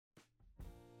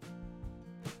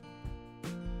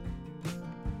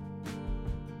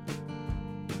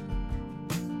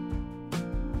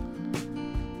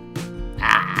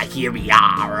here we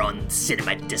are on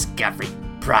Cinema Discovery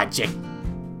Project.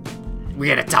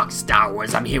 We're gonna talk Star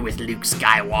Wars. I'm here with Luke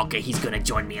Skywalker. He's gonna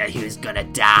join me, or who's gonna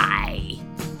die?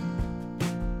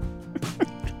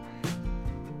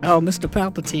 Oh, Mr.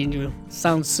 Palpatine, you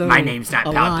sound so My name's not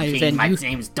alive Palpatine. and My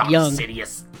name's Darth young.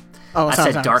 Sidious. Oh, I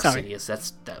sorry, said Darth sorry. Sidious.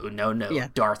 That's no, Yeah.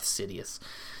 Darth Sidious.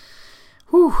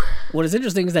 Whew. What is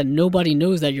interesting is that nobody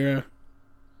knows that you're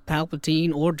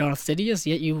Palpatine or Darth Sidious,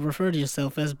 yet you refer to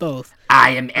yourself as both.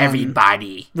 I am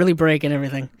everybody. Really breaking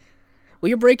everything. Well,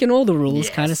 you're breaking all the rules,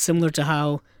 Yes. kind of similar to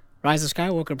how Rise of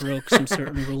Skywalker broke some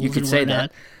certain rules. You could and say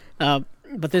whatnot.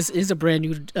 But this is a brand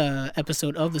new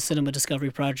episode of the Cinema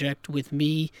Discovery Project with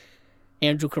me,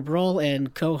 Andrew Cabral,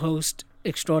 and co-host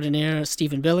extraordinaire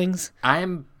Stephen Billings.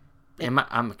 I'm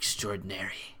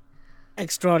extraordinary.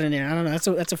 Extraordinaire. I don't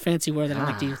know. That's a fancy word that I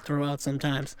like to throw out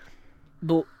sometimes.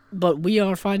 But we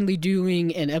are finally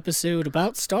doing an episode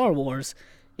about Star Wars.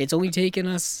 It's only taken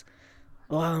us,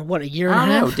 a year and a half? I don't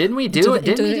know. Didn't we do it?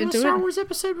 Didn't we do a into Star it? Wars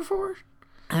episode before?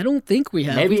 I don't think we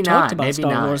have. Maybe We've not, talked about maybe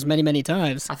Star not. Wars many, many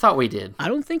times. I thought we did. I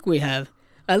don't think we have.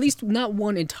 At least not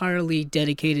one entirely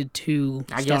dedicated to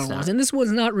I Star guess Wars. not. And this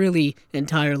was not really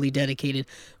entirely dedicated.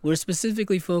 We're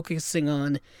specifically focusing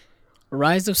on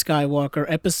Rise of Skywalker,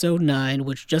 Episode 9,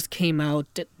 which just came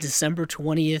out December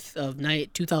 20th of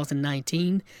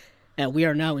 2019. And we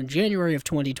are now in January of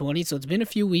 2020, so it's been a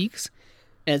few weeks.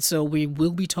 And so we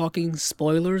will be talking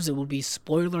spoilers. It will be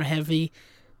spoiler heavy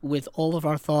with all of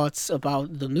our thoughts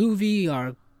about the movie,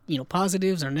 our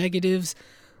positives, our negatives,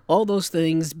 all those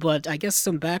things. But I guess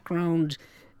some background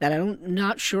that I'm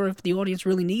not sure if the audience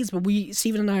really needs, but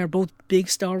Steven and I are both big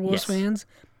Star Wars fans.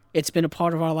 It's been a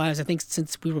part of our lives, I think,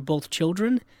 since we were both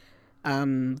children.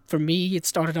 For me, it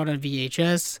started out on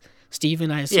VHS. Steven,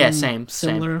 I assume,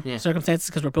 similar circumstances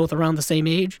because we're both around the same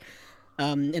age.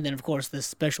 And then, of course, the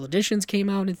special editions came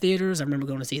out in theaters. I remember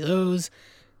going to see those.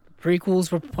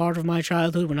 Prequels were part of my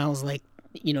childhood when I was like,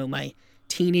 my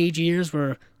teenage years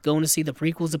were going to see the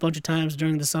prequels a bunch of times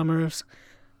during the summers.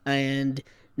 And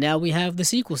now we have the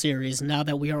sequel series, now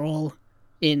that we are all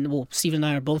Steve and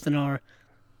I are both in our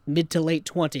mid to late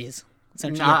 20s.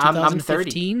 Essentially, I'm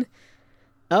 2015. 30.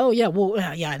 Oh, yeah,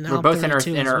 yeah. Now We're both in our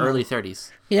well. early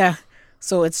 30s. Yeah,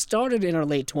 so it started in our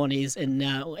late 20s and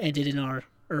now ended in our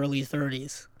early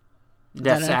 30s.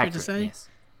 That's that accurate accurate. to say? Yes.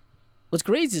 What's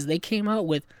crazy is they came out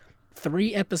with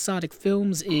 3 episodic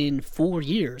films in 4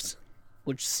 years,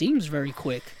 which seems very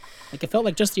quick. Like, it felt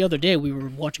like just the other day we were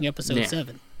watching episode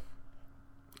 7.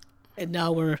 And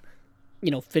now we're,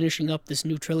 finishing up this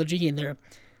new trilogy, and they're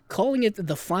calling it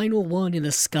the final one in the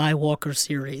Skywalker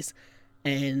series.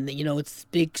 And, it's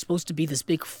supposed to be this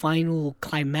big final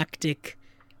climactic,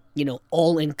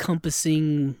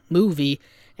 all-encompassing movie.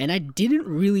 And I didn't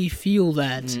really feel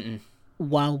that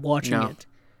while watching it.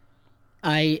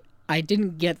 I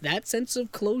didn't get that sense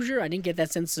of closure. I didn't get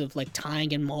that sense of, tying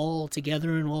them all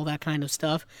together and all that kind of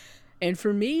stuff. And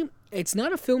for me, it's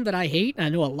not a film that I hate. I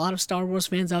know a lot of Star Wars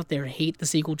fans out there hate the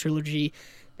sequel trilogy.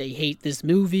 They hate this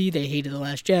movie. They hated The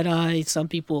Last Jedi. Some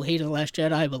people hated The Last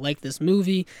Jedi but like this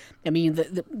movie. I mean,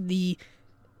 the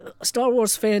Star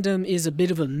Wars fandom is a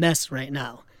bit of a mess right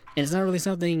now. And it's not really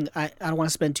something I don't want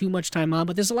to spend too much time on,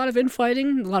 but there's a lot of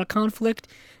infighting, a lot of conflict,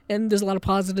 and there's a lot of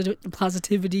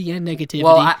positivity and negativity.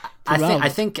 Well, I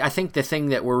think the thing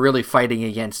that we're really fighting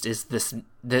against is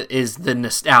the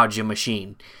nostalgia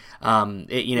machine.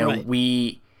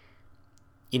 Right.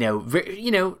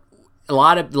 A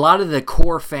lot of the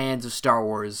core fans of Star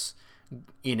Wars,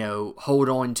 hold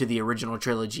on to the original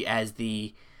trilogy as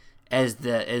the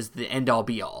end all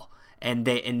be all. And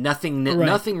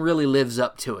nothing really lives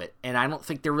up to it, and I don't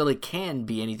think there really can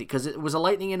be anything because it was a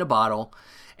lightning in a bottle.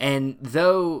 And if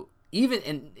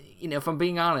I'm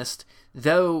being honest,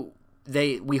 though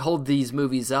we hold these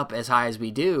movies up as high as we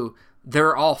do,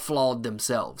 they're all flawed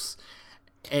themselves.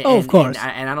 Of course.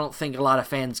 And I don't think a lot of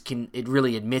fans can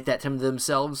really admit that to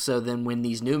themselves. So then when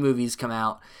these new movies come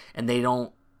out and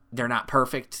they're not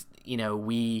perfect,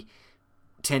 we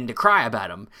tend to cry about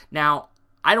them. Now,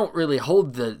 I don't really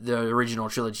hold the original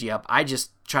trilogy up. I just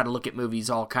try to look at movies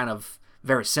all kind of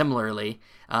very similarly.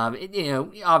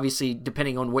 Obviously,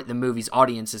 depending on what the movie's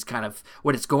audience is kind of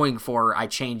what it's going for, I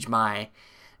change my,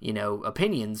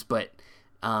 opinions. But,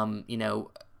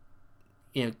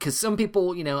 because some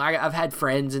people, I've had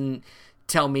friends and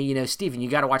tell me, Steven, you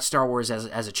got to watch Star Wars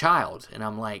as a child. And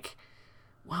I'm like,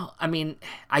 well, I mean,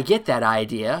 I get that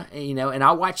idea, and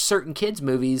I watch certain kids'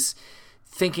 movies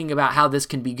thinking about how this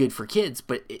can be good for kids,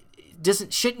 but it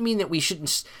shouldn't mean that we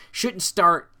shouldn't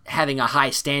start having a high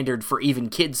standard for even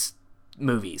kids'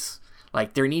 movies.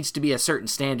 Like, there needs to be a certain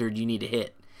standard you need to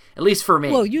hit, at least for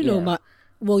me. Well,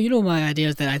 Well, my idea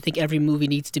is that I think every movie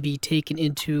needs to be taken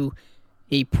into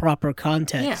a proper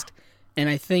context. And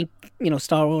I think,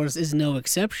 Star Wars is no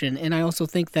exception. And I also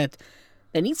think that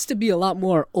there needs to be a lot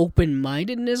more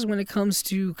open-mindedness when it comes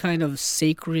to kind of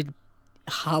sacred,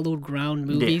 hallowed ground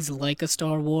movies like a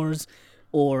Star Wars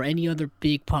or any other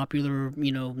big, popular,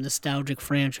 nostalgic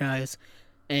franchise.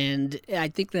 And I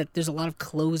think that there's a lot of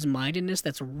closed-mindedness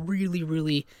that's really,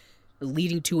 really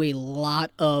leading to a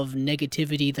lot of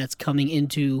negativity that's coming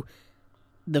into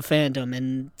the fandom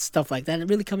and stuff like that, and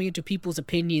really coming into people's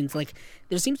opinions. Like,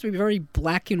 there seems to be very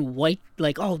black and white,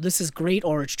 like, oh, this is great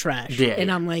or it's trash.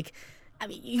 And I'm like, I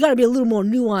mean, you got to be a little more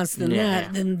nuanced than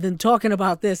that, than talking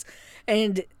about this.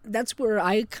 And that's where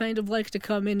I kind of like to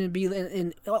come in and be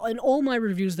in all my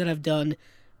reviews that I've done,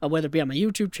 whether it be on my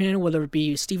YouTube channel, whether it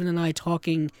be Steven and I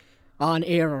talking on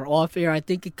air or off air. I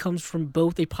think it comes from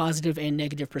both a positive and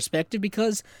negative perspective,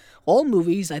 because all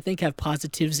movies, I think, have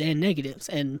positives and negatives.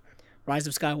 And Rise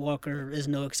of Skywalker is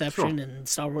no exception, and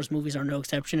Star Wars movies are no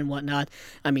exception and whatnot.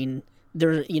 I mean,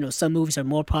 some movies are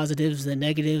more positives than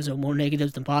negatives, or more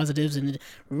negatives than positives, and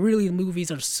really the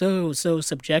movies are so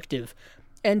subjective.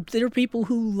 And there are people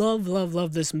who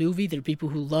love this movie. There are people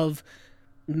who love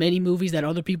many movies that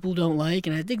other people don't like,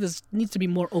 and I think there needs to be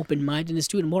more open-mindedness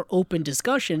to it, and more open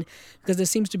discussion, because there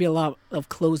seems to be a lot of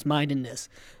closed-mindedness.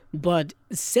 But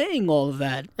saying all of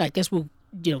that, I guess we'll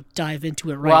dive into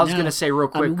it right now. Well, I was going to say real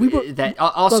quick that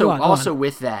also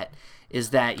with that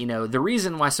is that, the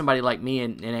reason why somebody like me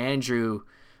and Andrew,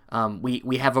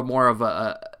 we have a more of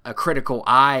a critical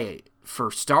eye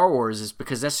for Star Wars is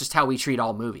because that's just how we treat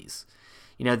all movies.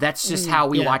 That's just how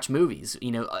we watch movies.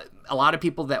 A lot of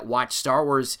people that watch Star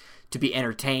Wars to be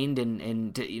entertained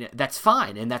and to, that's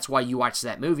fine. And that's why you watch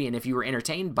that movie. And if you were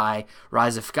entertained by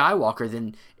Rise of Skywalker,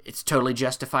 then it's totally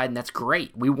justified and that's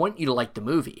great. We want you to like the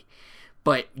movie.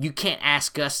 But you can't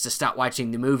ask us to stop watching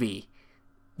the movie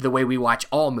the way we watch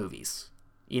all movies.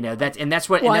 That's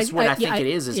what I think it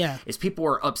is people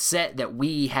are upset that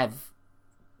we have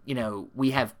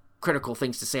critical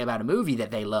things to say about a movie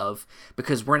that they love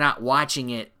because we're not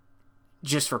watching it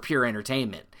just for pure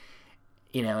entertainment.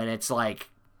 And it's like,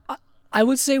 I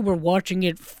would say we're watching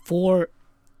it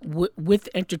with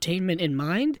entertainment in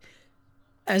mind,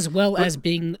 as well as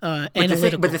being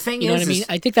analytical. But the thing is, what I mean?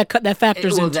 I think that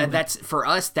factors into it. That's for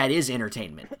us. That is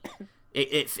entertainment.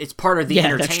 It's part of the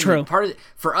entertainment. That's true.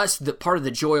 For us, part of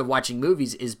the joy of watching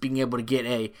movies is being able to get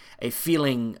a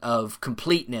feeling of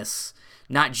completeness,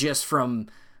 not just from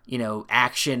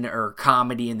action or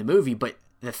comedy in the movie, but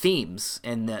the themes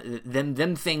and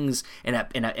them things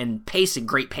and pacing,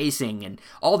 great pacing, and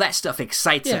all that stuff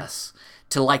excites us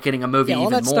to liking a movie even more.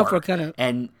 All that stuff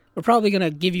we're probably going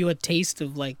to give you a taste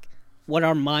of like what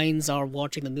our minds are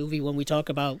watching the movie when we talk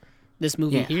about this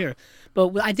movie here.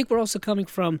 But I think we're also coming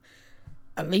from,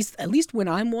 at least when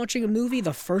I'm watching a movie,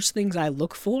 the first things I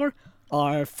look for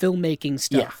are filmmaking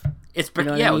stuff. Yeah,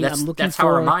 that's how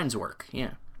our minds work.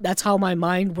 Yeah. That's how my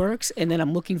mind works, and then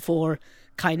I'm looking for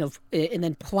and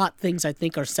then plot things I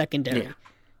think are secondary. Yeah.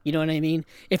 You know what I mean?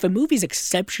 If a movie's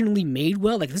exceptionally made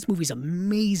well, like this movie's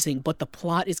amazing, but the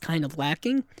plot is kind of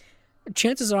lacking,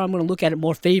 chances are I'm going to look at it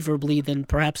more favorably than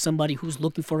perhaps somebody who's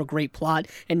looking for a great plot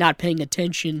and not paying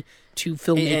attention to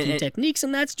filmmaking techniques,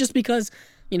 and that's just because,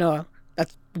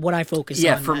 that's what I focus on.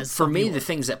 Yeah, for me, the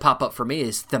things that pop up for me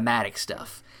is thematic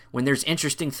stuff. When there's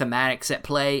interesting thematics at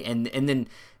play, and then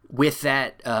with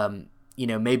that,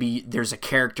 maybe there's a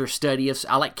character study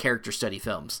I like character study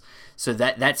films. So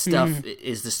that stuff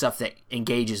is the stuff that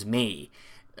engages me,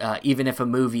 even if a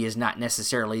movie is not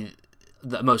necessarily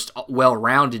the most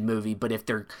well-rounded movie, but if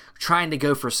they're trying to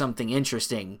go for something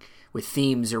interesting with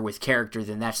themes or with character,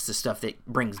 then that's the stuff that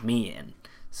brings me in.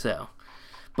 So,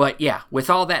 but yeah, with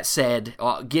all that said,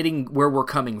 getting where we're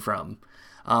coming from,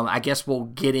 I guess we'll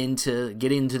get into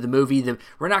the movie.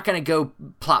 We're not going to go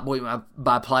plot point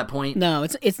by plot point. No,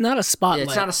 it's not a spotlight.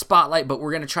 It's not a spotlight, but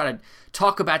we're going to try to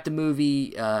talk about the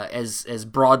movie as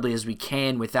broadly as we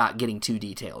can without getting too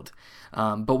detailed.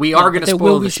 But we are going to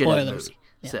spoil the shit out of the movie.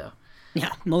 Yeah. So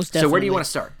most definitely. So where do you want to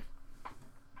start?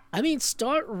 I mean,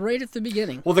 start right at the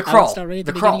beginning. Well, the crawl. Start right at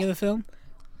the beginning of the film.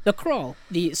 The crawl.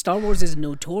 The Star Wars is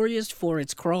notorious for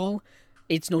its crawl.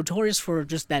 It's notorious for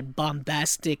just that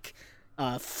bombastic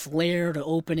flared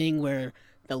opening where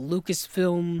the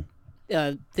Lucasfilm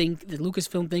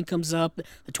thing comes up,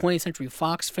 the 20th Century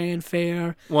Fox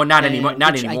fanfare. Well, not anymore.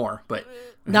 Not anymore.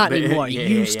 It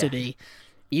used to be.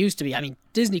 Used to be. I mean,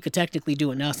 Disney could technically do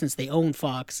it now since they own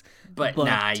Fox. But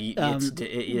nah, they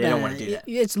don't want to do that.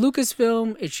 It's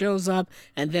Lucasfilm. It shows up,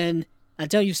 and then I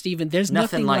tell you, Steven, there's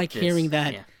nothing like hearing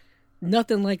that. Yeah.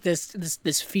 Nothing like this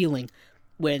feeling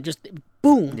when just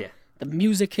boom. Yeah. the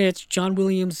music hits, John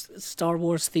Williams' Star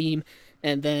Wars theme,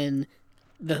 and then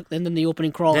the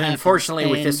opening crawl Then, happens. unfortunately,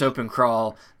 with this open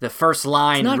crawl, the first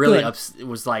line really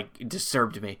was like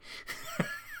disturbed me.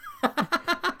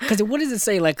 Because what does it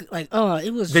say? Like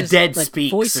it was the just, dead like,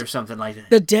 speaks or something like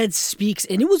that. The dead speaks,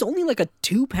 and it was only like a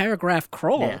 2-paragraph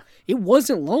crawl. Yeah. It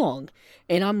wasn't long,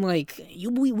 and I'm like,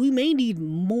 we may need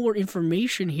more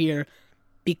information here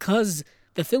because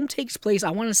the film takes place. I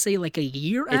want to say like a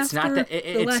year it's after not that,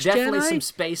 The Last It's definitely Jedi. some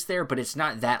space there, but it's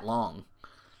not that long.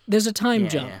 There's a time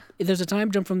jump. Yeah. There's a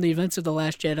time jump from the events of The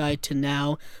Last Jedi to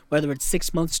now, whether it's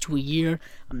 6 months to a year.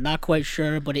 I'm not quite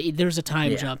sure, but there's a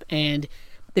time jump, and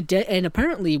and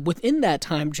apparently within that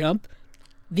time jump,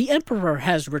 the Emperor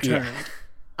has returned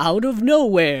out of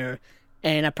nowhere,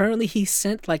 and apparently he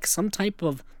sent like some type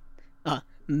of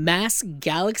mass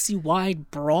galaxy-wide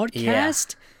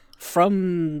broadcast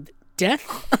from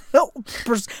death,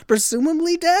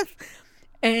 presumably death.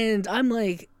 And I'm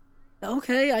like,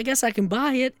 okay, I guess I can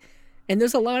buy it. And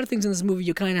there's a lot of things in this movie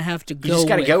you kind of have to go with. You just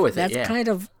got to go with it.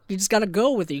 That's you just got to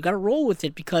go with it. You got to roll with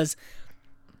it because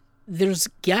there's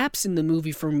gaps in the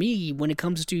movie for me when it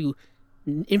comes to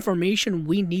information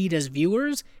we need as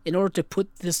viewers in order to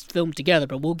put this film together.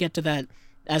 But we'll get to that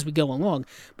as we go along.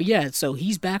 But yeah, so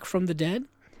he's back from the dead,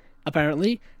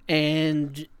 apparently.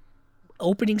 And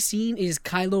opening scene is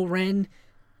Kylo Ren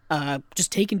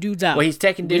just taking dudes out. Well, he's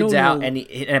taking dudes out, and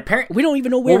apparently we don't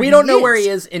even know where. Well, we don't know where he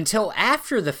is until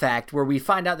after the fact, where we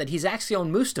find out that he's actually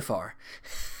on Mustafar.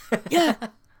 Yeah,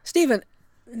 Steven,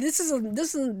 this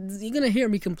is you're gonna hear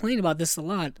me complain about this a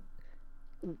lot.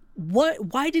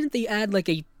 Why didn't they add like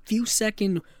a few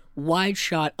second wide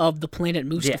shot of the planet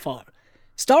Mustafar? Yeah.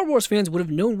 Star Wars fans would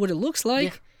have known what it looks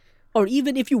like, or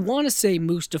even if you want to say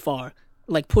Mustafar,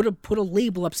 like put a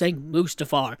label up saying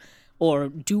Mustafar. Or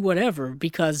do whatever,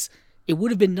 because it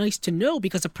would have been nice to know,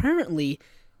 because apparently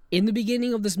in the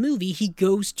beginning of this movie, he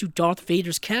goes to Darth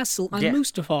Vader's castle on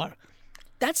Mustafar.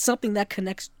 That's something that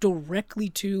connects directly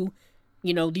to,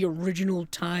 the original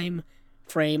time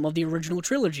frame of the original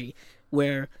trilogy,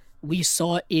 where we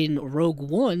saw in Rogue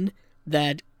One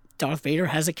that Darth Vader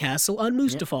has a castle on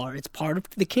Mustafar. It's part of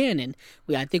the canon.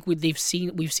 I think we've seen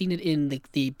it in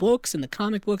the books and the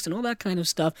comic books and all that kind of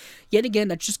stuff. Yet again,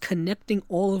 that's just connecting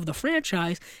all of the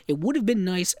franchise. It would have been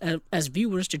nice as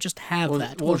viewers to just have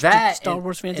that. Well, that Star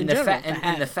Wars fans in general. general.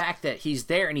 And the fact that he's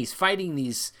there and he's fighting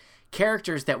these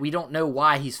characters that we don't know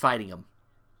why he's fighting them.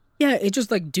 Yeah, it's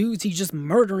just like dudes he's just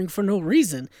murdering for no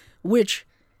reason, which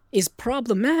is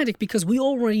problematic because we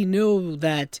already know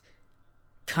that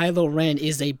Kylo Ren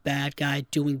is a bad guy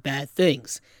doing bad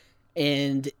things.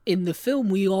 And in the film,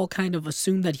 we all kind of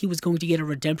assumed that he was going to get a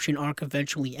redemption arc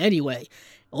eventually anyway.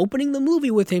 Opening the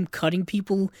movie with him cutting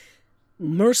people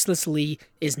mercilessly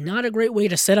is not a great way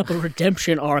to set up a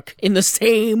redemption arc in the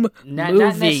same movie.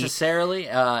 Not necessarily.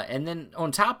 And then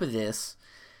on top of this,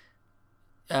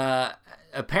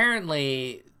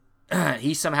 apparently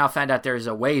he somehow found out there's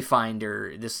a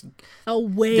wayfinder, this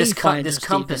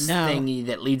compass thingy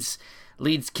that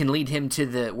can lead him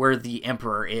to where the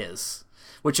Emperor is,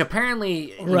 which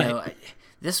apparently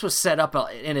this was set up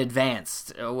in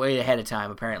advance, way ahead of time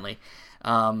apparently,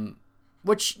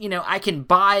 which I can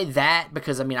buy that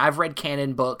because I've read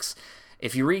canon books.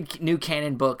 If you read new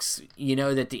canon books, you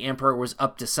know that the Emperor was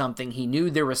up to something. He knew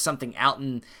there was something out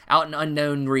in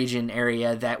unknown region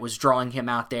area that was drawing him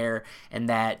out there, and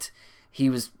that he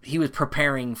was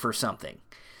preparing for something.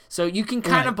 So you can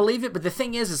kind of believe it, but the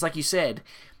thing is like you said,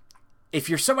 if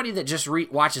you're somebody that just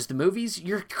watches the movies,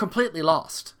 you're completely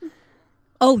lost.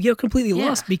 Oh, you're completely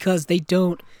lost because they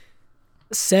don't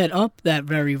set up that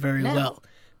very, very well.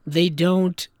 They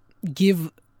don't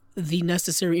give the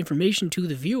necessary information to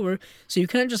the viewer, so you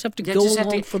kind of just have to go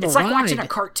along for the ride. It's like watching a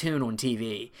cartoon on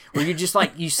TV, where you're just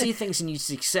like, you see things and you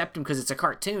just accept them because it's a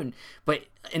cartoon. But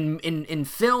in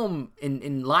film,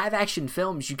 in live action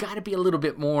films, you got to be a little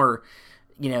bit more,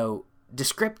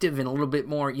 descriptive and a little bit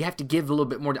more. You have to give a little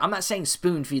bit more. I'm not saying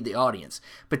spoon feed the audience,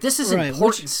 but this is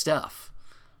important stuff.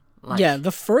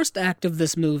 The first act of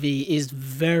this movie is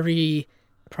very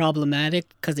problematic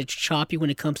because it's choppy when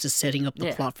it comes to setting up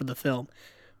the plot for the film.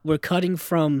 We're cutting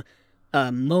from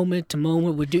moment to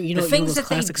moment. We're doing, the things that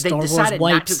classic they Star Wars decided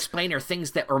wipes. Not to explain are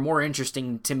things that are more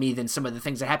interesting to me than some of the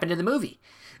things that happened in the movie.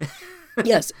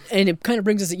 Yes, and it kind of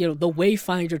brings us, the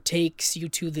Wayfinder takes you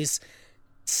to this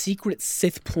secret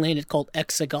Sith planet called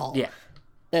Exegol. Yeah.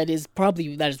 That is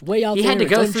way out there. He had to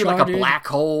go through like a black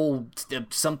hole,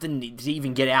 something to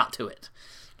even get out to it.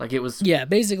 Like it was. Yeah,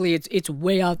 basically it's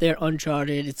way out there,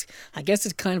 uncharted. I guess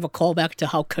it's kind of a callback to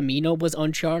how Camino was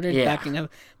uncharted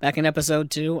back in episode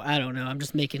 2. I don't know. I'm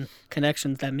just making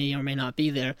connections that may or may not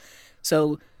be there.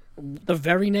 So the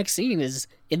very next scene is,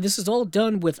 and this is all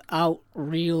done without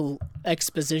real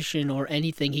exposition or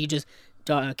anything. He just,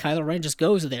 Kylo Ren just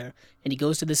goes there, and he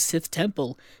goes to the Sith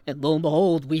temple, and lo and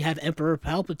behold, we have Emperor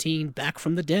Palpatine back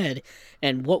from the dead.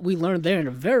 And what we learned there in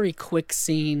a very quick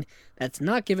scene that's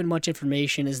not given much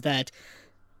information is that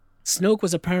Snoke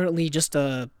was apparently just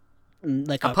a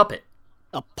puppet.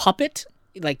 A puppet,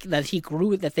 like that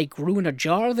they grew in a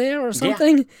jar there or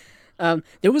something. Yeah.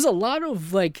 There was a lot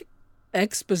of like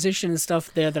exposition and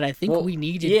stuff there that I think we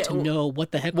needed to know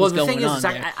what the heck was going on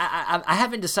there. I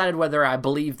haven't decided whether I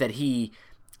believe that he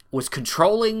was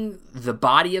controlling the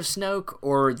body of Snoke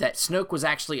or that Snoke was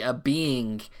actually a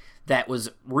being that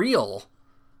was real,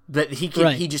 that he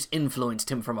just influenced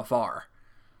him from afar.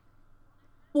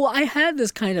 Well, I had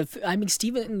this kind of, I mean,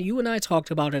 Steven, you and I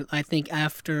talked about it, I think,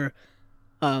 after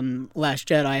Last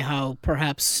Jedi, how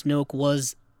perhaps Snoke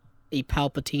was a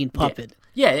Palpatine puppet.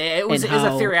 Yeah, it was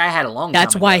a theory I had a long time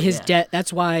ago.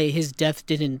 That's why his death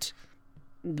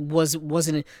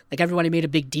wasn't like everybody made a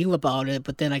big deal about it,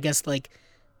 but then I guess like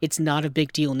it's not a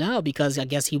big deal now because I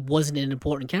guess he wasn't an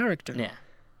important character. Yeah.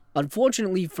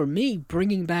 Unfortunately for me,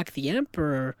 bringing back the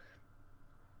Emperor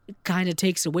kind of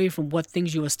takes away from what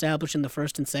things you establish in the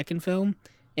first and second film,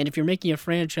 and if you're making a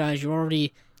franchise, you're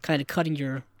already kind of cutting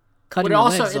your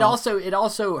legs off. It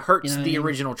also hurts the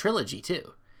original trilogy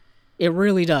too. It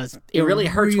really does. It really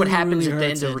hurts what happens at the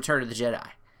end of Return of the Jedi.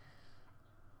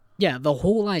 Yeah, the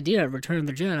whole idea of Return of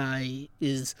the Jedi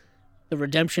is the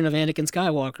redemption of Anakin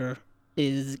Skywalker.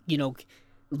 Is, Luke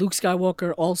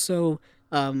Skywalker also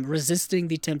resisting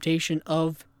the temptation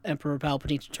of Emperor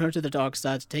Palpatine to turn to the dark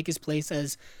side, to take his place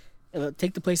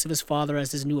take the place of his father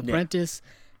as his new apprentice,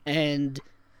 and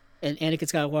Anakin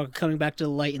Skywalker coming back to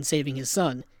the light and saving his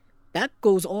son. That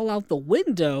goes all out the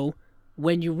window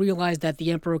when you realize that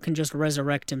the Emperor can just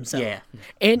resurrect himself. Yeah.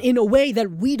 And in a way that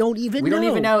we don't even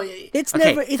know. It's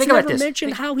never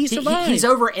mentioned how he survived. He's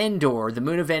over Endor, the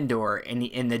moon of Endor, and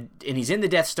he's in the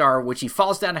Death Star, which he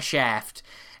falls down a shaft,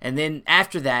 and then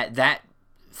after that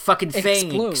fucking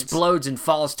thing explodes and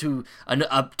falls to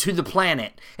the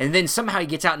planet, and then somehow he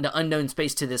gets out into unknown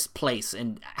space to this place.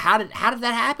 And how did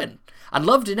that happen? I'd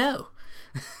love to know.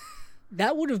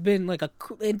 That would have been like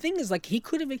and thing is, like, he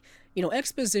could have,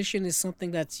 exposition is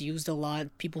something that's used a lot.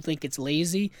 People think it's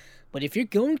lazy, but if you're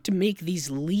going to make these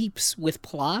leaps with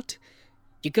plot,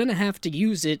 you're going to have to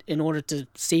use it in order to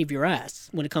save your ass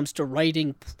when it comes to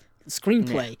writing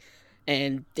screenplay. Yeah.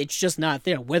 And it's just not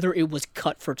there. Whether it was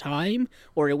cut for time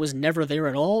or it was never there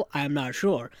at all, I'm not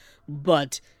sure.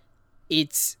 But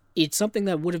it's something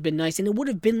that would have been nice, and it would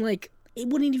have been like, it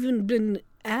wouldn't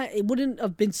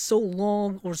have been so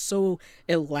long or so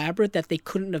elaborate that they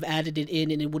couldn't have added it in,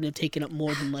 and it wouldn't have taken up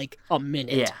more than like a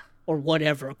minute or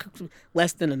whatever,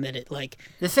 less than a minute. Like,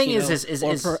 the thing is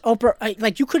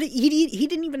you could, he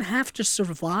didn't even have to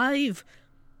survive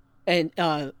and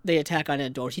the attack on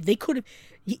Endor. They could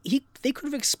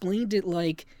have explained it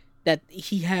like that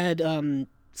he had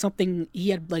something, he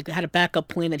had a backup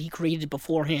plan that he created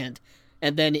beforehand.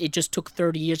 And then it just took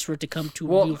 30 years for it to come to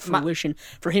real fruition,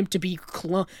 for him to be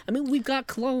clone. I mean, we've got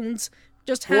clones.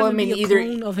 Just have him be a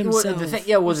clone of himself. The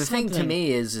thing to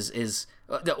me is this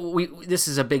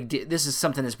is a big deal. This is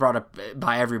something that's brought up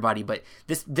by everybody, but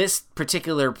this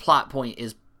particular plot point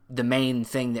is the main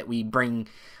thing that we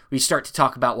start to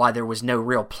talk about why there was no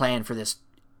real plan for this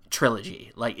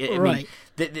trilogy. Like, I mean,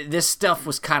 this stuff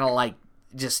was kind of like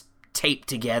just taped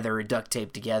together or duct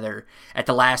taped together at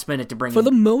the last minute to bring. For the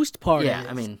most part,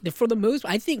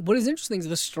 I think what is interesting is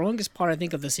the strongest part, I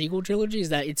think, of the sequel trilogy is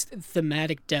that its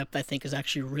thematic depth, I think, is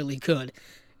actually really good,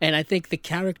 and I think the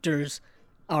characters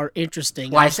are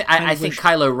interesting. Well, I think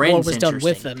Kylo Ren was done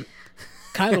with them.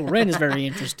 Kylo Ren is very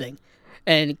interesting,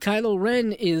 and Kylo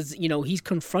Ren is, he's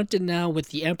confronted now with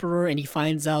the Emperor, and he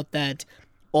finds out that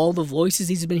all the voices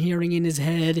he's been hearing in his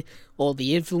head, all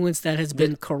the influence that has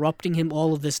been corrupting him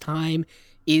all of this time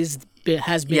has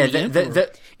been the Emperor.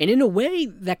 And in a way,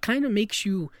 that kind of makes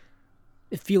you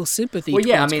feel sympathy towards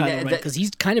Kylo Ren, because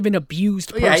he's kind of an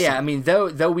abused person. Yeah. I mean,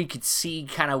 though we could see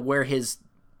kind of where his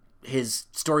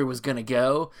story was going to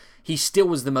go, he still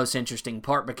was the most interesting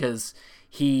part because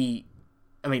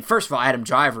first of all, Adam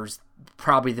Driver's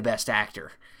probably the best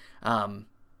actor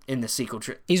in the sequel.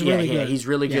 He's really good. He's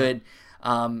really good.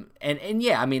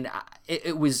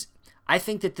 It was. I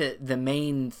think that the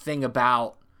main thing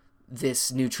about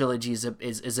this new trilogy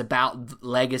is about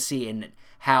legacy, and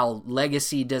how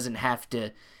legacy doesn't have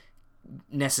to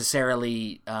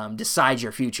necessarily decide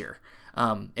your future.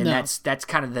 That's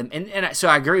kind of so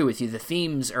I agree with you. The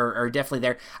themes are definitely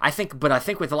there. I think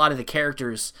with a lot of the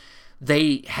characters,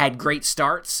 they had great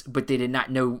starts, but they did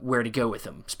not know where to go with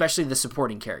them, especially the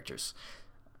supporting characters.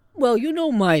 Well, you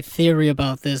know my theory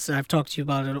about this, I've talked to you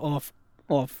about it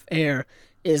off air,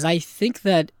 is I think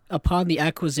that upon the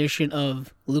acquisition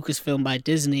of Lucasfilm by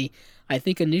Disney, I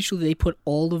think initially they put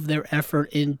all of their effort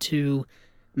into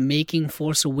making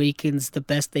Force Awakens the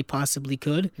best they possibly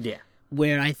could. Yeah.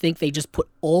 Where I think they just put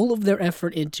all of their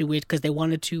effort into it because they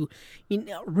wanted to,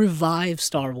 revive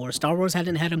Star Wars. Star Wars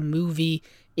hadn't had a movie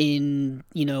in,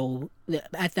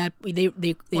 at that they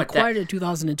acquired it in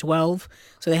 2012,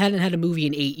 so they hadn't had a movie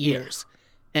in 8 years,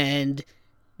 and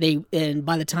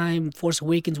by the time Force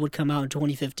Awakens would come out in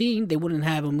 2015, they wouldn't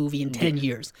have a movie in 10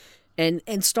 years, and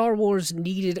Star Wars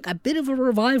needed a bit of a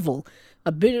revival,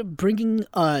 a bit of bringing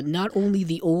not only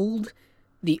the old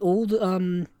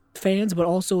fans, but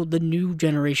also the new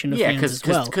generation of fans as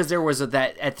well. Because there was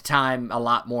that at the time a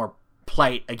lot more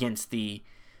plight against the,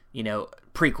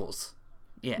 prequels.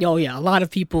 Yeah. Oh yeah, a lot of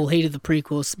people hated the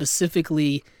prequels,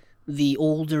 specifically the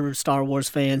older Star Wars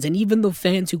fans, and even the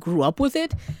fans who grew up with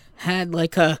it had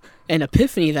like an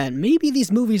epiphany that maybe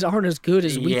these movies aren't as good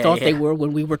as we thought they were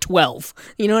when we were 12.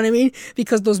 You know what I mean?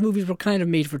 Because those movies were kind of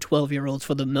made for 12-year-olds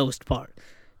for the most part,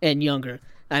 and younger.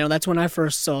 I know that's when I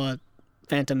first saw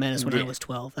Phantom Menace when I was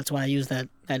 12. That's why I use that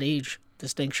age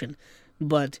distinction.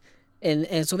 But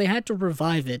and so they had to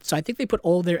revive it. So I think they put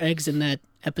all their eggs in that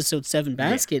episode 7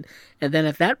 basket. And then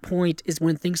at that point is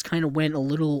when things kind of went a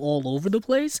little all over the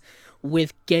place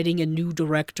with getting a new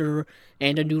director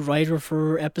and a new writer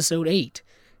for episode 8.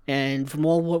 And from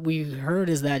all what we heard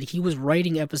is that he was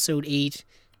writing episode 8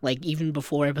 like even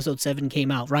before episode 7 came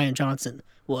out. Ryan Johnson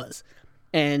was.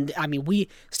 And I mean,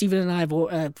 Steven and I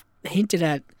have hinted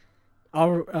at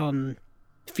our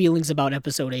feelings about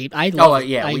episode 8. I love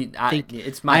it. I think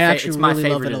it's my favorite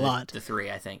love it a lot. The 3,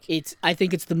 I think. I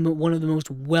think it's one of the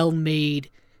most well-made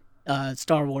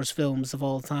Star Wars films of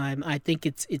all time. I think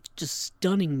it's just a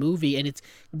stunning movie, and it's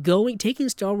taking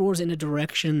Star Wars in a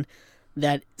direction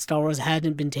that Star Wars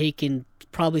hadn't been taken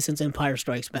probably since Empire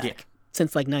Strikes Back,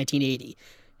 since like 1980.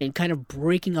 And kind of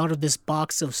breaking out of this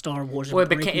box of Star Wars. Well,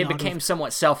 it became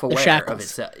somewhat self-aware of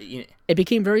itself. It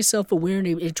became very self-aware, and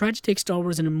it tried to take Star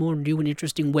Wars in a more new and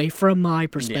interesting way, from my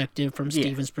perspective, from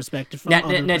Steven's perspective. From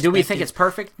now, do we think it's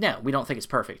perfect? No, we don't think it's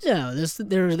perfect. No,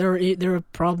 there are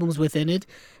problems within it,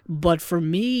 but for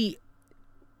me,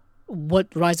 what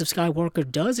Rise of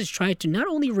Skywalker does is try to not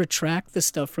only retract the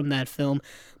stuff from that film,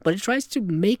 but it tries to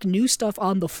make new stuff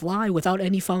on the fly without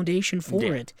any foundation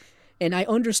for it. And I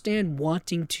understand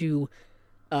wanting to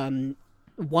do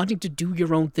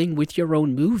your own thing with your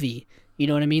own movie. You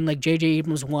know what I mean? Like J.J.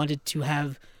 Abrams wanted to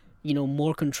have,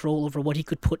 more control over what he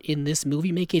could put in this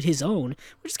movie, make it his own,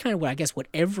 which is kind of what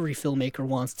every filmmaker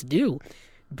wants to do.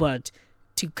 But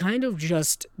to kind of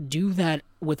just do that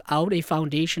without a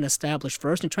foundation established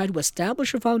first, and try to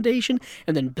establish a foundation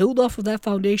and then build off of that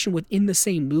foundation within the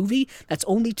same movie that's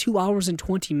only 2 hours and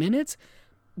 20 minutes,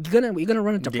 you're gonna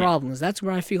run into problems. That's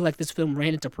where I feel like this film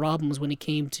ran into problems when it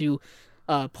came to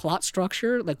plot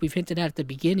structure. Like we've hinted at the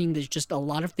beginning, there's just a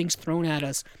lot of things thrown at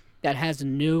us that has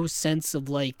no sense of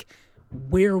like,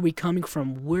 where are we coming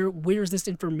from? Where's this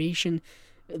information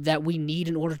that we need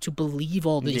in order to believe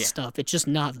all this stuff? It's just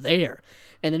not there.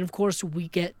 And then of course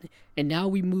now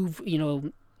we move,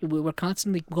 we're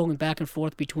constantly going back and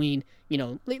forth between,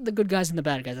 the good guys and the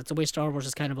bad guys. That's the way Star Wars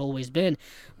has kind of always been.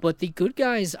 But the good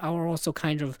guys are also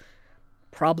kind of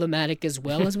problematic as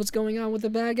well as what's going on with the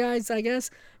bad guys, I guess.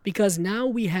 Because now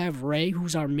we have Rey,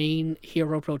 who's our main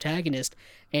hero protagonist,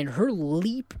 and her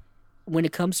leap when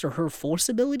it comes to her Force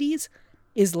abilities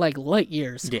is like light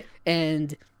years. Yeah.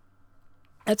 And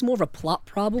that's more of a plot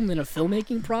problem than a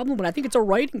filmmaking problem, but I think it's a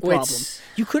writing problem.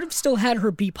 You could have still had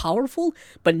her be powerful,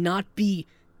 but not be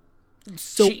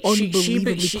so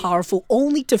unbelievably powerful,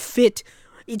 only to fit.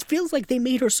 It feels like they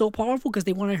made her so powerful because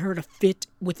they wanted her to fit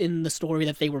within the story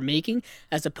that they were making,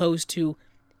 as opposed to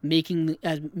making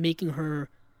the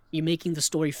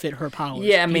story fit her powers.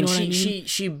 Yeah, I mean,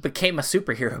 she became a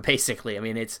superhero basically. I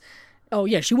mean, it's. Oh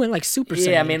yeah, she went like Super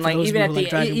Saiyan. Yeah, I mean, like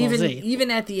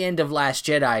even at the end of Last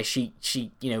Jedi, she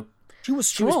she was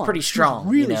strong. She was pretty strong,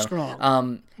 really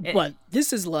strong. But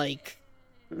this is like.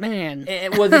 Man.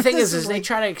 Well, the thing is they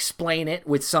try to explain it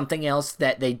with something else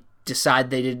that they decide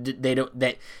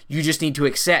that you just need to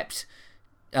accept,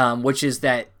 which is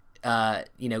that I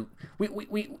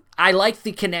like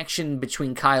the connection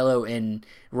between Kylo and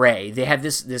Rey. They have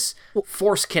this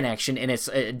Force connection, and it's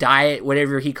a diet,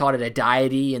 whatever he called it, a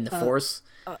deity in the Force,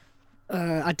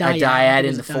 a dyad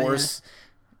in the Force.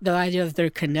 The idea that they're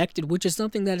connected, which is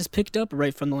something that is picked up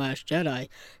right from The Last Jedi,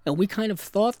 and we kind of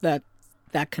thought that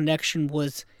connection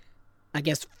was I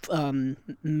guess,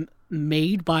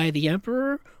 made by the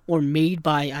Emperor, or made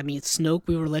by, I mean, Snoke,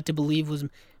 we were led to believe was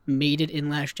made it in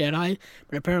Last Jedi,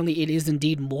 but apparently it is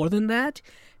indeed more than that.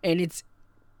 And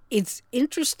it's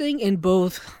interesting and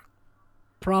both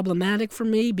problematic for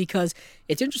me, because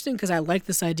it's interesting because I like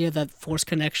this idea of that Force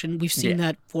connection. We've seen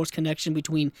that Force connection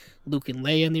between Luke and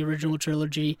Leia in the original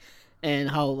trilogy,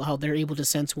 and how they're able to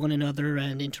sense one another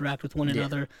and interact with one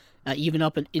another, even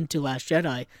up and into Last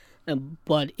Jedi.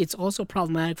 But it's also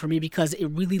problematic for me because it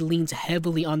really leans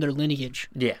heavily on their lineage.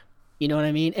 Yeah. You know what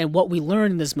I mean? And what we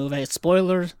learn in this movie,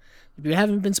 spoilers, if you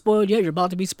haven't been spoiled yet, you're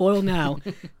about to be spoiled now.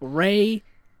 Rey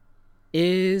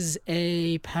is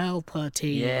a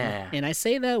Palpatine. Yeah. And I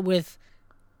say that with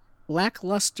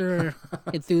lackluster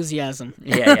enthusiasm.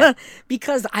 Yeah.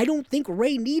 Because I don't think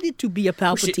Rey needed to be a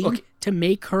Palpatine to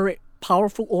make her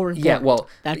powerful or important.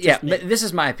 But this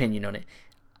is my opinion on it.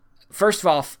 First of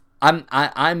all,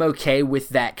 I'm okay with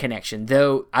that connection,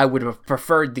 though I would have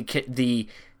preferred the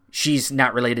she's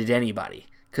not related to anybody,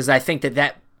 because I think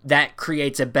that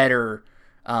creates a better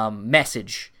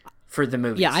message for the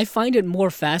movie. Yeah, I find it more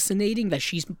fascinating that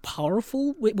she's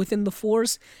powerful within the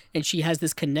Force, and she has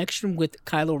this connection with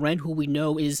Kylo Ren, who we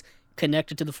know is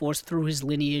connected to the Force through his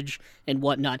lineage and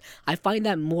whatnot. I find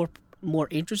that more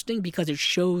interesting because it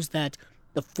shows that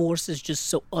the Force is just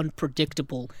so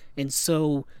unpredictable, and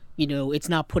so, you know, it's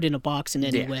not put in a box in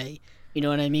any way. You know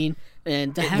what I mean?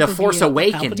 And to have the Force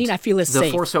Awakens, Palpatine, I feel is safe.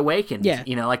 The Force Awakens,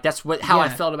 you know, like that's how I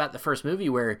felt about the first movie,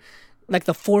 where like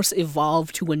the Force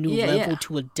evolved to a new level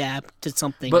to adapt to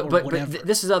something. But whatever. But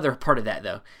this is the other part of that,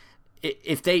 though.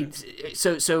 If they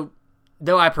so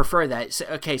though I prefer that.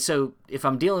 So if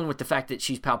I'm dealing with the fact that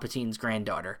she's Palpatine's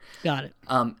granddaughter, got it.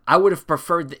 I would have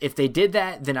preferred, if they did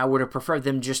that, then I would have preferred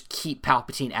them just keep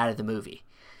Palpatine out of the movie,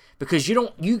 because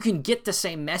you can get the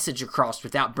same message across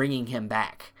without bringing him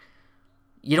back.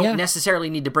 You don't necessarily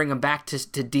need to bring him back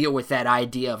to deal with that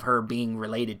idea of her being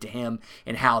related to him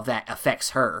and how that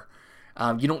affects her.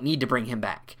 You don't need to bring him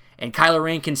back. And Kylo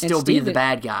Ren can still be the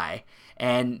bad guy.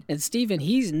 And Steven,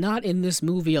 he's not in this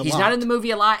movie a lot. He's not in the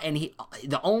movie a lot, and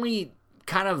the only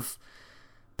kind of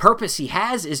purpose he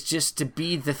has is just to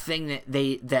be the thing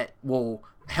that will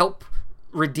help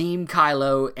redeem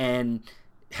Kylo and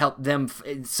help them,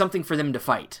 something for them to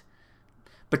fight.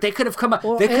 But they could have come up.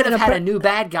 They could have had a new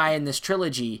bad guy in this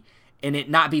trilogy, and it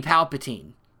not be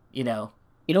Palpatine. You know.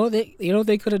 You know what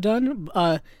they could have done?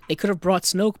 They could have brought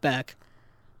Snoke back.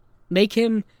 Make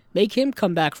him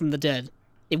come back from the dead.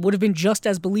 It would have been just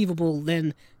as believable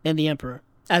than the Emperor,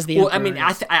 as the Emperor. Well, I mean,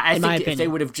 I think if they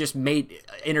would have just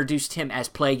introduced him as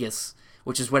Plagueis,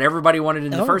 which is what everybody wanted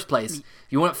in the first place. If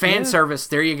you want fan service,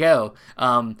 there you go.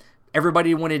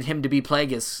 Everybody wanted him to be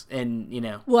Plagueis, and you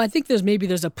know. Well, I think there's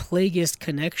a Plagueis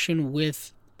connection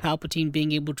with Palpatine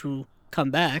being able to come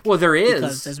back. Well, there is,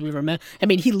 because as we remember, I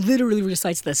mean, he literally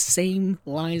recites the same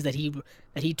lines that he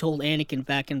told Anakin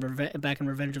back in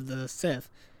Revenge of the Sith,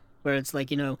 where it's like,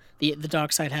 you know, the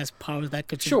dark side has powers that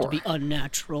could to be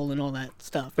unnatural and all that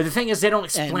stuff. But the thing is, they don't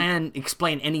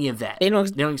explain any of that. They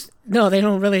don't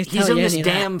really. He's on this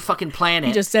damn fucking planet.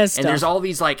 He just says stuff. And there's all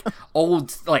these like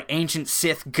old, like ancient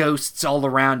Sith ghosts all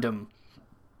around him.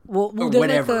 Well, they're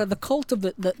whatever. Like the cult of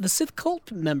the Sith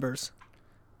cult members.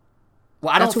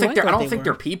 Well, I don't think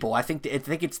they're people. I think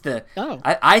it's the. Oh.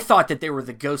 I thought that they were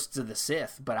the ghosts of the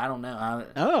Sith, but I don't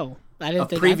know. I didn't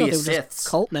think previous they were Siths. Just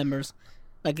cult members.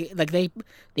 Like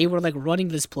they were like running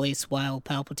this place while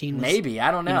Palpatine was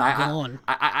I don't know. Gone.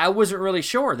 I wasn't really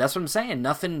sure. That's what I'm saying.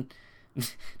 Nothing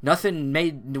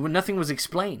was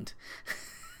explained.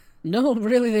 No,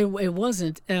 really, it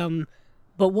wasn't.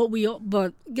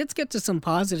 But let's get to some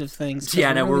positive things.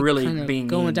 Yeah, no, we're really being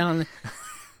going mean. down.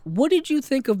 What did you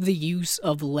think of the use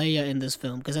of Leia in this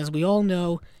film? Because as we all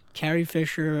know, Carrie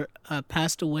Fisher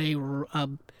passed away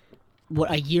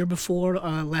a year before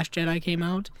Last Jedi came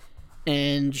out.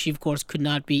 And she, of course, could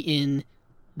not be in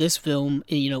this film.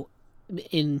 She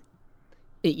couldn't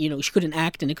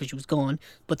act in it because she was gone.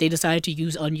 But they decided to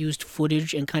use unused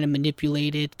footage and kind of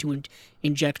manipulate it to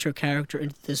inject her character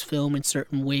into this film in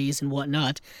certain ways and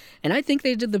whatnot. And I think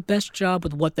they did the best job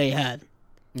with what they had.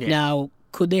 Yeah. Now,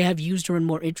 could they have used her in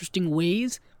more interesting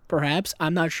ways? Perhaps.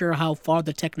 I'm not sure how far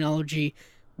the technology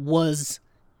was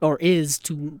or is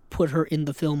to put her in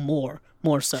the film more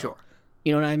so. Sure.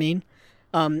 You know what I mean?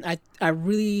 I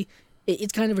really,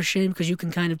 it's kind of a shame because you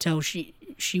can kind of tell she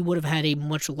would have had a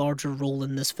much larger role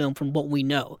in this film from what we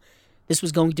know. This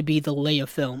was going to be the Leia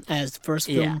film as first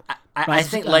film. Yeah, I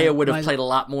think Leia would have played a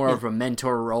lot more of a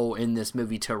mentor role in this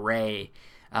movie to Rey.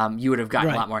 You would have gotten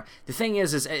a lot more. The thing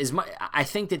is I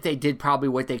think that they did probably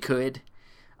what they could.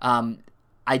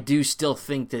 I do still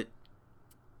think that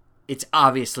it's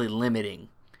obviously limiting.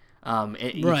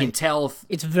 You can tell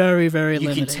it's very, very limiting. You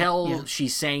limiting. can tell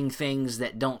she's saying things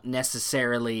that don't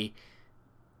necessarily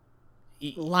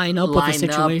line up with the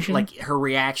situation. Like her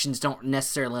reactions don't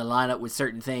necessarily line up with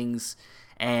certain things,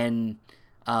 and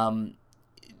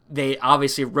they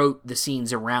obviously wrote the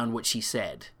scenes around what she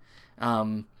said.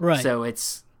 Right. So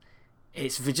it's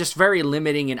just very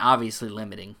limiting and obviously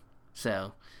limiting.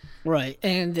 So. Right,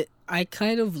 and I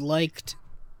kind of liked.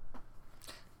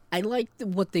 I liked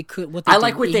what they could. What they I did.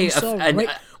 like what they saw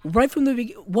right from the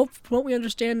beginning. What we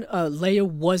understand, Leia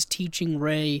was teaching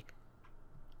Rey.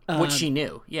 What she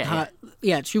knew, yeah,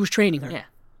 she was training her. Yeah,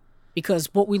 because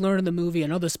what we learned in the movie,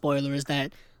 another spoiler, is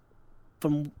that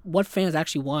from what fans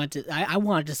actually wanted, I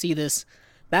wanted to see this.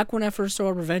 Back when I first saw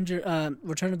Return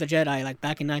of the Jedi, like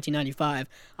back in 1995,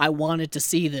 I wanted to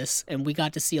see this, and we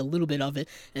got to see a little bit of it,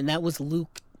 and that was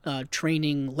Luke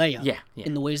training Leia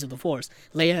in the ways of the Force.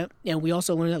 Leia, and we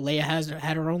also learned that Leia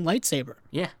had her own lightsaber.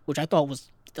 Yeah, which I thought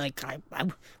was like I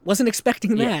wasn't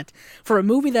expecting that for a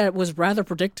movie that was rather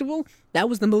predictable. That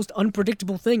was the most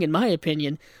unpredictable thing, in my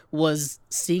opinion, was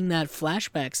seeing that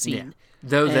flashback scene.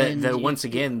 Yeah. Though once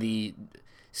again the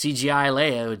CGI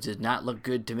Leia did not look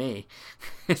good to me.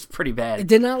 It's pretty bad. It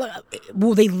did not look.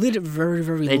 Well, they lit it very,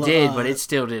 very low. They did, but it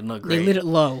still didn't look great. They lit it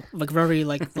low,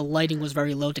 the lighting was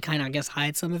very low to kind of, I guess,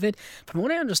 hide some of it. From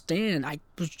what I understand, I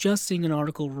was just seeing an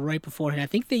article right beforehand. I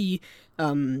think they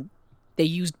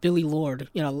used Billie Lourd,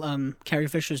 Carrie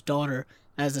Fisher's daughter,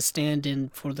 as a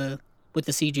stand-in with the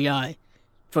CGI,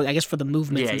 for the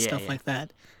movements and stuff like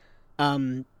that.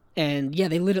 And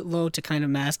they lit it low to kind of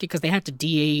mask it because they had to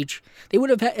de-age. They would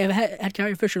have had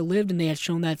Carrie Fisher lived and they had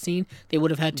shown that scene, they would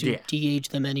have had to de-age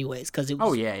them anyways because it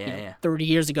was 30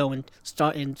 years ago in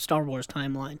Star Wars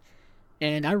timeline.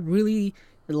 And I really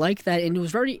like that, and it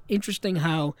was very interesting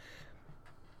how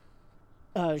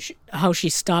she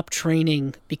stopped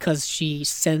training because she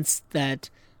sensed that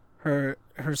her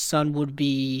son would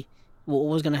be what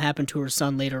was going to happen to her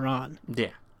son later on.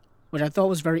 Yeah, which I thought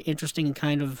was very interesting and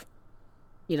kind of.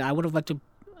 I would have liked to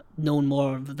known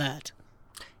more of that.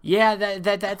 Yeah,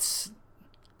 that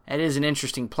is an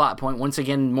interesting plot point. Once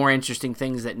again, more interesting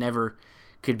things that never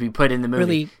could be put in the movie.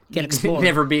 Really get explored.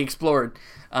 Never be explored.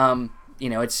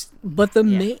 It's. But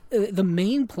the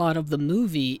main plot of the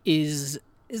movie is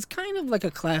kind of like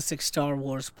a classic Star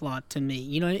Wars plot to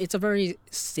me. It's a very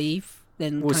safe.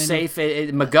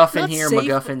 MacGuffin here, safe,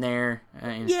 MacGuffin there.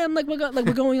 I'm like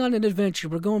we're going on an adventure.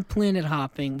 We're going planet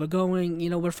hopping. We're going,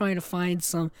 we're trying to find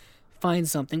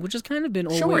something, which has kind of been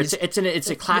always. Sure, it's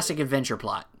a classic adventure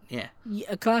plot. Yeah,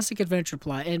 a classic adventure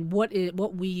plot. And what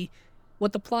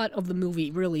the plot of the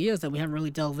movie really is that we haven't really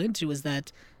delved into is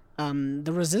that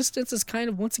the Resistance is kind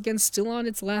of once again still on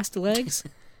its last legs.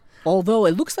 Although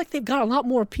it looks like they've got a lot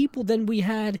more people than we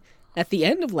had at the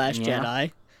end of Last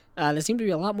Jedi. There seem to be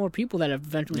a lot more people that have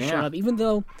eventually showed up, even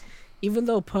though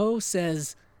Poe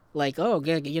says, like,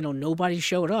 nobody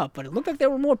showed up. But it looked like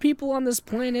there were more people on this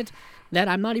planet that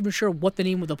I'm not even sure what the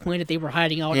name of the planet they were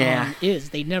hiding out on is.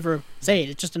 They never say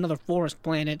it. It's just another forest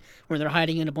planet where they're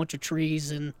hiding in a bunch of trees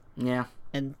and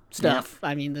stuff.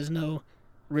 I mean, there's no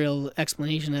real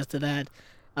explanation as to that.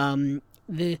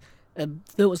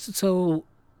 So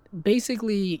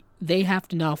basically, they have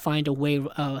to now find a way...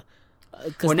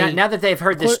 now that they've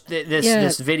heard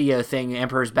this video thing,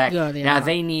 Emperor's Back. Now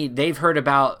they've heard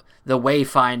about the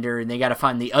Wayfinder, and they got to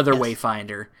find the other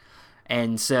Wayfinder,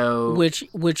 and so which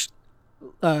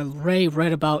Rey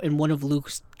read about in one of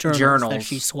Luke's journals that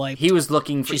she swiped. He was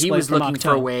looking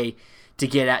for a way to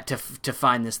get at to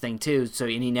find this thing too. So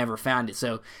and he never found it.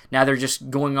 So now they're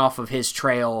just going off of his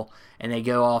trail, and they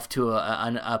go off to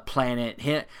a planet.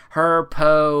 Her,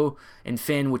 Poe, and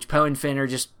Finn, which Poe and Finn are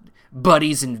just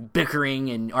buddies and bickering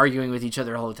and arguing with each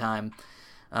other all the time.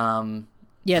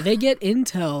 They get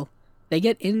intel. They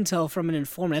get intel from an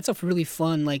informant. That's a really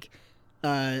fun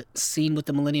scene with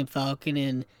the Millennium Falcon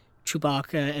and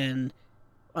Chewbacca and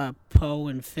Poe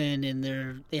and Finn, and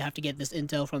they have to get this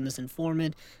intel from this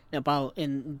informant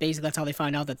and basically that's how they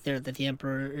find out that the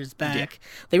Emperor is back. Yeah.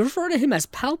 They refer to him as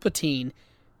Palpatine,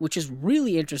 which is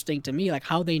really interesting to me, like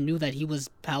how they knew that he was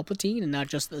Palpatine and not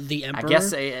just the Emperor. I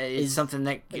guess it's something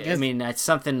that it's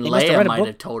something Leia might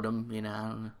have told him. I don't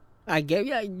know. I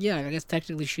guess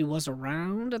technically she was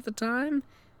around at the time,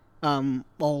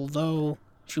 although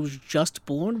she was just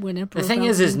born when Emperor. The thing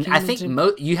is I think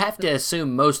you have to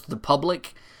assume most of the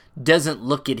public doesn't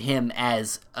look at him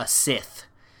as a Sith.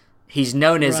 He's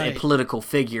known as a political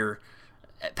figure,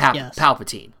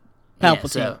 Palpatine.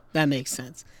 Palpatine. That makes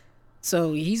sense.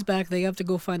 So he's back. They have to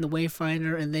go find the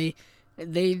Wayfinder, and they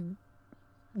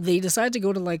decide to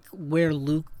go to where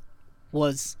Luke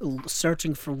was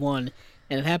searching for one,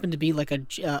 and it happened to be like a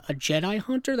Jedi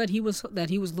hunter that he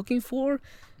was looking for,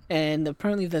 and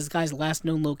apparently this guy's last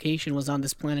known location was on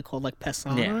this planet called like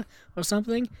Pesana or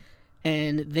something,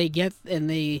 and they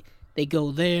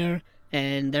go there.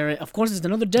 And there, of course, it's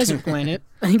another desert planet.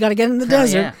 You got to get in the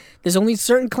desert. Yeah. There's only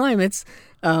certain climates.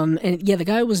 And the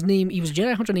guy was a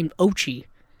Jedi hunter named Ochi,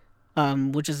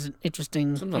 which is an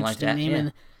interesting like that, name. Yeah.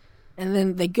 And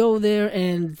then they go there,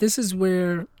 and this is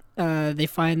where they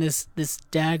find this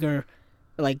dagger,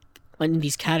 like in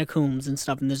these catacombs and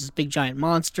stuff. And there's this big giant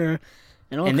monster,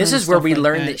 and this is where we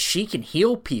learn that she can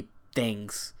heal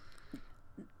things.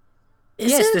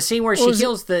 Yes, the scene where she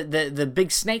heals the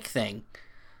big snake thing.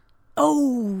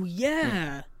 Oh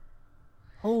yeah.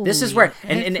 This is where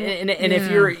and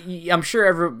if you're, I'm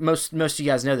sure most of you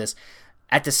guys know this.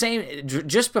 At the same,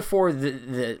 just before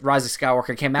the Rise of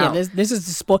Skywalker came out. Yeah, this is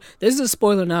a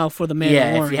spoiler now for the Mandalorian.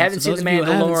 Yeah, if you haven't seen the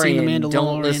Mandalorian,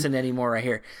 don't listen anymore right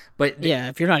here. But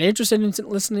if you're not interested in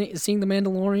seeing the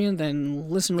Mandalorian, then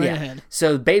listen right ahead.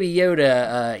 So Baby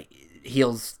Yoda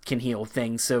can heal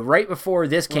things. So right before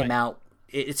this came out,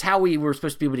 it's how we were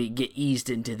supposed to be able to get eased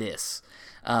into this.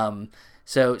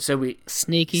 So we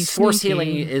force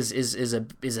healing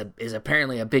is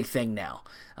apparently a big thing now.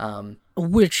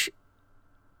 Which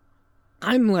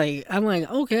I'm like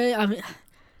okay. I mean,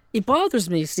 it bothers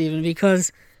me, Steven,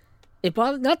 because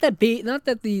not that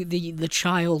the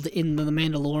child in the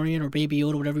Mandalorian or Baby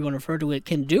Yoda, whatever you want to refer to it,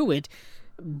 can do it,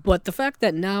 but the fact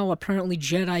that now apparently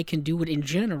Jedi can do it in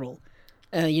general.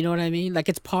 You know what I mean? Like,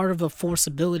 it's part of the Force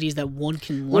abilities that one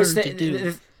can learn to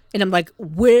do. And I'm like,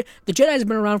 where the Jedi's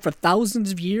been around for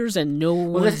thousands of years and no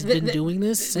one's been doing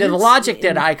this since? The logic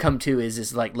that I come to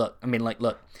is like, look,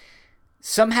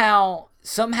 somehow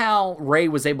Rey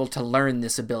was able to learn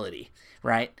this ability,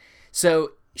 right?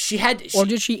 So she had... or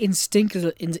did she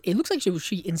instinctively... It looks like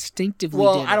she instinctively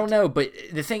did it. I don't know, but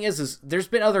the thing is there's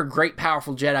been other great,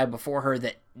 powerful Jedi before her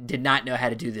that did not know how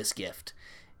to do this gift.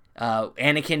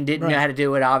 Anakin didn't know how to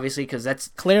do it, obviously, because that's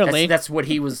what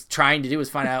he was trying to do, was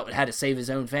find out how to save his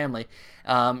own family.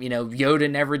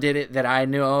 Yoda never did it that I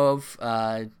know of.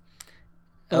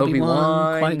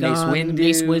 Obi-Wan,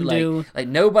 Mace Windu. Like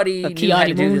nobody knew how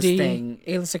to do this thing.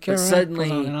 But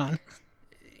suddenly,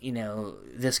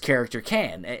 this character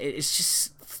can. It's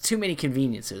just too many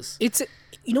conveniences. It's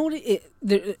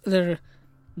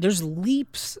there's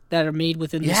leaps that are made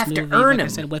within this movie. You have to earn them. I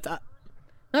said,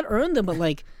 not earn them, but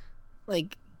like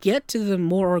get to them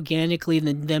more organically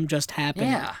than them just happening.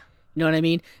 Yeah. You know what I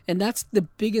mean? And that's the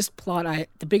biggest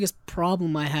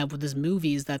problem I have with this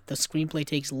movie, is that the screenplay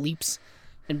takes leaps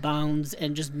and bounds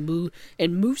and just moves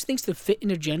things to fit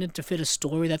an agenda, to fit a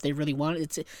story that they really want.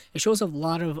 It shows a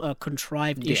lot of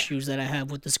contrived issues that I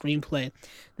have with the screenplay.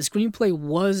 The screenplay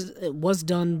was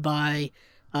done by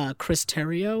Chris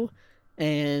Terrio,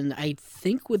 and I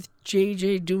think with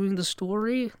JJ doing the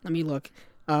story. Let me look.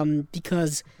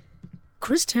 Because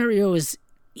Chris Terrio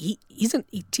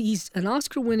he's an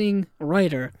Oscar-winning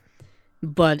writer,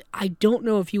 but I don't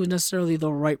know if he was necessarily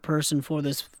the right person for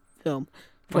this film.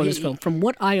 From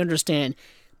what I understand,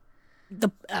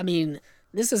 I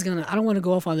don't want to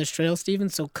go off on this trail, Steven,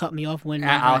 so cut me off when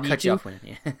I'll cut you off when.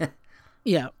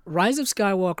 Yeah, Rise of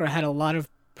Skywalker had a lot of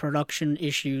production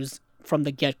issues from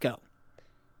the get-go.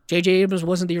 J.J. Abrams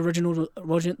wasn't the original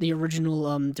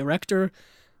director.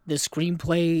 The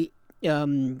screenplay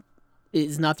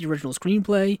is not the original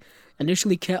screenplay.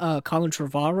 Initially, Colin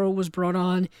Trevorrow was brought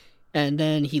on, and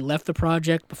then he left the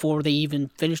project before they even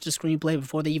finished the screenplay,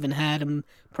 before they even had him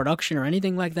production or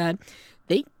anything like that.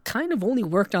 They kind of only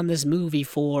worked on this movie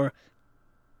for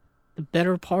the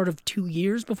better part of 2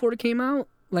 years before it came out.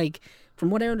 Like,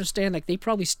 from what I understand, like, they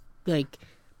probably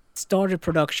started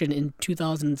production in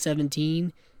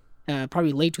 2017.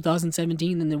 Probably late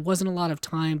 2017, and there wasn't a lot of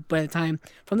time from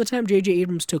the time J.J.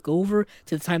 Abrams took over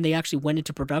to the time they actually went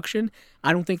into production.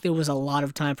 I don't think there was a lot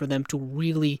of time for them to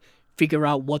really figure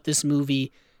out what this movie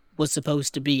was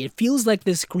supposed to be. It feels like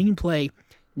this screenplay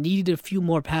needed a few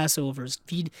more passovers,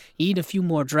 needed a few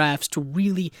more drafts to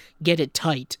really get it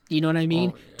tight. You know what I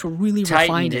mean? To really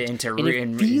refine it. And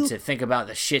to think about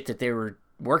the shit that they were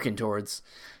working towards.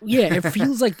 Yeah, it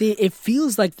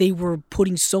feels like they were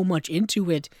putting so much into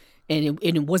it. And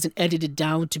it wasn't edited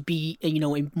down to be, a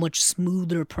much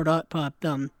smoother product.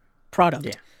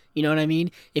 Yeah. You know what I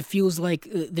mean? It feels like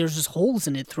there's just holes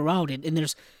in it throughout it, and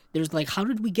there's like, how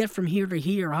did we get from here to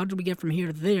here? How did we get from here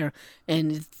to there?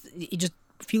 And it just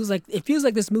feels like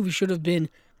this movie should have been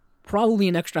probably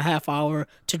an extra half hour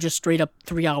to just straight up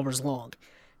 3 hours long.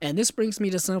 And this brings me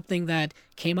to something that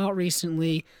came out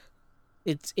recently.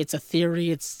 It's a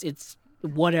theory. It's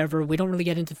whatever. We don't really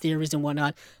get into theories and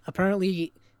whatnot.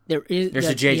 Apparently, there's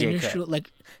a JJ cut.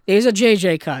 Like, there's a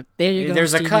JJ cut. There you go.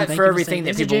 There's Steven, a cut for everything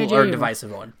that people JJ are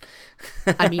divisive on.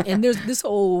 I mean, and this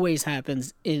always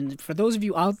happens. And for those of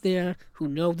you out there who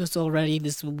know this already,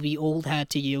 this will be old hat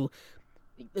to you.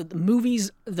 The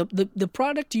movies, the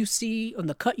product you see, and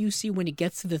the cut you see when it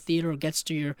gets to the theater or gets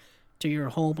to your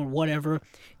home or whatever,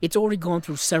 it's already gone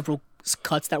through several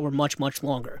cuts that were much, much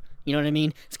longer. You know what I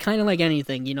mean? It's kind of like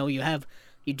anything. You know, you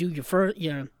do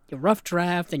your rough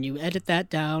draft, and you edit that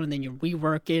down, and then you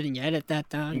rework it, and you edit that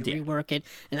down, you rework it,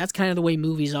 and that's kind of the way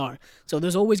movies are. So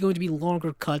there's always going to be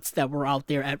longer cuts that were out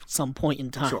there at some point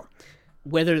in time. Sure.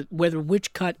 Whether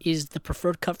which cut is the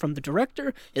preferred cut from the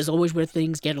director is always where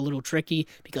things get a little tricky,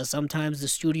 because sometimes the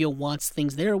studio wants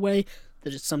things their way,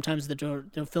 sometimes the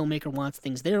filmmaker wants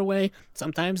things their way,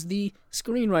 sometimes the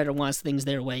screenwriter wants things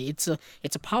their way. It's a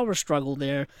power struggle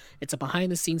there. It's a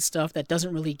behind the scenes stuff that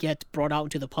doesn't really get brought out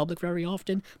into the public very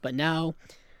often, but now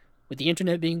with the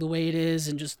internet being the way it is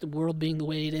and just the world being the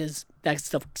way it is, that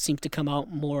stuff seems to come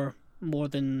out more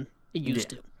than it used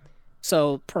to.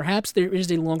 So perhaps there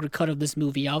is a longer cut of this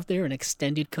movie out there, an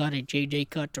extended cut, a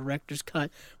JJ cut, director's cut,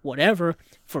 whatever.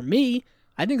 For me,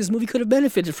 I think this movie could have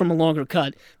benefited from a longer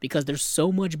cut, because there's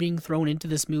so much being thrown into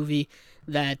this movie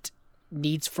that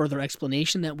needs further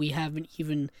explanation that we haven't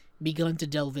even begun to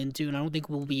delve into, and I don't think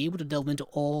we'll be able to delve into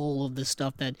all of the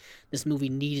stuff that this movie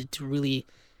needed to really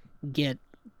get.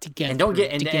 And don't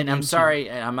get and I'm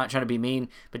sorry, I'm not trying to be mean,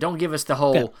 but don't give us the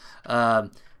whole.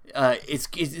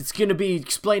 It's going to be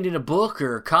explained in a book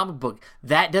or a comic book.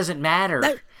 That doesn't matter.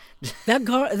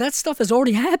 That stuff has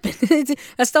already happened.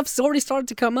 That stuff's already started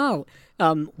to come out.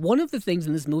 One of the things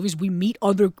in this movie is we meet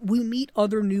other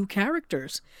new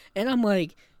characters, and I'm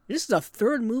like, this is a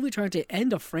third movie trying to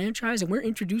end a franchise, and we're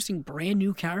introducing brand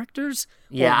new characters.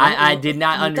 Yeah, I did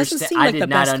not understand. I did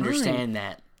not understand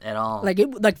that at all.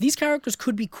 Like these characters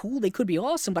could be cool, they could be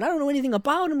awesome, but I don't know anything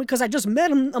about them because I just met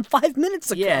them 5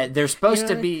 minutes ago. Yeah, they're supposed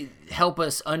to help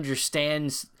us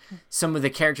understand some of the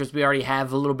characters we already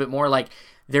have a little bit more. Like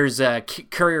there's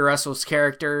Curry Russell's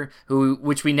character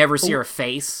which we never see her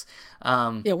face.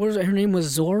 What was it? Her name was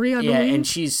Zori, I believe. And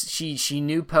she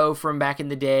knew Poe from back in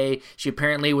the day. She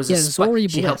apparently was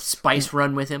she helped Spice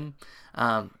run with him.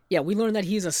 We learned that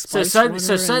he's a Spice runner.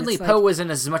 So suddenly Poe wasn't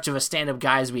as much of a stand-up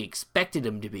guy as we expected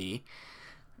him to be.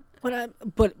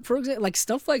 But for example, like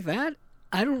stuff like that,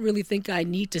 I don't really think I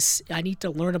need to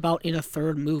learn about in a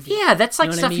third movie. Yeah, that's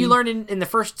like stuff you learn in the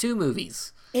first two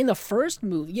movies. In the first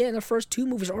movie, in the first two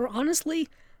movies, or honestly,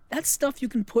 that's stuff you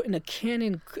can put in a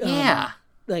canon.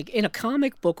 Like in a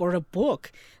comic book or a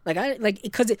book,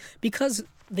 because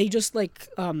they just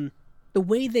the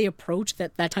way they approach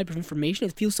that type of information,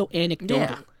 it feels so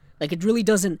anecdotal. Yeah. Like it really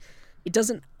doesn't. It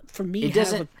doesn't for me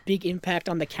have a big impact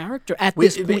on the character at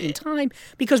this point in time,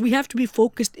 because we have to be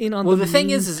focused in on the thing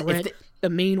is the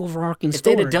main overarching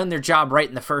story. If they'd have done their job right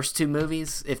in the first two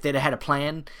movies, if they'd have had a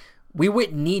plan, we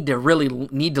wouldn't need to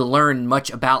learn much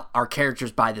about our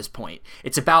characters by this point.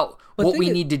 It's about what we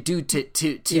need to do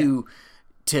to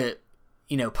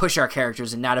push our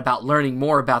characters, and not about learning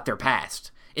more about their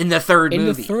past. In the third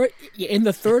movie. In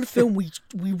the third film, we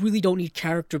really don't need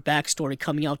character backstory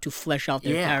coming out to flesh out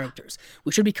their characters.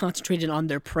 We should be concentrated on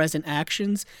their present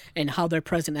actions and how their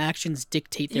present actions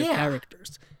dictate their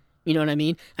characters. You know what I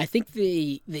mean? I think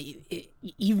they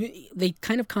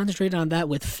kind of concentrated on that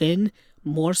with Finn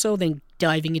more so than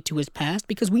diving into his past,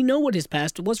 because we know what his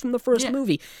past was from the first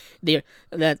movie.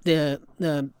 That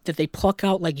they pluck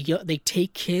out, they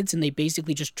take kids and they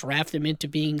basically just draft them into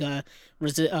being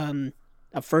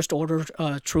first order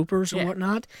troopers or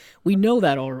whatnot. We know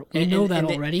that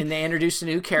already. And they introduced a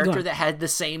new character that had the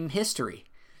same history.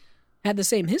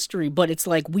 But it's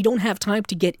like we don't have time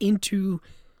to get into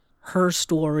her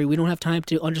story. We don't have time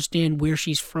to understand where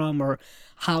she's from or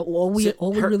how. All we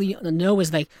really know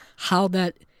is like how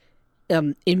that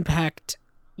impact.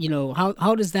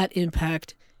 How does that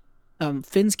impact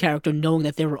Finn's character, knowing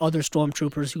that there were other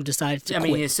stormtroopers who decided to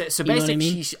quit? So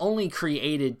basically, she's only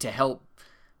created to help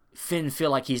Finn feel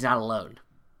like he's not alone.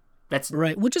 That's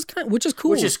right, which is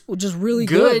cool, which is really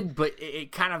good. But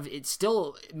it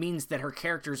still means that her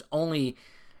character is only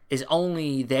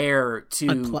there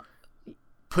to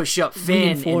push up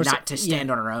Finn and not to stand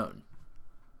on her own.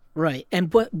 Right,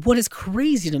 and what is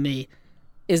crazy to me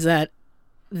is that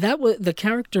was the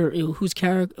character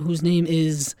whose name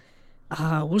is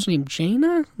what was her name,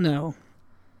 Jaina? No,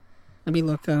 let me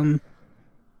look.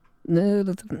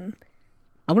 No,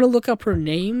 I'm gonna look up her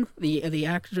name, the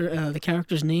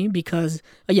character's name, because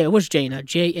it was Jaina,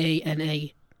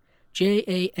 Janna,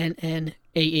 Jannah.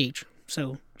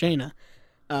 So Jaina,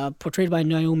 portrayed by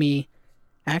Naomi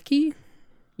Aki?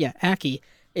 Yeah, Aki.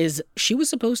 She was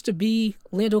supposed to be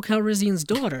Lando Calrissian's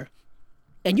daughter.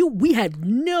 And we had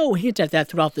no hint at that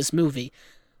throughout this movie.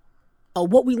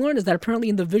 What we learned is that apparently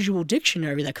in the visual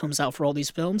dictionary that comes out for all these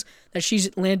films, that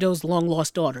she's Lando's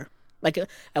long-lost daughter. Like,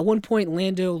 at one point,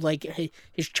 Lando, like,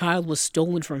 his child was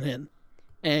stolen from him.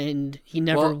 And he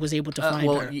never was able to find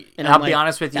her. And I'll be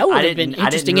honest with you, I didn't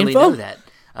really know that.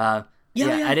 I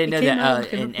didn't know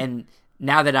that. And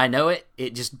now that I know it,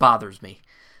 it just bothers me.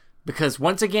 Because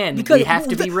once again, we have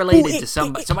to be related to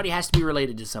somebody. Somebody has to be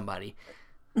related to somebody.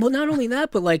 Well, not only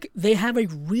that, but like they have a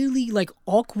really like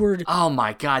awkward. Oh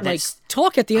my god! Like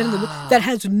talk at the end of the movie that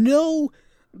has no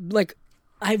like.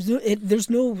 There's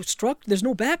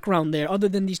no background there other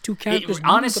than these two characters.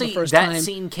 Honestly, for the first that time.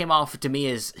 Scene came off to me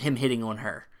as him hitting on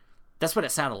her. That's what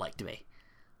it sounded like to me.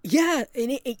 Yeah,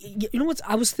 and you know what?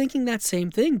 I was thinking that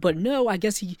same thing, but no, I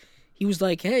guess he was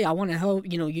like, "Hey, I want to help.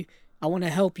 I want to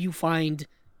help you find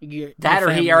your that,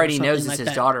 or he already knows it's like his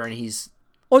that. daughter, and he's."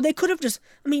 Or they could have just.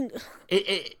 I mean,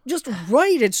 just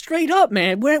write it straight up,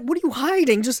 man. What are you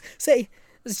hiding? Just say.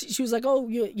 She was like, "Oh,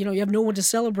 you have no one to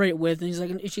celebrate with,"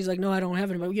 and she's like, "No, I don't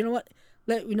have anybody. You know what?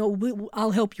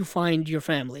 I'll help you find your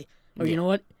family, or you know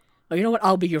what,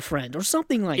 I'll be your friend, or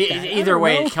something like that." Either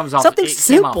way, it comes off something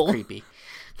simple. Came off creepy.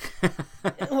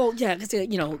 Well, yeah,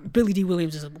 Billy D.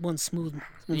 Williams is one smooth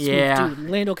dude.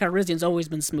 Lando Calrissian's always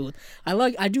been smooth.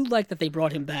 I do like that they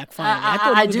brought him back finally.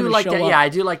 I do like that. Yeah, I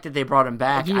do like that they brought him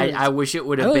back. I wish it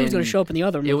would have been. He was going to show up in the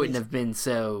other movies. It wouldn't have been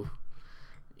so,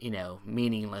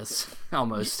 meaningless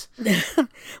almost.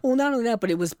 Well, not only that,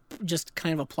 but it was just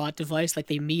kind of a plot device. Like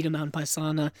they meet him out in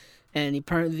Paisana, and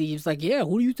apparently he was like, "Yeah,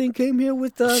 who do you think came here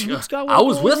with Luke Skywalker? I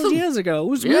was with him years ago. It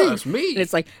was me. Yeah, it's me." And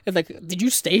it's like, did you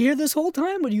stay here this whole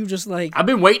time, or do you just like? I've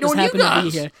been waiting on you guys.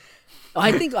 To be here?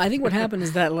 I think what happened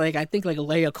is that like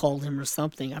Leia called him or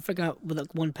something. I forgot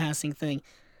with one passing thing.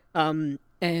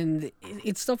 And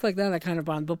it's stuff like that kind of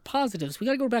bond. But positives, we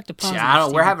got to go back to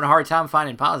positives. We're having a hard time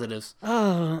finding positives.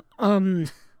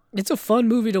 It's a fun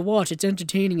movie to watch. It's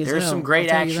entertaining as hell. There's some great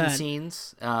action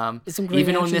scenes.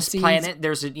 Even on this planet,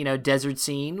 there's a desert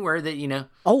scene where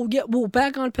Oh yeah, well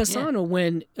back on Paisano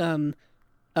when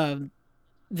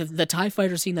the TIE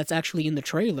fighter scene that's actually in the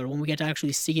trailer when we get to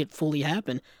actually see it fully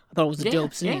happen. I thought it was a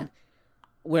dope scene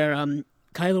where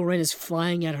Kylo Ren is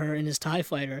flying at her in his TIE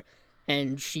fighter,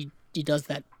 and he does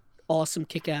that awesome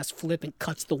kick-ass flip and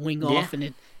cuts the wing off, and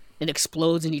it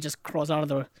explodes, and he just crawls out of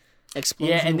the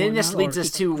explosion. Yeah, and then this leads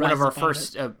us to one of our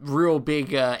first real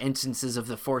big instances of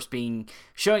the Force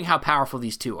showing how powerful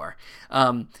these two are.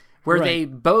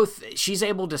 Where she's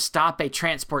able to stop a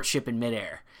transport ship in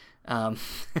midair.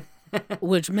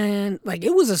 Which, man, like,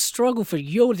 it was a struggle for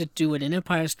Yoda to do it in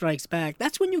Empire Strikes Back.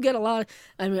 That's when you get a lot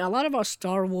of our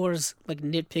Star Wars, like,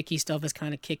 nitpicky stuff is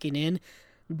kind of kicking in.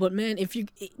 But, man,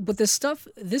 this stuff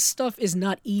is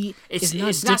not it's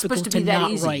not supposed to be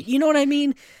that easy. Right. You know what I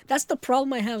mean? That's the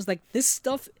problem I have is, like, this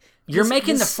stuff... You're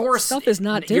making the Force stuff is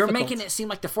not difficult. You're making it seem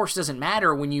like the Force doesn't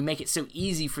matter when you make it so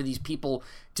easy for these people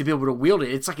to be able to wield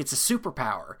it. It's like it's a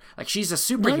superpower. Like she's a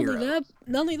superhero.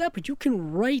 Not only that, but you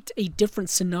can write a different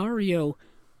scenario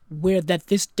where that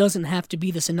this doesn't have to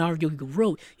be the scenario you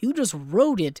wrote. You just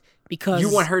wrote it because you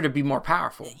want her to be more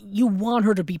powerful. You want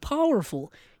her to be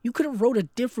powerful. You could have wrote a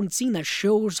different scene that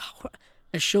shows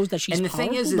that she's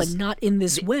powerful, but not in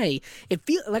this way. It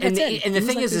feels like the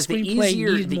thing is the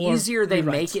easier they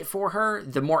make it for her,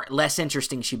 the less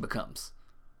interesting she becomes.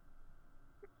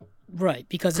 Right,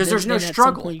 because there's no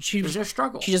struggle. There's no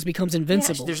struggle. She just becomes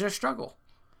invincible. Yeah, there's no struggle.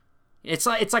 It's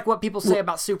like what people say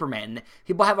about Superman.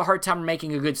 People have a hard time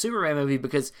making a good Superman movie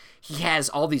because he has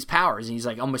all these powers and he's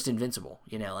like almost invincible.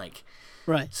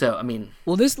 Right. So I mean,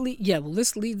 this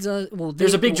leads us.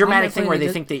 There's a big dramatic thing where they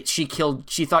think that she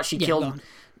thought she killed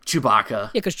Chewbacca. Yeah,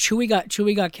 because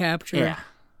Chewie got captured. Yeah.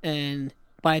 And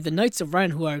by the Knights of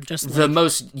Ren, who are just the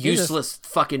most useless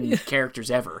fucking characters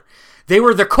ever. They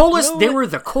were the coolest. They were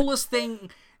the coolest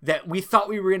thing that we thought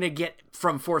we were gonna get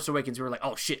from Force Awakens. We were like,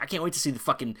 oh shit, I can't wait to see the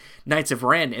fucking Knights of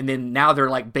Ren. And then now they're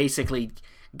like basically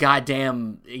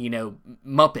goddamn,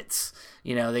 Muppets.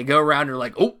 They go around and are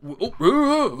like,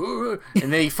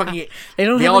 and they fucking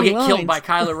they all get killed by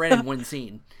Kylo Ren in one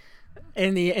scene.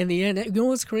 In the end, you know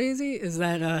what's crazy is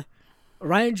that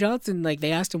Rian Johnson, like,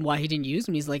 they asked him why he didn't use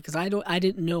them. He's like, because I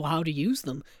didn't know how to use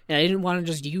them, and I didn't want to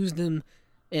just use them,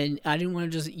 in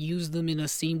a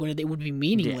scene where they would be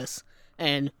meaningless. Yeah.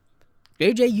 And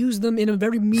JJ used them in a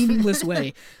very meaningless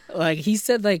way. Like he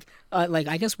said, like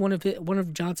I guess one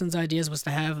of Johnson's ideas was to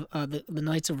have the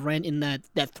Knights of Ren in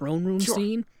that throne room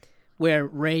scene where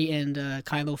Rey and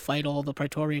Kylo fight all the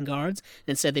Praetorian guards.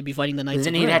 And instead, they'd be fighting the Knights of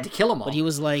Ren. Then he'd have to kill them all. But he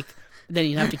was like, then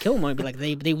you'd have to kill them. I'd be like,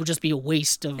 they would just be a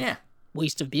waste of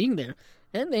being there,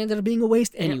 and they ended up being a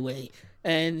waste anyway.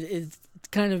 And it's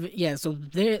kind of So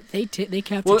they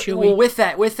capture Chewie. Well, with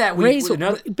that,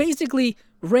 basically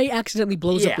Rey accidentally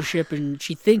blows up the ship, and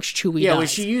she thinks Chewie dies. Yeah, when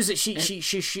she uses it,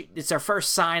 she it's our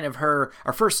first sign of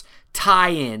our first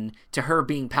tie-in to her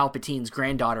being Palpatine's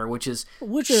granddaughter, which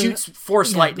shoots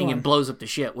force lightning and blows up the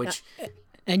ship.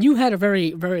 And you had a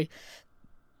very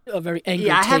angry.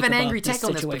 I have an angry take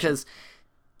on this because,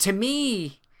 to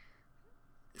me,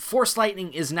 force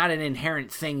lightning is not an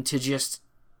inherent thing to just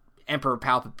Emperor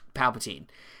Palpatine.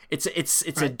 It's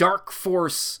a dark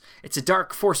force. It's a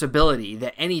dark force ability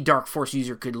that any dark force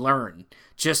user could learn.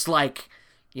 Just like,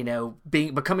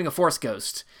 becoming a force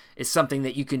ghost is something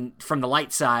that you can, from the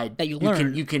light side, that you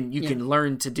learn. You can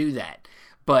learn to do that.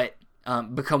 But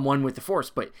become one with the force.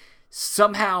 But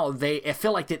somehow I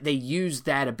feel like that they use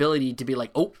that ability to be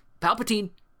like, oh, Palpatine.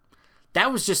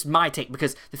 That was just my take,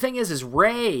 because the thing is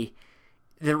Rey.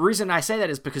 The reason I say that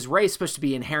is because Rey is supposed to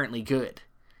be inherently good.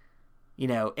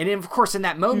 And of course, in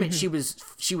that moment, she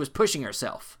was pushing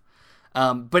herself.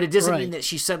 But it doesn't mean that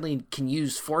she suddenly can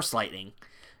use force lightning.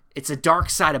 It's a dark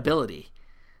side ability.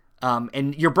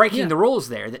 And you're breaking the rules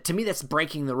there. That, to me, that's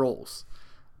breaking the rules.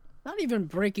 Not even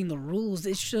breaking the rules.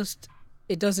 It's just,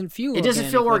 it doesn't feel organic. It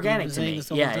doesn't feel organic to me.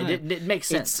 Yeah, it makes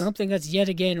sense. It's something that's yet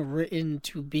again written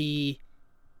to be,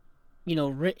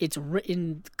 it's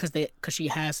written because she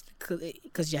has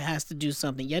to do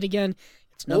something. Yet again,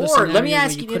 or let me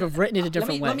ask you could have written it a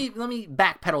different way. Let me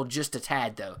backpedal just a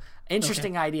tad, though.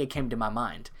 Interesting idea came to my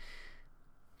mind.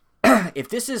 If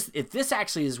this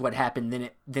actually is what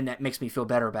happened, then that makes me feel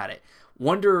better about it.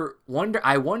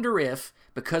 I wonder if,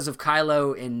 because of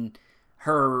Kylo and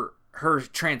her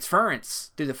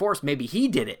transference through the Force, maybe he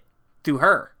did it through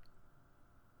her.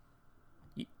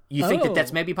 You think that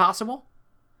that's maybe possible?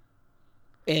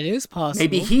 It is possible.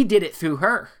 Maybe he did it through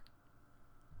her.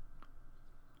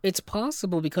 It's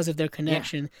possible because of their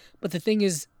connection, but the thing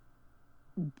is,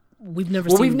 we've never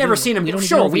seen him. We've never seen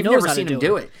him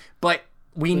do it, but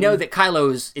we know that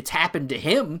it's happened to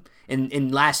him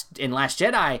in Last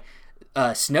Jedi.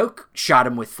 Snoke shot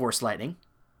him with force lightning,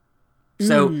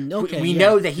 so we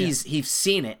know that he's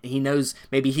seen it. He knows,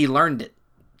 maybe he learned it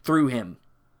through him.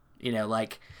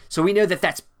 So we know that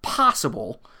that's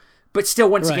possible. But still,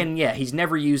 once again, he's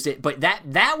never used it. But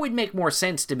that would make more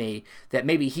sense to me, that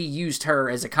maybe he used her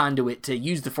as a conduit to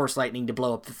use the Force lightning to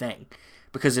blow up the thing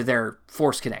because of their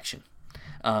Force connection.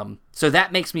 So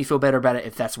that makes me feel better about it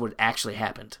if that's what actually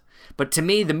happened. But to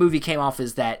me, the movie came off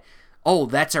as that,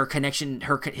 that's our connection,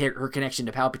 her connection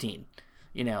to Palpatine,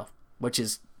 which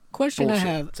is question bullshit.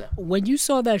 I have. So, when you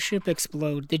saw that ship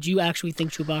explode, did you actually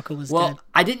think Chewbacca was dead? Well,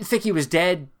 I didn't think he was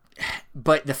dead.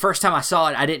 But the first time I saw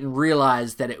it, I didn't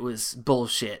realize that it was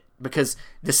bullshit. Because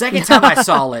the second time I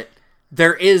saw it,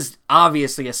 there is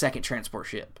obviously a second transport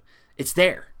ship. It's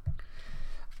there.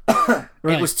 It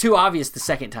was too obvious the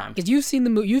second time. Because you've seen the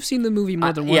movie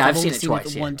more than once. Yeah, I've seen it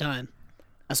twice. One time.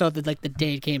 I saw it the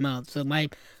day it came out. So my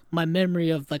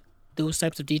memory of those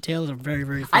types of details are very,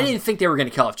 very fuzzy. I didn't think they were going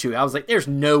to kill off Chewie. I was like, there's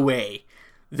no way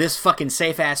this fucking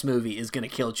safe-ass movie is going to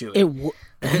kill Chewie.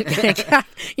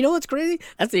 You know what's crazy?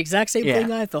 That's the exact same thing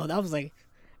I thought. I was like,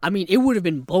 it would have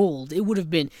been bold. It would have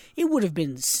been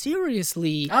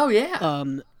seriously. Oh yeah.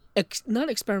 Not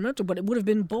experimental, but it would have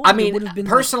been bold. It would have been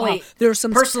personally,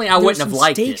 I wouldn't have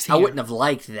liked it. I wouldn't have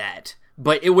liked that,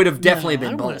 but it would have definitely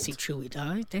been bold. I don't want to see Chewie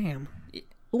die. Damn.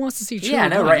 Who wants to see Chewie die? Yeah, I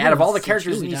know, right? Out of all the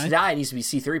characters who needs to die, it needs to be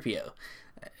C-3PO.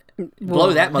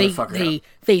 Blow that motherfucker up.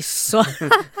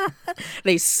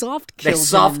 They soft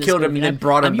killed him and then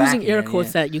brought him back. I'm using air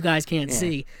quotes that you guys can't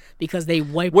see, because they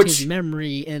wiped his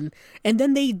memory, and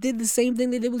then they did the same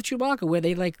thing they did with Chewbacca, where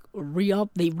they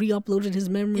re-uploaded his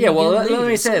memory. Yeah, well, let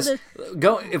me say this: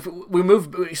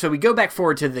 we go back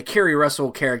forward to the Kerry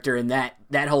Russell character in that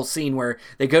whole scene where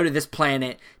they go to this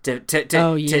planet to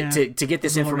get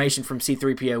this information from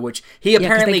C-3PO, which he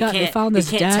apparently can't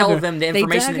tell them the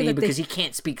information they need because he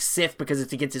can't speak Sith because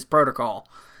it's against his protocol.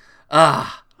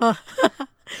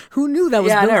 Who knew that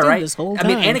was built in this whole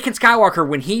time? Anakin Skywalker,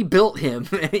 when he built him,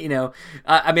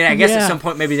 I guess at some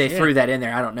point maybe they threw that in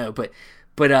there. I don't know, but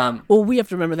well, we have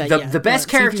to remember that the best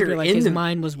character in his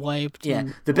mind was wiped. Yeah,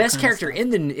 the best character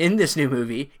in this new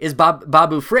movie is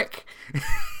Babu Frick.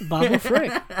 Babu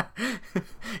Frick.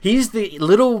 He's the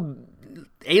little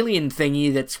alien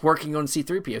thingy that's working on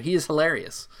C-3PO. He is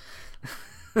hilarious.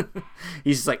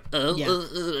 He's just like,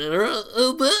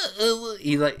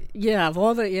 he like, yeah, of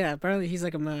all the, yeah, apparently he's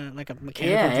like a mechanical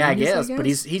yeah, I genius, guess, but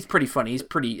he's pretty funny. He's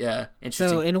pretty interesting.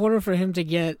 So in order for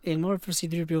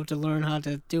C-3PO to learn how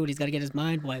to do it, he's got to get his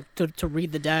mind wiped to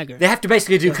read the dagger. They have to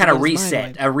basically do kind of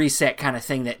a reset kind of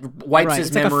thing that wipes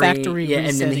his memory, like a factory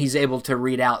and then he's able to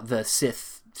read out the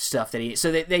Sith stuff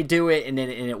that they do it, and then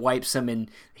it wipes him,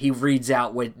 and he reads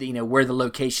out what where the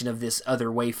location of this other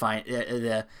wayfind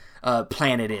the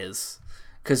planet is,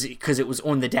 because it was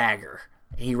on the dagger.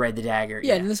 He read the dagger.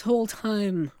 Yeah, and this whole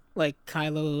time, like,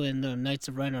 Kylo and the Knights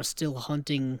of Ren are still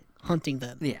hunting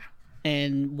them. Yeah.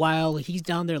 And while he's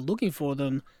down there looking for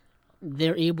them,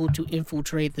 they're able to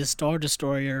infiltrate the Star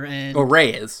Destroyer, and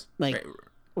Rey is. Like,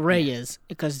 Rey is,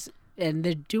 and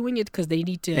they're doing it because they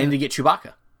need to. They need to get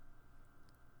Chewbacca.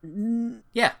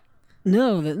 Yeah.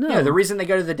 No. Yeah, the reason they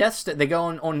go to the Death Star, they go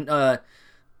on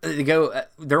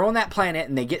they're on that planet,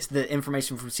 and they get the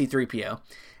information from C-3PO,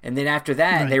 and then after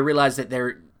that, they realize that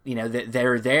they're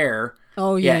there.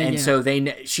 Oh yeah, and so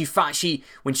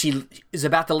when she is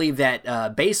about to leave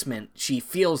that basement, she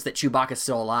feels that Chewbacca's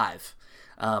still alive.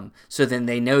 So then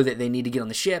they know that they need to get on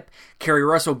the ship. Kerry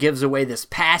Russell gives away this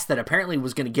pass that apparently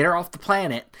was going to get her off the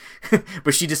planet,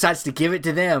 but she decides to give it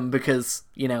to them because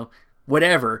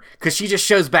whatever, because she just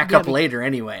shows back up later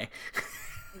anyway.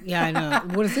 Yeah, I know.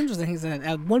 What is interesting is that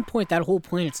at one point that whole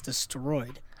planet's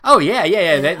destroyed. Oh yeah.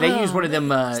 They use one of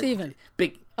them. Steven,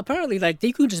 big. Apparently, like,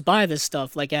 they could just buy this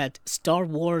stuff like at Star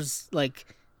Wars, like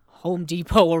Home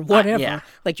Depot or whatever,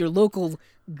 like your local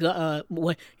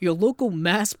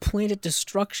mass planet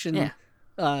destruction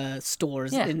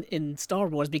stores in Star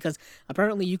Wars, because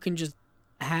apparently you can just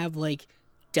have like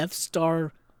Death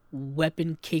Star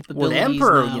weapon capabilities. Well, the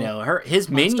Emperor, now, his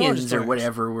minions or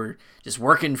whatever were just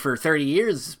working for 30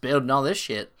 years building all this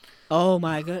shit. Oh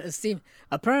my god, Steve!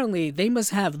 Apparently, they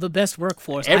must have the best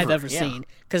workforce I've ever seen,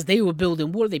 because they were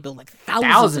building. What, they built like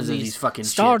thousands of these fucking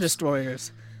Star ships.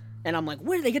 Destroyers, and I'm like,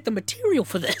 where did they get the material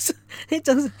for this?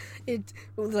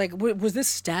 Was this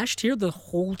stashed here the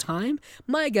whole time?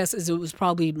 My guess is it was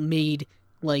probably made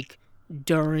like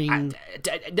during.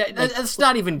 Let's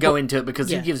not even go into it, because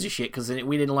who gives a shit? Because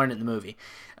we didn't learn it in the movie.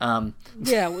 I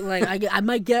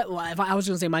might get. If I was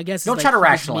going to say, my guess is don't try to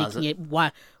rationalize it.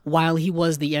 While he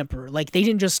was the Emperor, like, they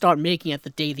didn't just start making it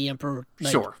the day the Emperor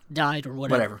died or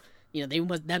whatever.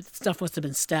 That stuff must have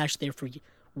been stashed there for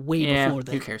way before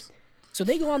then. Who cares? So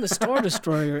they go on the Star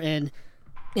Destroyer and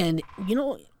they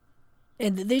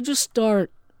just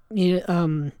start. I was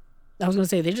going to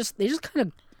say they just kind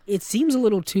of. It seems a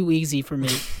little too easy for me,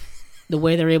 the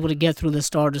way they're able to get through the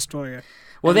Star Destroyer.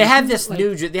 Well, they have this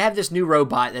new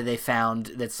robot that they found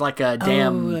that's like a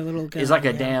damn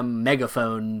damn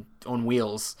megaphone on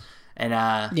wheels, and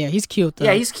he's cute though.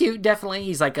 Yeah, he's cute, definitely.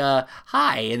 He's like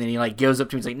hi, and then he like goes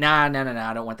up to him, he's like no, I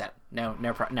don't want that. No.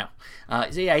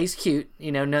 So yeah, he's cute,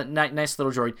 nice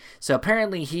little droid. So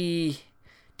apparently he's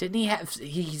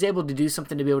able to do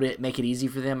something to be able to make it easy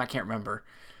for them. I can't remember.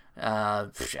 I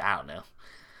don't know,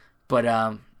 but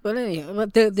anyhow,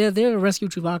 they're there to rescue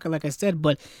Chewbacca, like I said.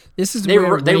 But this is they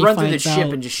where run through the ship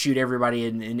out. And just shoot everybody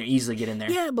and easily get in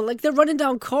there. Yeah, but like they're running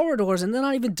down corridors and they're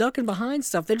not even ducking behind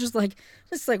stuff. They're just running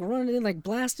in, like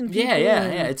blasting people.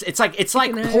 Yeah. It's like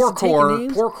parkour,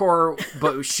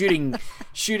 but shooting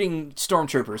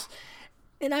stormtroopers.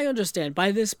 And I understand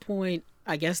by this point.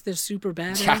 I guess they're super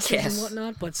badasses and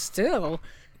whatnot, but still.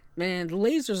 Man,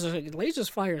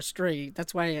 lasers fire straight.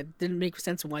 That's why it didn't make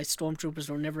sense why stormtroopers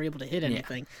were never able to hit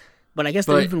anything. But I guess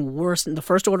they're even worse. And the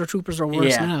First Order troopers are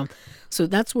worse now. So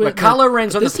that's where. But Kylo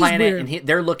Ren's on the planet, and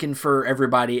they're looking for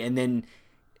everybody, and then.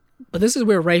 But this is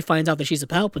where Rey finds out that she's a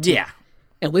Palpatine. Yeah.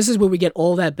 And this is where we get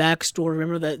all that backstory.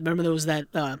 Remember there was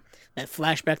that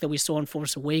flashback that we saw in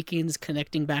Force Awakens,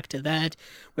 connecting back to that,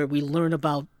 where we learn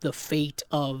about the fate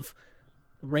of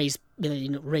Rey's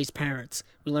parents.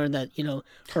 We learned that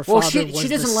her father was she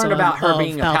doesn't learn about her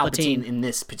being a Palpatine in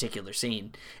this particular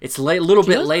scene. It's a little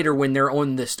bit later when they're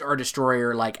on the Star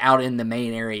Destroyer, like out in the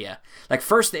main area. Like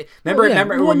first, remember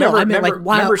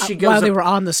she goes while they were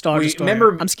on the Star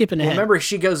Destroyer. I'm skipping ahead. Remember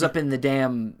she goes up in the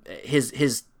damn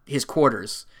his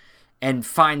quarters and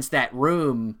finds that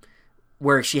room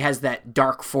where she has that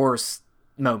Dark Force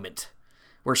moment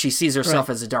where she sees herself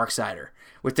as a Darksider,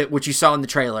 which you saw in the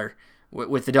trailer.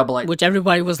 With the double, which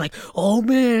everybody was like, "Oh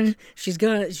man, she's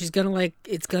gonna like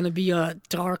it's gonna be a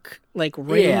dark like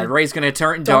Rey." Yeah, Rey's gonna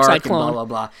turn dark and blah blah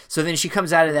blah. So then she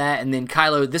comes out of that, and then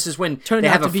Kylo. This is when they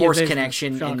have a Force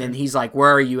connection, and then he's like,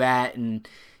 "Where are you at?" And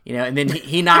and then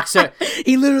he knocks her.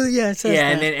 He literally says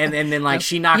that. and then like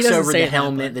she knocks over the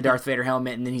helmet, the Darth Vader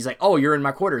helmet, and then he's like, "Oh, you're in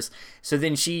my quarters." So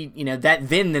then she,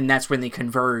 then that's when they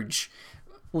converge.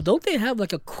 Well, don't they have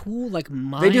like a cool like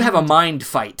mind? They do have a mind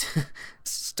fight.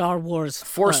 Star Wars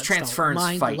Force transference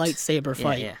mind fight. Lightsaber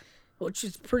fight. Yeah. Which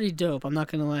is pretty dope. I'm not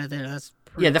gonna lie there. That's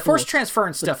pretty the cool. Force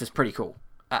transference stuff is pretty cool.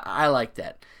 I like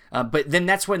that. But then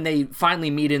that's when they finally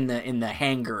meet in the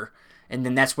hangar, and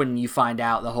then that's when you find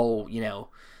out the whole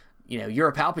you're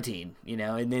a Palpatine,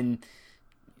 and then.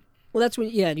 Well, that's when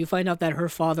you find out that her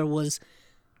father was.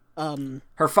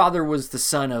 Her father was the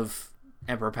son of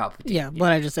Emperor Palpatine. Yeah,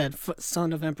 what I just said,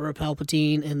 son of Emperor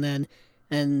Palpatine,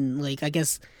 and like I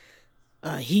guess,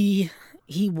 he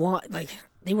like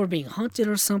they were being hunted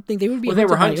or something. They were being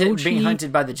being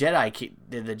hunted by the Jedi,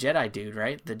 the Jedi dude,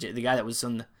 right? The guy that was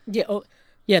on the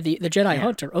the Jedi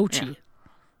hunter Ochi,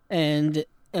 and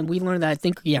we learned that I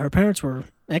think her parents were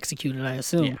executed. I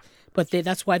assume, but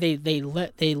that's why they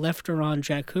left her on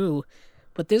Jakku.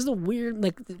 But there's the weird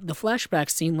like the flashback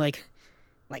scene like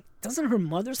doesn't her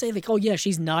mother say like, oh yeah,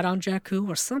 she's not on Jakku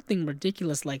or something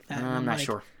ridiculous like that? I'm not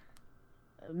sure.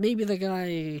 Maybe the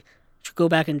guy should go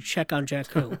back and check on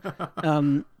Jakku.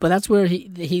 But that's where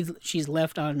she's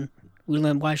left on. We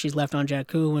learn why she's left on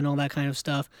Jakku and all that kind of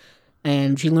stuff,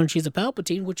 and she learned she's a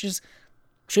Palpatine, which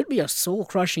should be a soul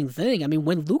crushing thing. I mean,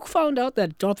 when Luke found out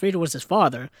that Darth Vader was his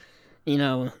father, he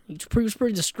was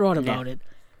pretty distraught about it,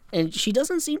 and she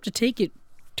doesn't seem to take it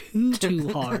too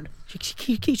hard.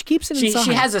 She keeps it inside.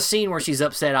 She has a scene where she's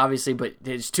upset, obviously, but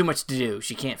there's too much to do.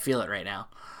 She can't feel it right now.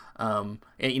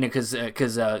 Because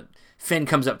Finn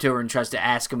comes up to her and tries to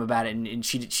ask him about it, and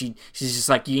she's just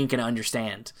like, you ain't gonna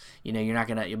understand. You're not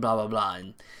gonna blah blah blah,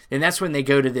 and that's when they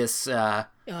go to this.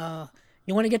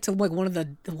 You want to get to like one of the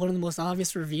most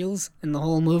obvious reveals in the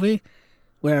whole movie,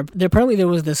 where there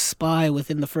was this spy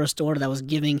within the First Order that was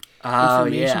giving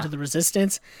information to the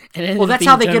Resistance, and that's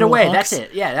how they get away. Hux. That's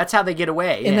it. Yeah, that's how they get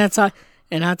away. And that's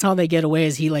how they get away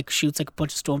is he like shoots like a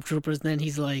bunch of stormtroopers, and then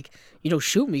he's like,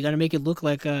 shoot me. You got to make it look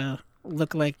like Donald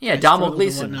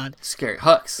Gleason, scary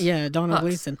Hux. Yeah, Donald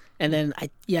Gleason, and then I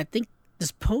think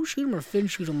does Poe shoot him or Finn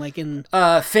shoot him like in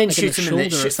Finn like shoots in him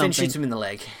Finn shoots him in the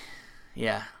leg.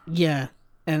 Yeah. Yeah,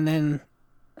 and then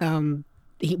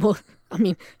I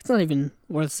mean, it's not even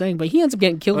worth saying, but he ends up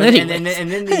getting killed anyway. And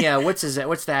then the what's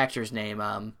the actor's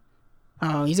name?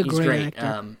 He's great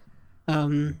actor.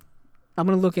 I'm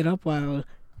gonna look it up while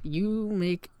you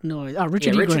make noise.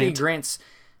 Richard E. Grant's.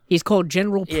 He's called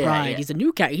General Pride. Yeah. He's a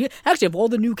new character. Actually, of all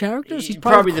the new characters, he's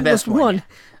probably the best one.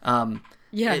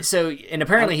 Yeah. So, and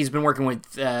apparently he's been working with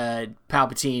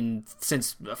Palpatine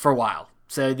for a while.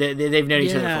 So they've known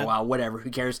each other for a while. Whatever, who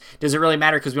cares? Does it really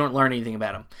matter? Because we don't learn anything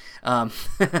about him.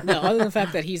 No, other than the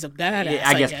fact that he's a badass.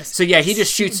 I guess. So yeah, he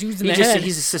just shoots.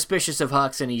 He's sususpicious of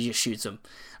Hux, and he just shoots him.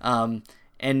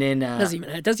 And then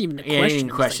doesn't even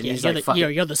question. He's like,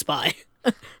 you're the spy.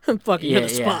 You're the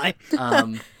spy.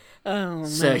 Oh,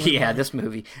 so man. This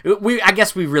movie. I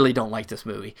guess we really don't like this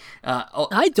movie.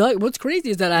 I do. What's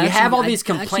crazy is that we have all these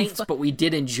complaints, but we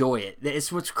did enjoy it.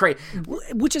 It's what's crazy.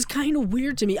 Which is kind of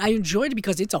weird to me. I enjoyed it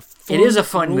because it's a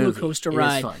fun roller coaster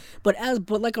ride. It is fun.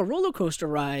 But like a roller coaster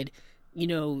ride,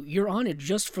 you're on it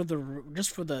just for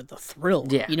the thrill.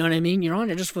 Yeah. You know what I mean? You're on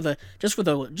it just for the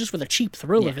cheap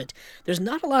thrill of it. There's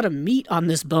not a lot of meat on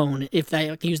this bone, if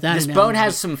I use that. This bone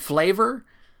has some flavor.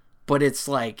 But it's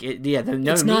like,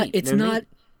 It's not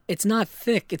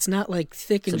thick. It's not like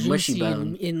thick and juicy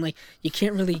and like you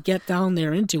can't really get down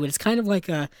there into it. It's kind of like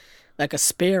a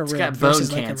spare rib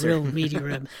versus like a real meaty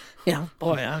rib. Yeah,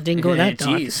 boy, I didn't go that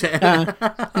dark.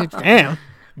 Damn.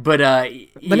 But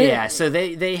so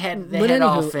they head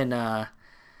off and I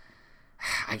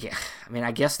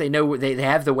guess they know they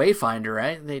have the Wayfinder,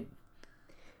 right?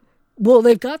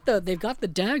 They've got the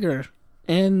dagger.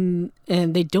 And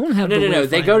they don't have no.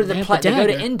 They go to they go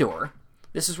to Endor.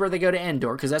 This is where they go to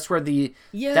Endor because that's where it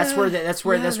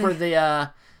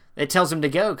tells them to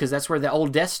go because that's where the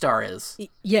old Death Star is.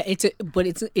 Yeah, it's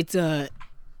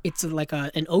like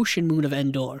an ocean moon of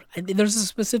Endor. There's a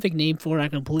specific name for it. I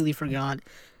completely forgot.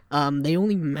 They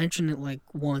only mention it like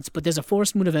once, but there's a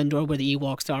forest moon of Endor where the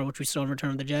Ewoks are, which we saw in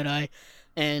Return of the Jedi,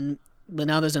 but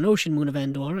now there's an ocean moon of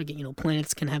Endor. Again,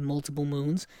 planets can have multiple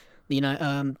moons.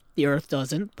 The Earth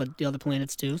doesn't, but the other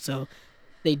planets do. So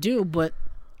they do, but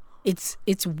it's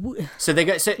so they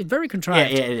go. So it's very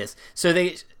contrived. Yeah, it is. So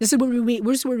this is where we meet.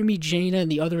 This is where we meet Jaina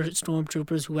and the other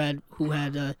stormtroopers who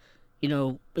had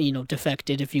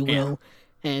defected, if you will.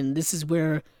 Yeah. And this is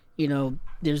where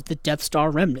there's the Death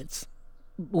Star remnants,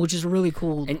 which is really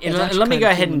cool. And let me go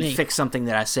ahead and fix something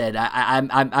that I said.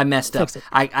 I messed up.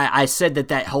 I said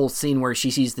that whole scene where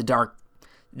she sees the dark.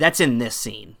 That's in this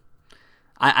scene.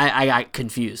 I got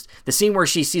confused. The scene where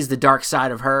she sees the dark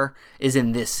side of her is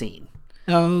in this scene.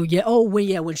 Oh, yeah. Oh, wait,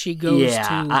 yeah, when she goes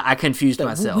to... I confused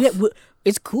myself.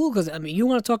 It's cool because, I mean, you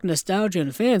want to talk nostalgia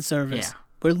and fan service. Yeah.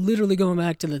 We're literally going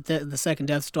back to the second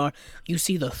Death Star. You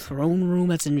see the throne room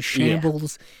that's in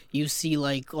shambles. You see,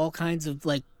 like, all kinds of,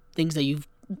 like, things that you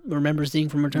remember seeing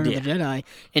from Return of the Jedi.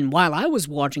 And while I was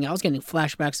watching, I was getting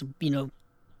flashbacks of, you know,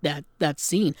 that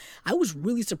scene. I was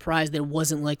really surprised there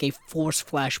wasn't, like, a forced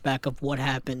flashback of what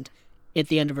happened at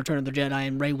the end of Return of the Jedi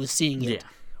and Rey was seeing it. Yeah.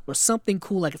 Or something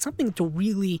cool, like, something to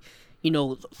really, you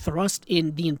know, thrust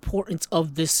in the importance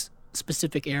of this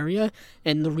specific area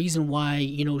and the reason why,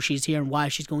 you know, she's here and why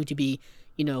she's going to be,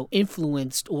 you know,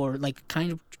 influenced or like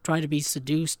kind of try to be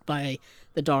seduced by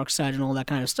the dark side and all that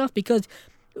kind of stuff. Because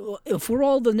for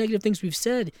all the negative things we've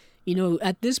said, you know,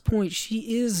 at this point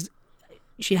she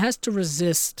has to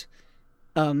resist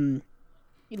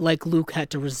like Luke had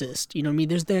to resist. You know what I mean?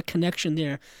 There's that connection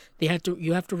there. You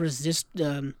have to resist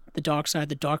the dark side,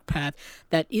 the dark path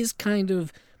that is kind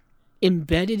of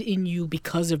embedded in you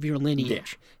because of your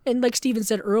lineage. And like Steven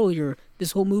said earlier,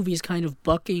 this whole movie is kind of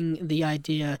bucking the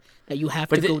idea that you have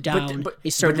to go down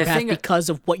a certain path because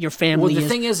of what your family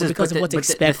is, because of what's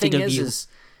expected of you.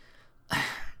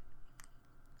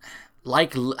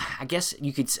 Like, I guess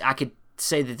I could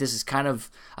say that this is kind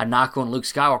of a knock on Luke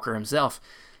Skywalker himself.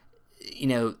 You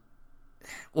know,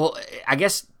 well, I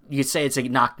guess you could say it's a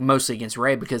knock mostly against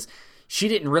Rey because she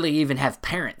didn't really even have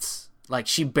parents. Like,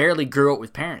 she barely grew up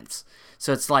with parents.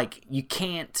 So it's like, you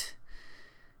can't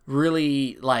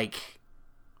really, like,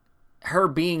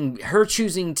 her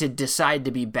choosing to decide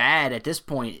to be bad at this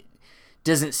point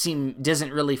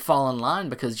doesn't really fall in line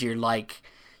because you're like,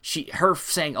 her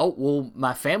saying, oh, well,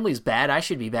 my family's bad, I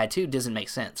should be bad too, doesn't make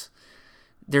sense.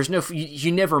 There's no,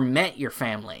 you never met your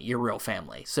family, your real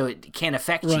family, so it can't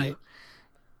affect you.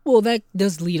 Well, that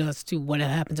does lead us to what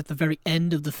happens at the very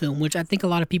end of the film, which I think a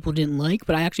lot of people didn't like,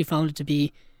 but I actually found it to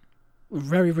be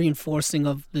very reinforcing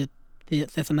of the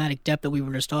thematic depth that we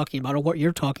were just talking about, or what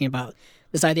you're talking about.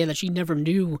 This idea that she never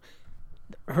knew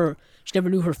her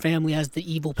family as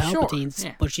the evil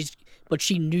Palpatines, but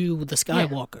she knew the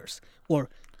Skywalkers, or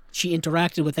she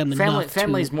interacted with them enough.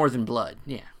 Family's more than blood,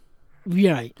 yeah.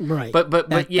 Right. But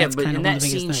in that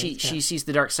scene, she sees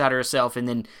the dark side of herself, and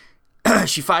then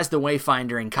she finds the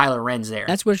Wayfinder, and Kylo Ren's there.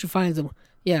 That's where she finds them.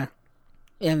 Yeah,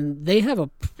 and they have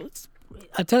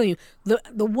I'm telling you,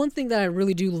 the one thing that I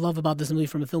really do love about this movie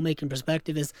from a filmmaking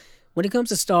perspective is when it comes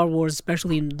to Star Wars,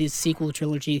 especially in this sequel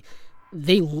trilogy,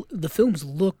 the films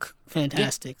look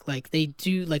fantastic. Yeah.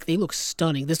 Like they look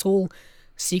stunning. This whole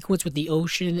sequence with the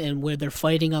ocean and where they're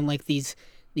fighting on like these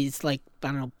like, I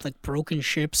don't know, like broken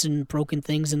ships and broken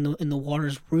things in the water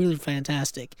is really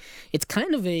fantastic. It's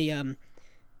kind of a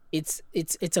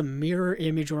it's a mirror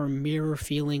image or a mirror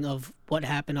feeling of what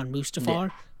happened on Mustafar.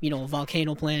 Yeah. You know,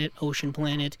 volcano planet, ocean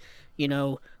planet, you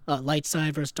know, light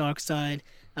side versus dark side.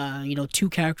 You know, two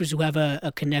characters who have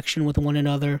a connection with one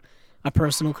another, a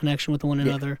personal connection with one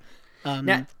another.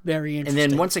 Now, very interesting.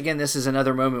 And then once again, this is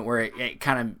another moment where it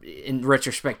kind of, in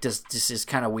retrospect, this is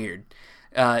kind of weird.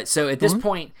 So at this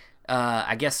point,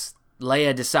 I guess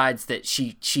Leia decides that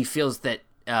she feels that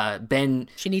Ben,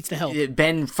 she needs the help.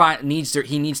 Ben needs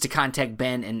to contact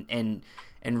Ben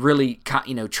and really,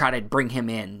 you know, try to bring him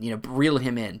in, you know, reel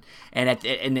him in. And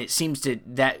it seems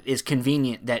that is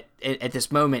convenient that at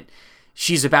this moment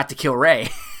she's about to kill Rey.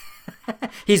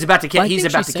 he's about to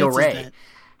kill Rey.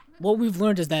 What we've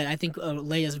learned is that I think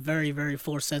Leia is very, very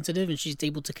force sensitive, and she's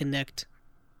able to connect,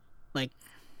 like,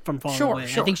 from far away.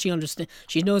 Sure. I think she understands.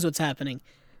 She knows what's happening.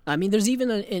 I mean, there's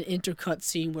even an intercut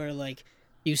scene where, like,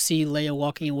 you see Leia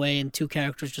walking away, and two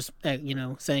characters just, you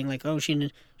know, saying like, "Oh,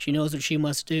 she knows what she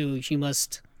must do. She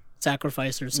must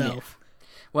sacrifice herself." Yeah.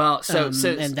 Well,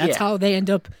 and that's how they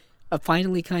end up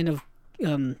finally kind of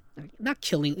not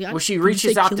killing. Well, she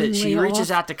reaches out to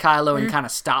Kylo and kind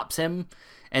of stops him,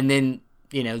 and then,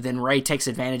 you know, then Rey takes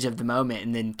advantage of the moment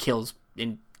and then kills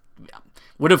and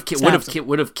would have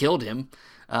killed him.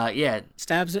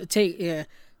 Stabs it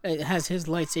has his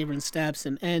lightsaber and stabs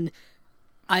him. And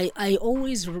I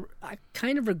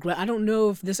kind of regret, I don't know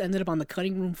if this ended up on the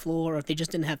cutting room floor or if they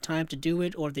just didn't have time to do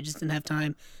it or if they just didn't have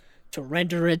time to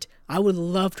render it. I would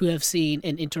love to have seen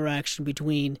an interaction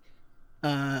between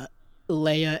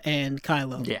Leia and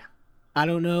Kylo. Yeah. I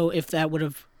don't know if that would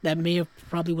have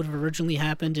originally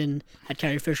happened, and had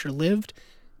Carrie Fisher lived,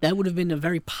 that would have been a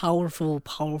very powerful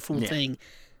thing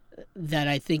that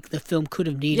I think the film could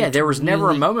have needed. Yeah, there was never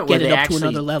a moment where they actually to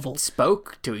another level.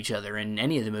 Spoke to each other in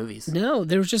any of the movies. No,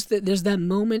 there's that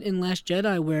moment in Last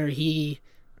Jedi where he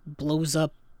blows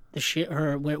up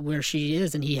where she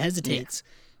is, and he hesitates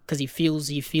because he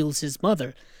feels his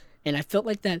mother, and I felt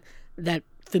like that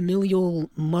familial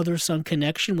mother-son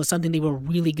connection was something they were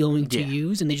really going to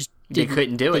use, and they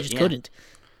couldn't do it. They just couldn't.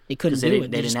 They couldn't do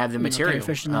it. They didn't have the material. Carrie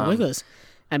Fisher's not with us.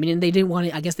 I mean, and they didn't want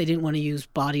to. I guess they didn't want to use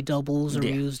body doubles or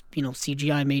use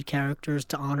CGI made characters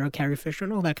to honor Carrie Fisher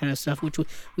and all that kind of stuff, which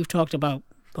we've talked about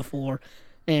before.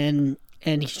 And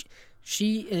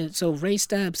so Rey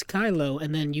stabs Kylo,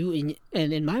 and then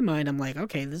and in my mind, I'm like,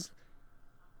 okay, this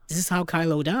is how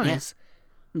Kylo dies.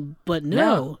 Yeah. But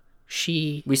no.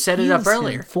 We set it up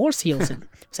earlier. Force heals him.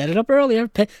 Set it up earlier.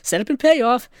 Set up and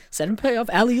payoff.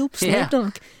 Alley-oop, slam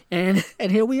dunk. And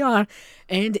here we are.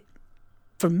 And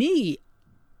for me,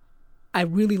 I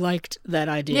really liked that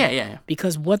idea. Yeah.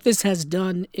 Because what this has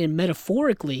done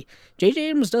metaphorically, J.J.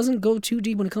 Abrams doesn't go too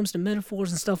deep when it comes to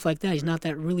metaphors and stuff like that. He's not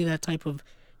that type of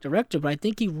director. But I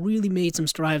think he really made some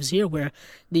strides here where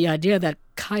the idea that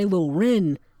Kylo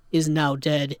Ren is now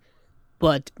dead,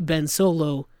 but Ben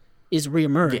Solo is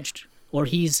reemerged, or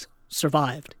he's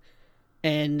survived,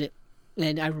 and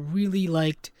I really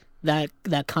liked that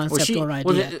concept or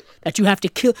idea that you have to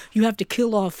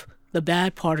kill off the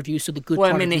bad part of you so the good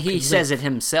part of you can he says it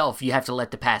himself. You have to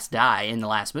let the past die in the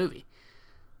last movie.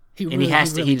 He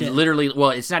literally.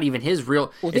 Well, it's not even his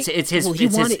real. It's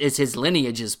his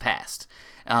lineage's past.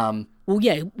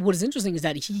 What is interesting is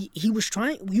that he was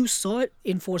trying. You saw it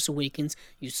in Force Awakens.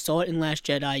 You saw it in Last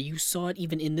Jedi. You saw it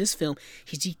even in this film.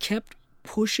 He kept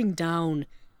pushing down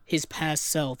his past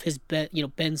self,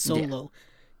 Ben Solo.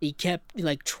 Yeah. He kept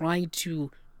trying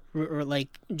to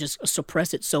just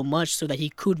suppress it so much so that he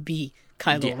could be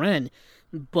Kylo Ren,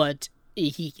 but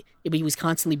he was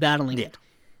constantly battling it.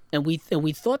 And we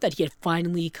thought that he had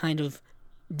finally kind of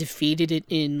defeated it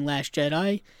in Last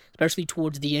Jedi, especially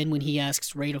towards the end when he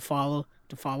asks Rey to follow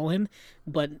him.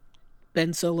 But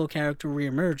Ben Solo character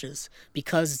reemerges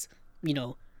because,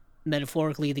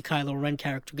 metaphorically, the Kylo Ren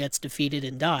character gets defeated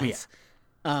and dies.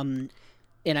 Yeah.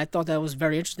 And I thought that was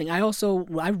very interesting. I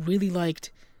really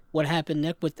liked what happened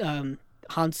next with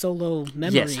Han Solo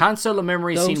memory. Yes, Han Solo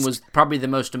memory scene was probably the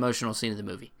most emotional scene of the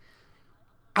movie.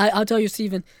 I'll tell you,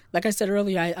 Stephen, like I said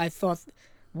earlier, I thought,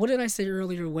 what did I say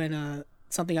earlier when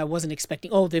something I wasn't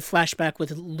expecting? Oh, the flashback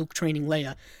with Luke training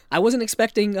Leia. I wasn't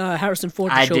expecting Harrison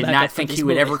Ford to show back up. I did not think he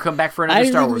would ever come back for another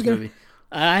Star Wars movie.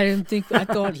 I didn't think. I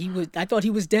thought he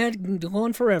was dead and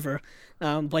gone forever.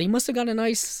 But he must have got a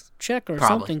nice check or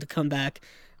something to come back,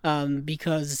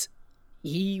 because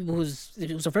it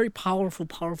was a very powerful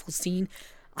scene.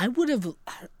 I would have,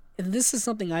 and this is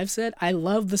something I've said, I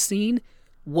love the scene.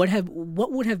 What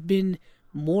would have been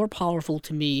more powerful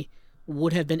to me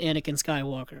would have been Anakin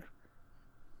Skywalker,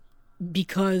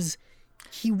 because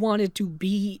he wanted to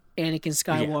be Anakin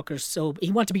Skywalker so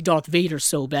he wanted to be Darth Vader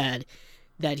so bad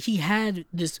that he had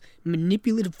this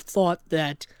manipulative thought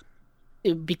that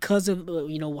because of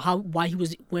why he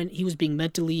was being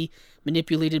mentally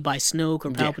manipulated by Snoke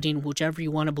or Palpatine, whichever you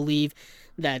want to believe,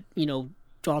 that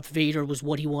Darth Vader was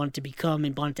what he wanted to become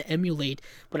and wanted to emulate.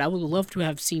 But I would love to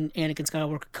have seen Anakin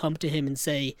Skywalker come to him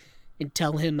and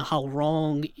tell him how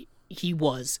wrong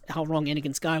Anakin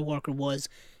Skywalker was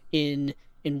in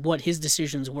what his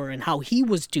decisions were and how he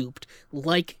was duped,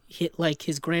 like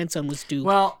his grandson was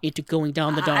duped into going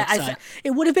down the dark side.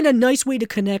 It would have been a nice way to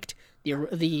connect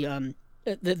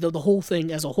the whole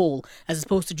thing as a whole, as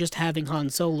opposed to just having Han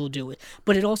Solo do it.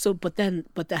 But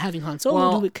having Han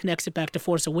Solo do it connects it back to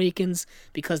Force Awakens,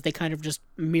 because they kind of just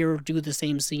do the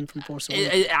same scene from Force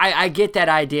Awakens. I get that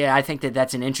idea. I think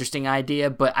that's an interesting idea,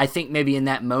 but I think maybe in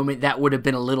that moment that would have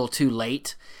been a little too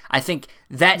late. I think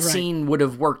that scene would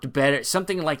have worked better.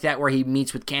 Something like that where he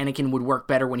meets with Anakin would work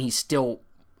better when he's still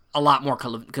a lot more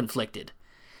conflicted.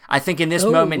 I think in this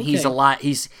moment he's a lot.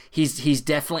 He's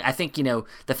definitely. I think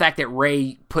the fact that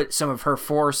Rey put some of her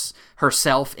force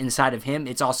herself inside of him.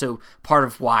 It's also part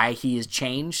of why he is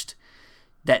changed.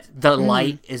 That the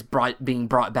light is being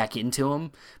brought back into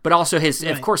him, but also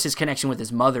of course, his connection with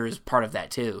his mother is part of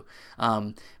that too.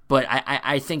 But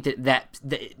I think that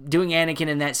doing Anakin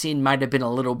in that scene might have been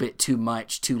a little bit too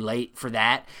late for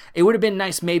that. It would have been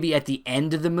nice maybe at the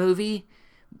end of the movie,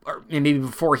 or maybe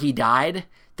before he died,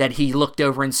 that he looked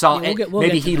over and saw.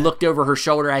 He looked over her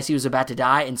shoulder as he was about to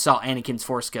die and saw Anakin's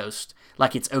Force ghost.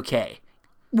 Like, it's okay.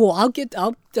 Well, I'll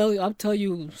tell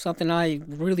you something I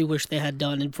really wish they had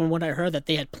done, and from what I heard that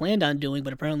they had planned on doing,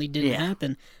 but apparently didn't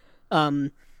happen.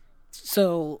 From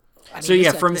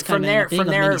there,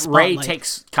 Rey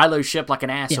takes Kylo's ship like an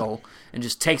asshole and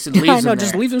just takes it, leaves him there.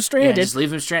 Just leave him stranded. Yeah, just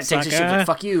leave him stranded. Takes his ship, like,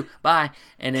 fuck you, bye,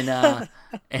 and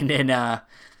then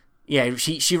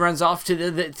she runs off to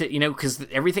the because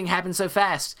everything happens so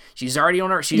fast. She's already on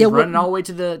her. She's running all the way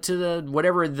to the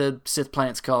whatever the Sith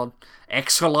planet's called,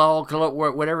 Exolol,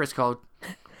 whatever it's called.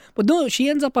 But no, she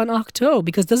ends up on Octo,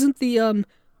 because doesn't the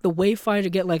the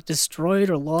Wayfinder get like destroyed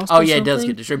or lost? Oh or yeah, something? it does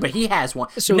get destroyed, but he has one.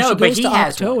 So no, she but goes he to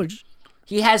has Octo, one.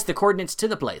 He has the coordinates to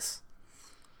the place.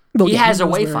 Well, he yeah, has a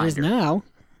knows where it is Wayfinder now.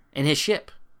 in his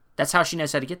ship. That's how she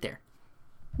knows how to get there.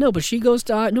 No, but she goes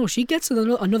to no. She gets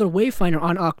another Wayfinder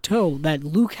on Octo that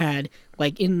Luke had,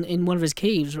 like in one of his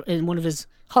caves, in one of his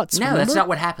huts. No, remember? that's not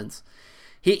what happens.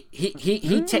 He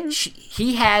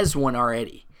has one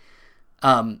already.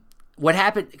 What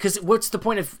happened? Because what's the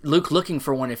point of Luke looking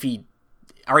for one if he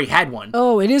already had one?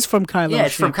 Oh, it is from Kylo's ship. Yeah,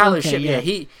 it's from Kylo's ship. Yeah,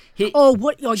 he. Oh,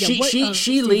 what? Oh, yeah. She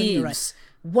Steven, leaves. you're right.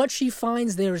 What she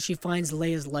finds there is she finds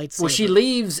Leia's lightsaber. Well, she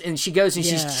leaves and she goes and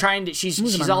Yeah. she's trying to.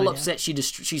 She's all upset.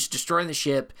 She's destroying the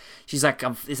ship. She's like,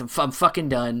 I'm fucking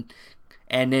done.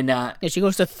 And then she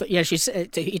goes to it's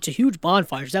a huge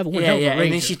bonfire. She's having one hell of a rager.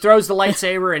 And then she throws the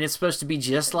lightsaber, and it's supposed to be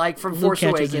just like from Force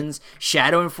Awakens,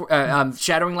 shadowing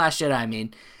Last Jedi. I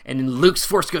mean, and then Luke's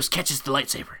Force Ghost catches the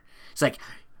lightsaber. It's like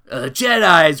a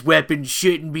Jedi's weapon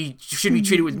should be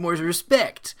treated with more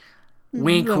respect.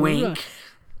 Wink, wink.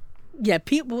 Yeah,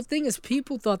 the thing is,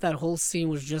 people thought that whole scene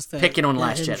was just picking on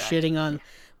Last Jedi, shitting on.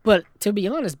 But to be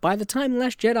honest, by the time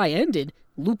Last Jedi ended,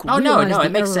 Luke realized the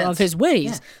it makes error sense. of his ways.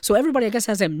 Yeah. So everybody, I guess,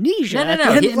 has amnesia.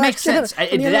 No, it makes sense. I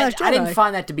didn't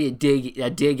find that to be a dig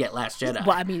at Last Jedi.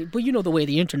 Well, I mean, but you know the way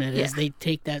the internet is. They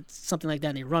take something like that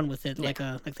and they run with it like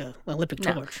the Olympic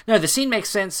torch. No, the scene makes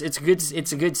sense. It's good.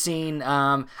 It's a good scene.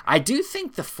 I do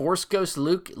think the Force Ghost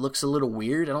Luke looks a little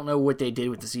weird. I don't know what they did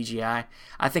with the CGI.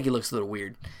 I think he looks a little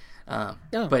weird.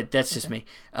 But that's just me.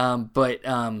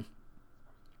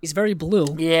 He's very blue.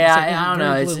 Yeah, I don't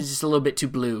know. It's just a little bit too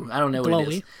blue. I don't know what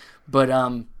it is. But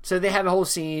so they have a whole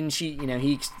scene.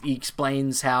 He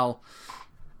explains how,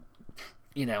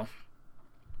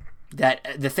 that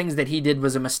the things that he did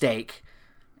was a mistake,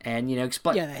 and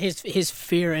explain. Yeah, his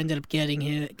fear ended up getting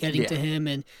to him,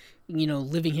 and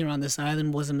living here on this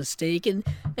island was a mistake,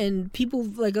 and people,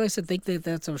 like I said, think that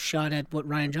that's a shot at what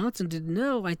Rian Johnson didn't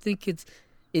know. I think it's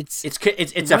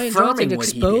affirming what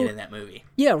he did in that movie.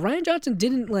 Yeah, Rian Johnson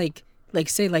didn't like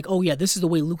say oh yeah, this is the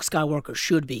way Luke Skywalker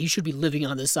should be. He should be living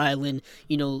on this island,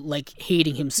 like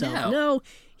hating himself. No,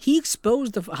 he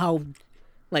exposed how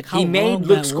he made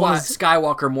Luke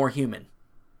Skywalker more human.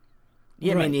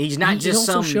 Yeah, right. I mean, he's not just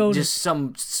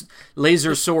some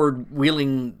laser sword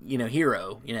wielding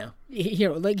hero.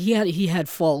 He had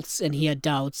faults and he had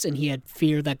doubts and he had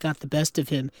fear that got the best of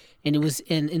him, and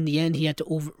in the end he had to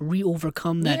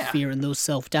overcome that fear and those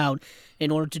self-doubt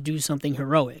in order to do something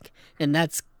heroic. And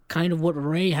that's kind of what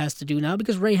Rey has to do now,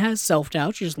 because Rey has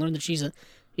self-doubt. She just learned that she's a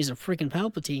freaking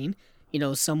Palpatine.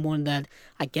 Someone that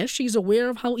I guess she's aware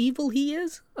of how evil he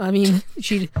is. I mean,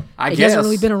 he hasn't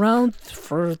really been around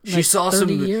for she saw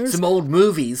 30 years. Some old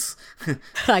movies.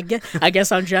 I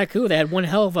guess on Jakku they had one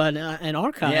hell of an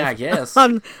archive. Yeah, I guess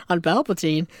on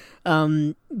Palpatine.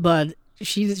 But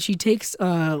she takes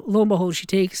lo and behold, she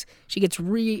gets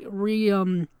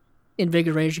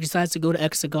invigorated. She decides to go to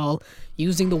Exegol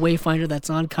using the Wayfinder that's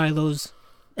on Kylo's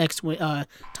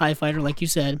TIE fighter, like you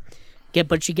said.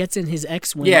 But she gets in his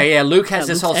X-wing. Yeah. Luke has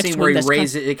this whole scene where he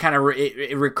raises it.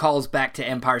 It recalls back to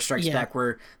Empire Strikes Back,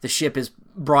 where the ship is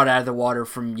brought out of the water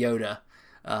from Yoda.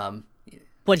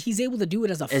 But he's able to do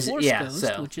it as a Force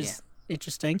Ghost, which is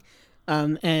interesting.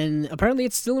 And apparently,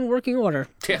 it's still in working order.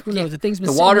 Who knows?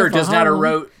 The water does not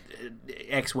erode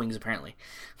X-wings.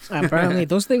 Apparently,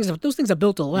 those things are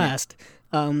built to last.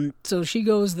 So she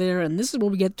goes there, and this is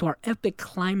where we get to our epic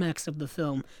climax of the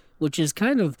film, which is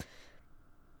kind of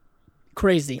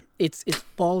crazy. It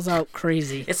falls out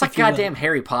crazy. It's like goddamn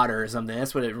Harry Potter or something.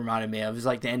 That's what it reminded me of. It's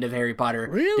like the end of Harry Potter,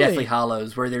 Deathly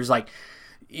Hallows, where there's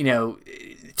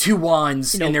two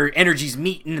wands and their energies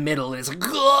meet in the middle, and it's like,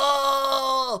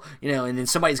 oh! And then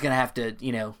somebody's gonna have to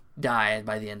die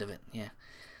by the end of it. Yeah.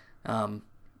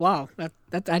 Wow,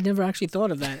 that I never actually thought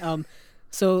of that.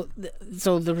 So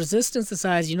the Resistance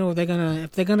decides, if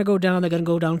they're gonna go down, they're gonna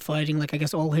go down fighting, like I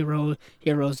guess all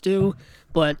heroes do,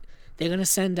 but they're gonna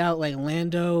send out like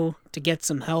Lando to get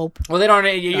some help. Well, they don't.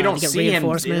 You don't see him.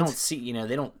 They don't see.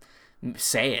 They don't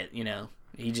say it.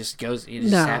 He just goes. It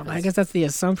just happens. I guess that's the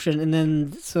assumption. And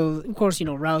then, so of course,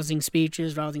 rousing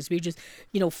speeches.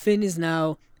 Finn is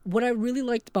now. What I really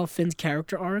liked about Finn's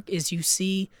character arc is you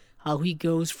see how he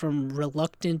goes from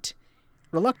reluctant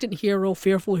hero,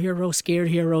 fearful hero, scared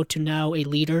hero to now a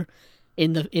leader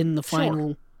in the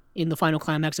final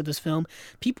climax of this film.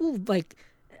 People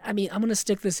I'm going to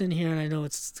stick this in here, and I know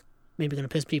it's maybe going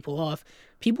to piss people off.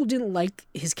 People didn't like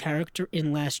his character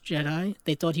in Last Jedi.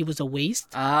 They thought he was a waste.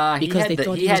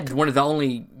 He had one of the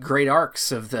only great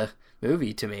arcs of the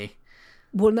movie to me.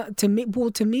 To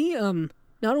me,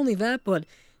 not only that, but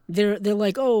they're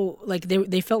like, oh, like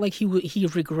they felt like he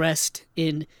regressed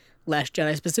in Last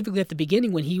Jedi, specifically at the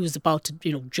beginning when he was about to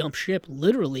jump ship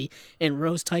literally, and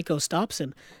Rose Tycho stops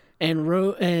him, and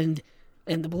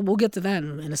we'll get to that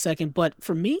in a second. But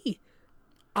for me,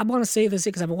 I want to say this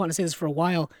because I've been wanting to say this for a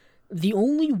while. The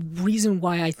only reason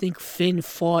why I think Finn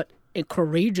fought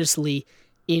courageously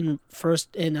in Rise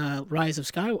of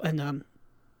Skywalker and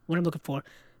what I'm looking for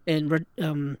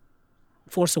in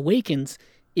Force Awakens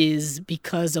is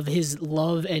because of his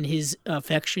love and his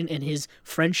affection and his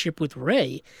friendship with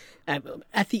Rey.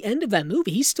 At the end of that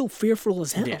movie, he's still fearful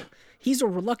as hell. Yeah. He's a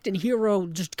reluctant hero,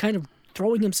 just kind of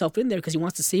throwing himself in there because he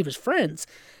wants to save his friends.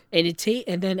 And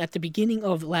then at the beginning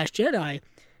of Last Jedi,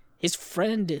 his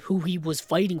friend who he was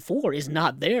fighting for is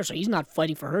not there, so he's not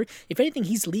fighting for her. If anything,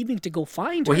 he's leaving to go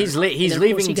find her. Well, he's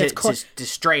leaving to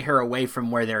stray her away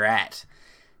from where they're at.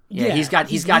 Yeah, he's got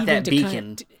that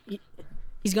beacon.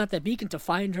 He's got that beacon to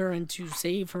find her and to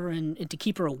save her and to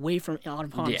keep her away from out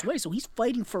of harm's way. So he's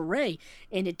fighting for Rey,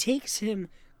 and it takes him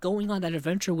going on that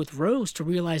adventure with Rose to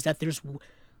realize that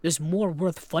there's more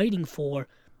worth fighting for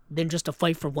than just a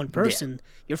fight for one person. Yeah.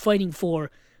 You're fighting for,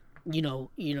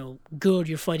 good.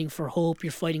 You're fighting for hope.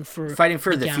 You're fighting for the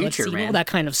galaxy, future, man. All that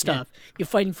kind of stuff. Yeah. You're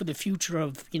fighting for the future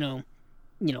of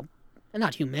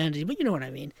not humanity, but you know what I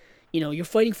mean. You're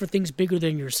fighting for things bigger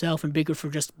than yourself and bigger for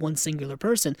just one singular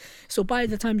person. So by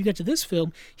the time you get to this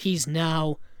film, he's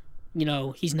now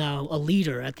a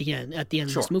leader at the end of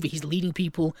this movie. He's leading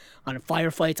people on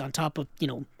firefights on top of,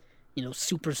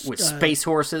 super with space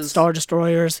horses, Star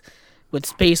Destroyers, with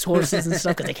space horses and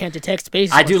stuff because they can't detect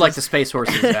space horses. I do like the space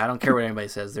horses. I don't care what anybody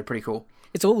says; they're pretty cool.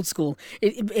 It's old school.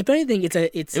 If anything, it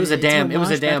was a damn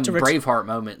Braveheart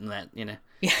moment in that.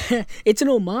 Yeah, it's an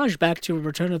homage back to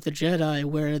Return of the Jedi,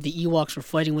 where the Ewoks were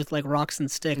fighting with like rocks and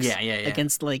sticks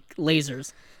against like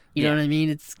lasers. You know what I mean?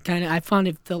 It's kind of, I found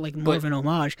it felt like more of an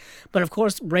homage. But of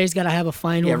course, Rey's got to have a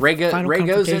final Rey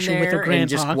goes in there with her grandpa. And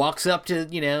just walks up to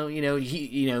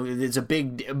it's a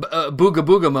big booga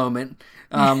booga moment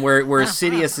where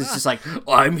Sidious is just like,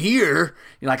 I'm here.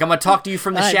 Like, I'm gonna talk to you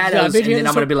from the shadows, and then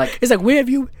I'm gonna be like, it's like, where have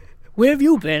you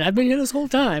been? I've been here this whole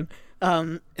time.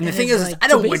 And the thing is, I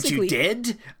don't want you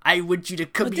dead. I want you to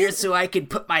come here so I can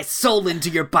put my soul into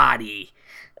your body.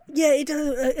 Yeah, it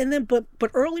does. And then, but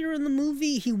earlier in the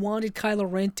movie, he wanted Kylo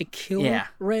Ren to kill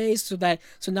Rey, so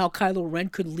now Kylo Ren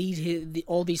could lead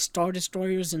all these Star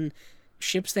Destroyers and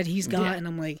ships that he's got. Yeah. And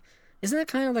I'm like, isn't that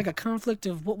kind of like a conflict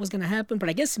of what was going to happen? But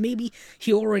I guess maybe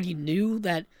he already knew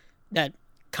that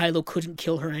Kylo couldn't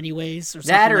kill her anyways, or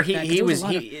something that, or like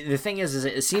that. The thing is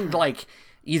it seemed like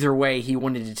either way he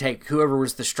wanted to take whoever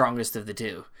was the strongest of the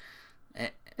two.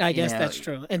 I guess that's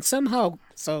true. And somehow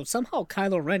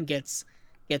Kylo Ren gets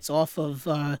off of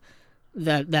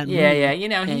that moon. Yeah,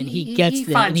 and he gets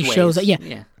there and he shows up.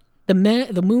 Yeah. The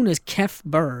moon is Kef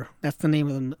Bir. That's the name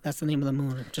of the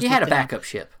moon. He had a backup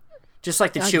ship, just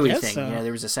like the Chewie thing. So.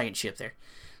 There was a second ship there.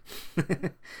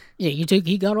 Yeah,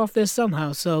 he got off there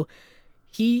somehow. So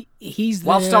he's there.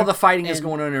 Whilst all the fighting is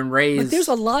going on in Rey's. But there's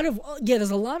a lot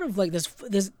of like there's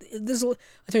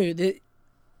I tell you,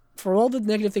 for all the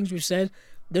negative things we've said,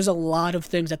 there's a lot of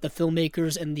things that the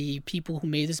filmmakers and the people who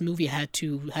made this movie had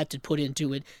to put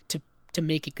into it to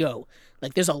make it go.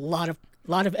 Like, there's a lot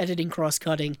of editing,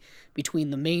 cross-cutting between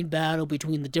the main battle,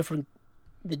 between the different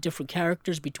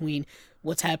characters, between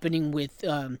what's happening with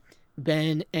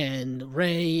Ben and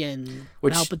Rey and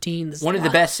Palpatine. One of the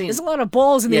best scenes. There's a lot of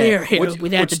balls in the air here we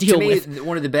have to deal with.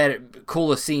 One of the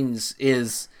coolest scenes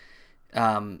is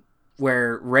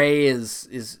where Rey is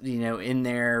in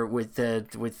there with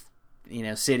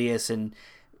Sidious, and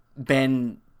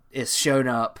Ben is shown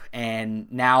up,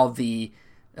 and now the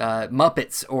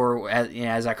Muppets, or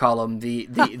as I call them, the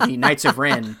Knights of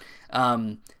Ren,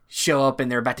 show up,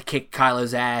 and they're about to kick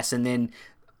Kylo's ass, and then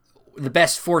the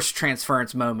best Force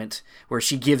transference moment where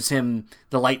she gives him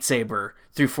the lightsaber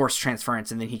through Force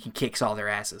transference, and then he kicks all their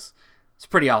asses. It's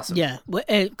pretty awesome. Yeah,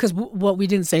 because what we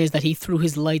didn't say is that he threw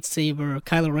his lightsaber,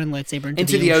 Kylo Ren lightsaber,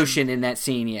 into the ocean in that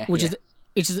scene. Yeah, which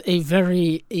is a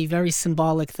very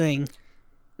symbolic thing.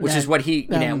 Which is what he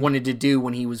wanted to do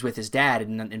when he was with his dad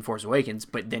in Force Awakens,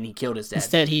 but then he killed his dad.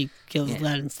 Instead, he killed his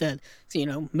dad instead.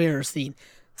 So, mirror scene.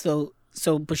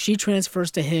 But she transfers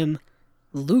to him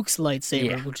Luke's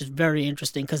lightsaber, which is very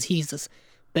interesting because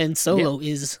Ben Solo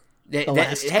is the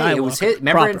last Skywalker. It was his.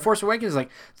 Remember in Force Awakens, like,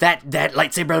 that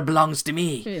lightsaber belongs to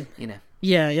me.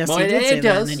 Yeah. Yes, he did say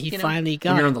that, and then he finally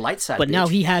got it. On the light side, but now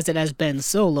he has it as Ben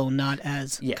Solo, not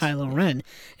as Kylo Ren,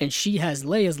 and she has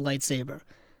Leia's lightsaber,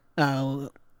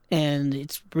 and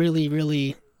it's really,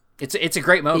 really, it's a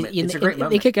great moment. It's a great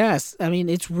moment. They kick ass. I mean,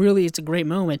 it's a great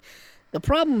moment. The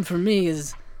problem for me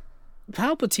is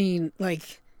Palpatine,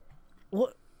 like,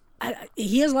 what?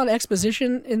 He has a lot of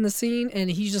exposition in the scene, and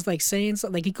he's just like saying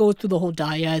something. Like he goes through the whole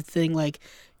dyad thing, like,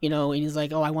 and he's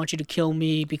like, "Oh, I want you to kill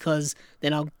me because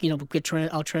then I'll,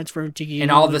 I'll transfer into you." And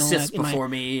all the Siths before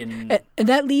me, and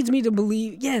that leads me to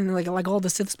believe, and like all the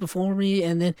Siths before me,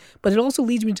 but it also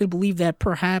leads me to believe that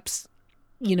perhaps,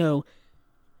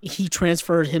 he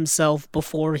transferred himself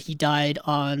before he died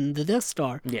on the Death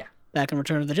Star. Yeah. Back in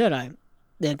Return of the Jedi.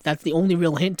 That's the only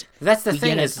real hint. That's the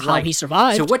thing is how he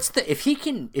survived. So what's if he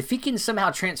can somehow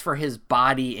transfer his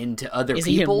body into other people? Is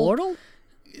he immortal?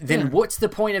 Then what's the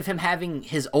point of him having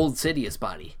his old Sidious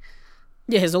body?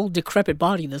 Yeah, his old decrepit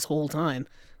body this whole time.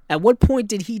 At what point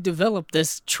did he develop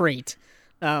this trait?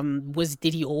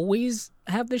 Did he always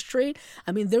have this trait?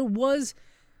 I mean, there was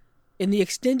in the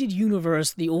extended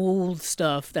universe, the old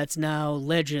stuff that's now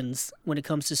Legends when it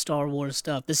comes to Star Wars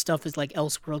stuff. This stuff is like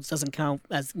Elseworlds, doesn't count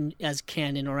as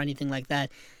canon or anything like that.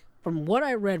 From what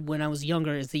I read when I was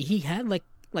younger, is that he had like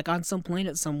on some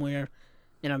planet somewhere,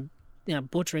 and I'm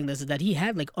butchering this, is that he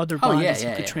had like other bodies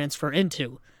he could transfer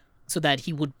into, so that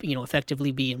he would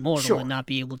effectively be immortal and not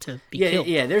be able to be killed.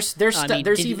 Yeah. There's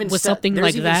even something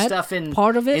like that stuff in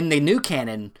part of it in the new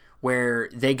canon where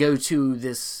they go to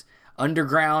this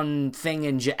underground thing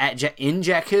in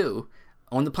Jakku,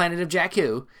 on the planet of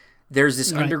Jakku. There's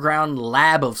this underground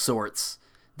lab of sorts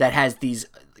that has these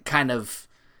kind of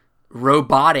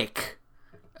robot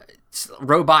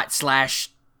slash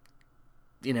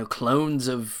clones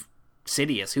of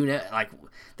Sidious. Who knows? Like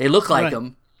they look like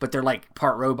them, but they're like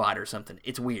part robot or something.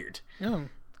 It's weird. Oh,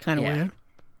 kind of weird.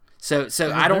 So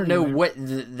I don't know what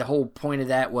the whole point of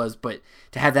that was, but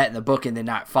to have that in the book and then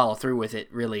not follow through with it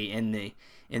really in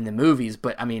the movies.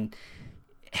 But I mean,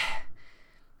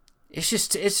 it's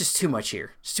just too much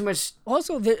here. It's too much.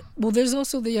 Also, there's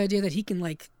also the idea that he can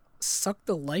like suck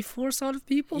the life force out of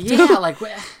people. Yeah, too. like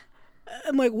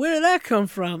I'm like, where did that come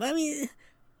from? I mean,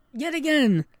 yet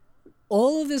again,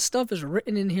 all of this stuff is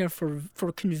written in here for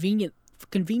convenientness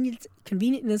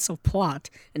of plot,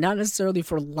 and not necessarily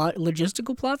for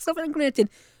logistical plot stuff. And granted,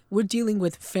 we're dealing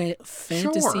with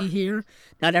fantasy here.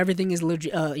 Not everything is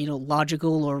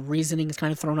logical, or reasoning is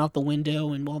kind of thrown out the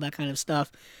window and all that kind of stuff.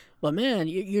 But man,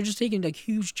 you're just taking like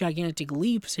huge, gigantic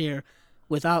leaps here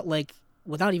without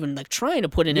even like trying to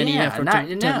put in any effort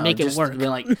to make it work.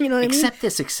 Like, accept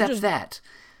this, accept that.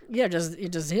 Yeah, just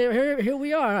here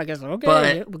we are. I guess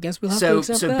okay. I guess we'll have to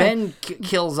accept that. So Ben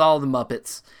kills all the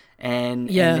Muppets, and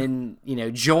then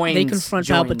joins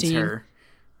Palpatine.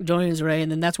 Joins Rey,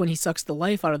 and then that's when he sucks the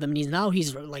life out of them, and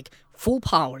he's like full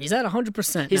power. He's at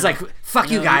 100%. He's like,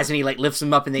 "Fuck you guys," and he like lifts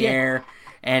them up in the air,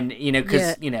 and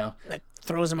because like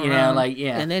throws them around,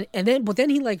 but then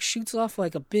he like shoots off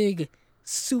like a big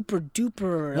super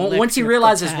duper. Well, once he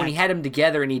realizes when he had them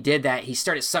together and he did that, he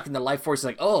started sucking the life force.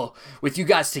 Like, oh, with you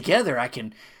guys together, I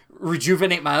can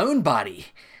rejuvenate my own body.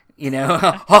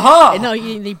 Ha ha! And no,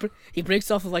 he breaks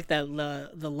off of like that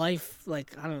the life,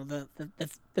 like I don't know,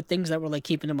 the things that were like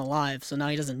keeping him alive. So now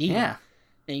he doesn't need them,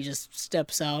 and he just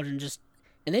steps out and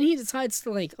then he decides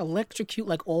to like electrocute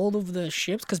like all of the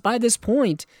ships, because by this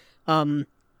point,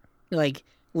 like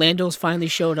Lando's finally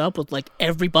showed up with like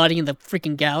everybody in the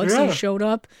freaking galaxy showed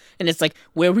up, and it's like,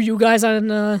 where were you guys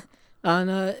on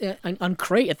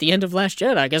Crate at the end of Last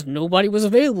Jedi? I guess nobody was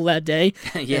available that day.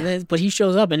 But he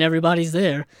shows up and everybody's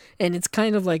there, and it's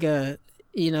kind of like a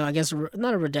I guess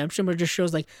not a redemption, but it just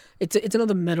shows like it's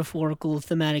another metaphorical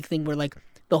thematic thing where like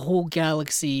the whole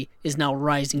galaxy is now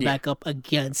rising back up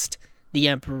against the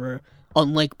Emperor,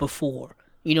 unlike before.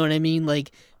 You know what I mean?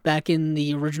 Like back in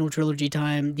the original trilogy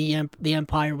time, the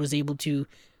Empire was able to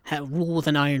rule with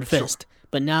an iron fist,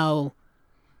 but now,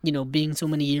 being so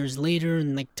many years later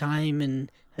and like time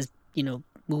and has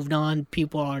moved on,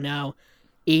 people are now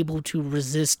able to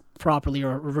resist properly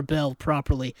or rebel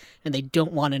properly, and they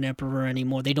don't want an emperor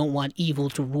anymore. They don't want evil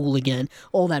to rule again.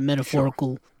 All that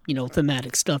metaphorical,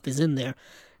 thematic stuff is in there,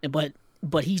 but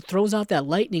he throws out that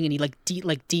lightning and he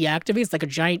deactivates like a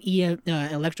giant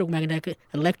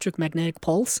electromagnetic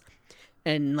pulse,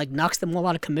 and like knocks them all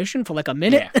out of commission for like a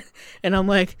minute. And I'm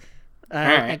like,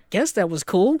 I guess that was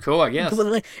cool. Cool, I guess. It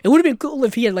would have been cool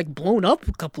if he had like blown up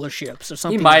a couple of ships or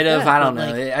something. He might have. Like that, I don't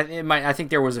know. I think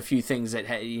there was a few things that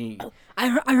had.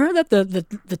 I heard that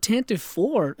the Tantive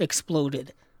 4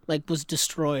 exploded, like was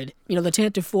destroyed. The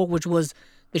Tantive 4, which was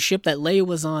the ship that Leia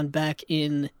was on back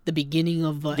in the beginning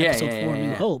of Episode 4,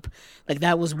 New Hope. Like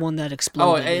that was one that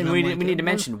exploded. Oh, and we need to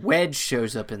mention Wedge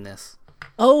shows up in this.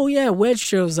 Oh yeah, Wedge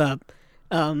shows up.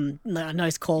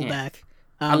 Nice callback.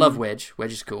 I love Wedge.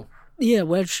 Wedge is cool. Yeah,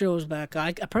 Wedge shows back.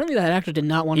 Apparently, that actor did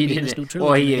not want to be in this new trilogy.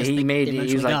 Well, he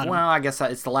was like, well, I guess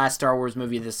it's the last Star Wars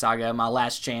movie of this saga, my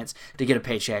last chance to get a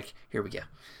paycheck. Here we go.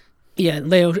 Yeah,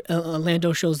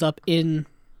 Lando shows up in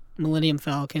Millennium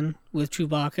Falcon with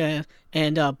Chewbacca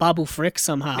and Babu Frick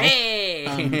somehow. Hey!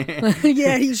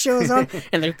 Yeah, he shows up.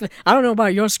 And I don't know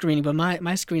about your screening, but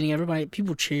my screening,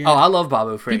 people cheered. Oh, I love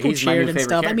Babu Frick. People He's my cheered new and favorite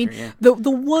stuff. character. I mean, the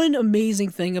one amazing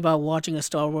thing about watching a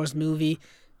Star Wars movie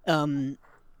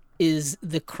is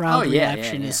the crowd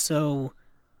reaction is so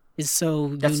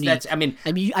unique. I mean,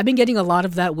 I've been getting a lot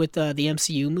of that with the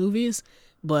MCU movies,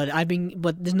 but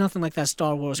there's nothing like that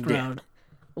Star Wars crowd.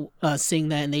 Seeing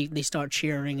that and they start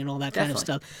cheering and all that kind of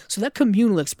stuff. So that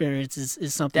communal experience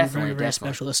is something very, very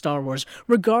special to Star Wars,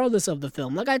 regardless of the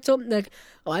film. Like I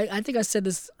think I said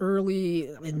this early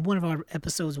in one of our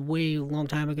episodes way long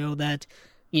time ago that,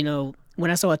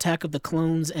 when I saw Attack of the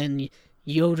Clones and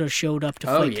Yoda showed up to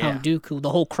fight Count Dooku, the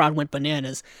whole crowd went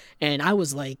bananas. And I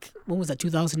was like, when was that,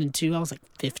 2002? I was like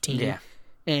 15. Yeah.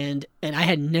 And I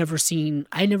had never seen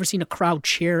a crowd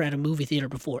cheer at a movie theater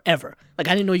before, ever. Like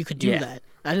I didn't know you could do that.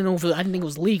 I didn't think it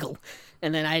was legal,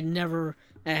 and then I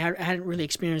hadn't really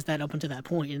experienced that up until that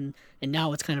point, and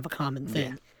now it's kind of a common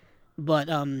thing. But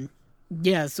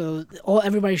so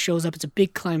everybody shows up. It's a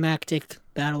big climactic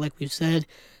battle, like we've said.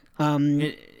 So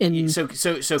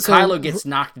Kylo gets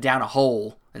knocked down a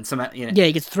hole, and somehow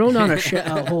he gets thrown down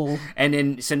a hole, and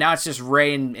then so now it's just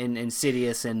Rey and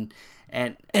Sidious and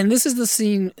this is the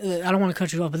scene. I don't want to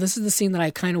cut you off, but this is the scene that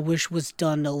I kind of wish was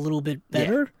done a little bit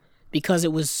better. Yeah. Because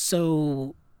it was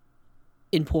so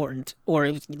important, or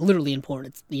it was literally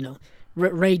important.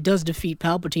 Rey does defeat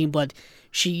Palpatine, but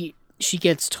she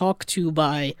gets talked to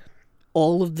by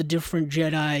all of the different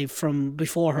Jedi from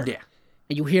before her. Yeah.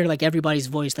 And you hear like everybody's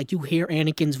voice. Like you hear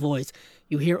Anakin's voice,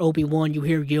 you hear Obi-Wan, you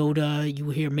hear Yoda, you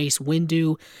hear Mace Windu,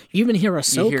 you even hear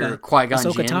Ahsoka. You hear Qui-Gon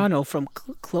Ahsoka Tano from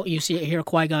hear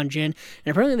Qui-Gon Jinn,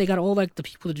 and apparently they got all like the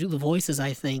people to do the voices.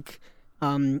 I think,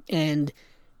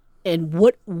 And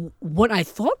what I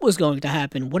thought was going to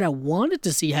happen, what I wanted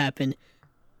to see happen,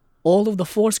 all of the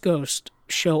Force Ghosts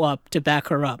show up to back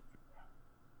her up.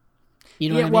 You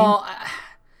know what I mean? Well,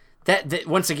 that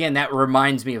once again, that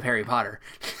reminds me of Harry Potter.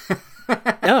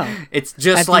 It's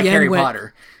just like Harry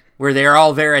Potter, where they're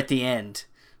all there at the end.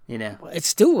 It's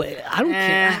still, I don't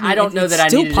care. I don't know that I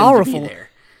needed them to be there.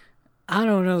 I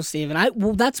don't know,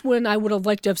 Steven. That's when I would have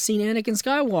liked to have seen Anakin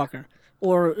Skywalker.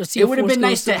 It would have been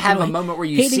nice to have a moment where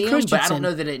you see him, but I don't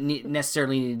know that it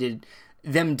necessarily needed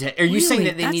them to. Are you saying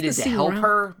that they needed to help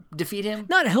her defeat him?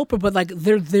 Not help her, but like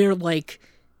they're like,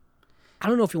 I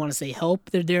don't know if you want to say help.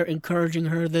 They're there encouraging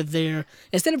her. They're there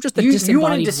instead of just the disembodied You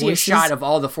wanted to see voices. A shot of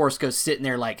all the Force Ghosts sitting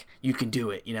there, like you can do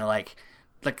it. Like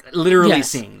literally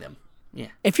seeing them. Yeah.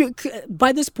 If you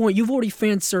by this point you've already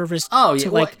fan serviced to the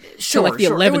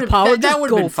 11th power, that would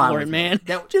have been fine for it, man.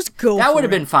 Just go. That would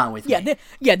have been fine with me.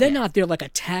 They're not there like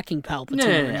attacking Palpatine. No. Or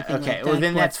anything Okay, like that, well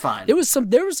then that's fine. There were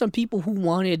some people who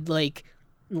wanted not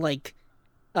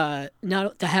to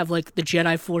have like the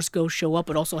Jedi Force Ghost show up,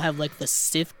 but also have like the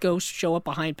Sith Ghost show up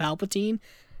behind Palpatine,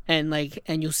 and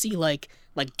you'll see like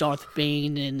Darth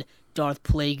Bane and Darth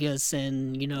Plagueis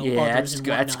and others and whatnot.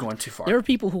 That's going too far. There were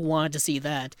people who wanted to see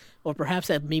that, or perhaps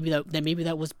that maybe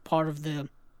that was part of the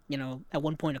at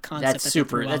one point a concept. That's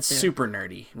super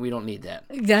nerdy. We don't need that.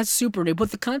 That's super nerdy.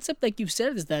 But the concept, like you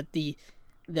said, is that the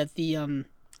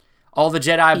all the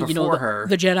Jedi before her,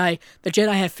 the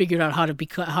Jedi have figured out how to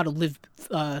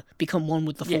become one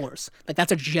with the Force. Like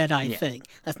that's a Jedi thing.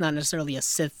 That's not necessarily a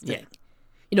Sith thing.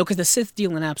 Because the Sith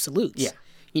deal in absolutes. Yeah.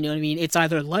 You know what I mean? It's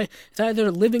either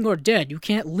living or dead. You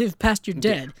can't live past your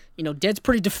dead. Dead's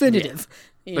pretty definitive.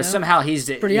 But somehow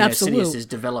pretty absolute. Sidious has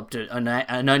developed an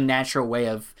unnatural way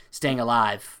of staying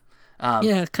alive.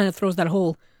 It kind of throws that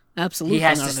whole absolute. He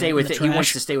has to stay with it. He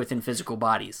wants to stay within physical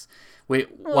bodies,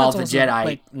 while the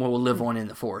Jedi will live on in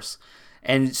the Force.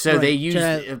 And so they use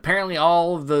apparently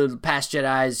all of the past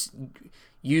Jedis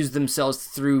use themselves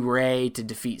through Rey to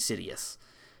defeat Sidious.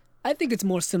 I think it's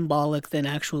more symbolic than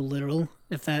actual literal.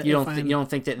 You don't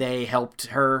think that they helped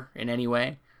her in any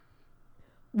way?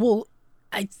 Well,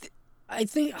 I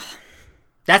think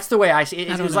that's the way I see it.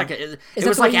 It was like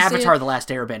Avatar: The Last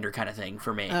Airbender kind of thing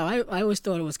for me. I always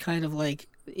thought it was kind of like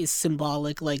is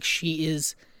symbolic, like she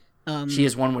is. She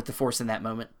is one with the Force in that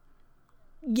moment.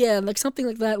 Yeah, like something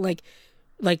like that. Like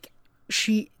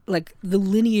she, like the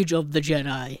lineage of the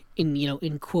Jedi.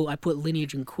 In quote, I put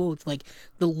lineage in quotes. Like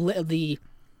the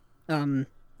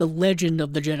the legend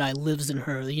of the Jedi lives in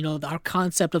her. You know, our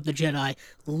concept of the Jedi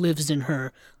lives in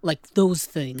her. Like those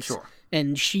things. Sure.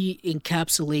 And she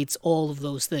encapsulates all of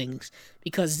those things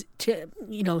because,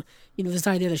 you know, this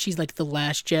idea that she's like the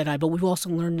last Jedi. But we've also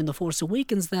learned in The Force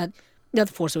Awakens that, not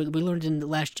The Force Awakens, we learned in The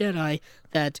Last Jedi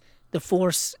that the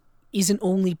Force isn't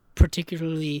only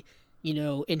particularly, you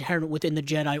know, inherent within the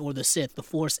Jedi or the Sith. The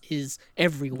Force is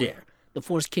everywhere. Yeah.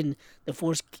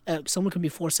 Someone can be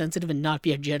Force sensitive and not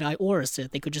be a Jedi or a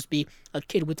Sith. They could just be a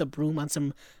kid with a broom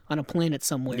on a planet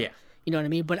somewhere. Yeah. You know what I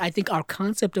mean? But I think our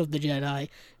concept of the Jedi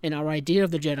and our idea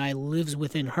of the Jedi lives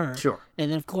within her. Sure.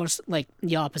 And then, of course, like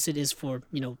the opposite is for,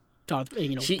 you know, Darth.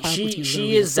 You know, she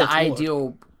is the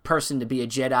ideal person to be a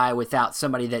Jedi without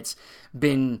somebody that's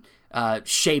been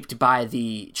shaped by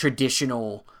the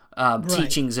traditional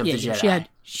teachings of the Jedi.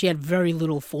 She had very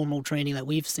little formal training that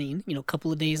we've seen. You know, a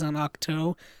couple of days on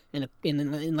Ahch-To and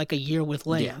in like a year with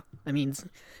Leia. Yeah. I mean,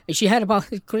 she had about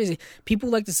crazy. People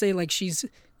like to say like she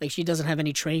doesn't have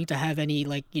any training to have any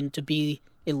like, you know, to be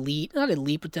elite, not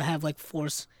elite, but to have like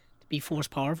force, to be force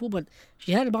powerful. But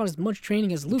she had about as much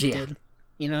training as Luke did.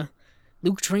 You know,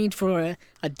 Luke trained for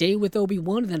a day with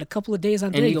Obi-Wan and then a couple of days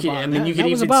on Dagobah. You could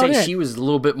even say she was a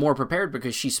little bit more prepared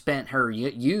because she spent her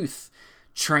youth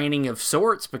training of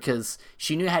sorts because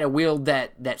she knew how to wield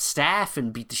that staff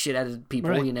and beat the shit out of people.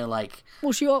 Right. You know, like,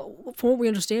 well, from what we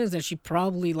understand is that she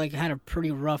probably like had a pretty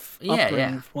rough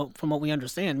upbringing. From what we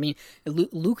understand. I mean,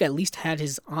 Luke at least had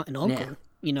his aunt and uncle.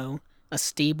 You know, a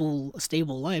stable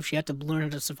life. She had to learn how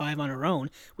to survive on her own,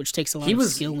 which takes a lot of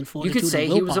skill and fortitude. You could say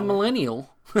and he was a millennial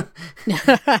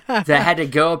that had to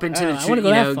go up into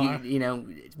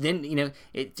then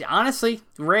honestly,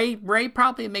 Ray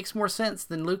probably makes more sense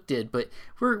than Luke did, but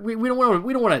we don't want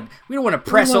to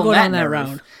press on that nerve.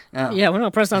 Round. Yeah, we're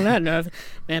not pressed on that nerve.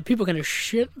 Man, people are gonna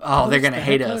shit. Oh, they're gonna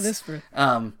hate us.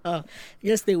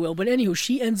 Yes, they will. But anywho,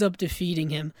 she ends up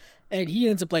defeating him. And he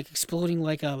ends up like exploding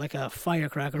like a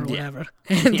firecracker or whatever.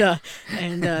 And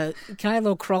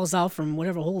Kylo crawls out from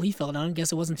whatever hole he fell down. I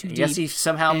guess it wasn't too deep. Yes, he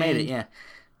somehow made it. Yeah.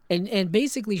 And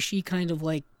basically she kind of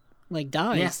like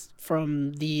dies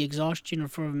from the exhaustion or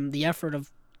from the effort of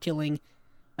killing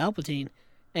Palpatine,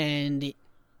 and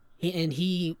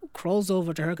he crawls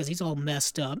over to her because he's all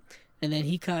messed up, and then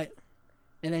he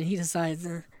decides.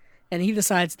 And he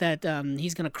decides that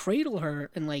he's going to cradle her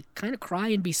and, like, kind of cry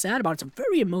and be sad about it. It's a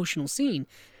very emotional scene.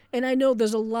 And I know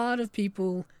there's a lot of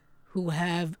people who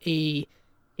have a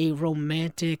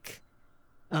romantic,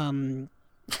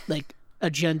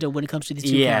 agenda when it comes to these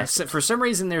two characters. So for some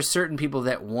reason, there's certain people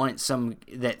that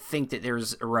that think that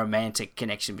there's a romantic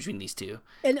connection between these two.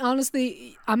 And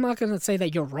honestly, I'm not going to say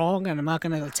that you're wrong, and I'm not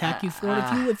going to attack you for it.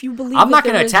 If you believe I'm not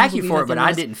going to attack you for it, but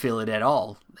I didn't feel it at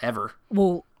all, ever.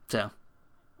 Well,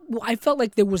 I felt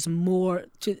like there was more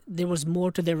to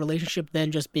their relationship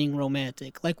than just being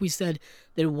romantic. Like we said,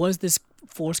 there was this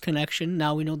Force connection.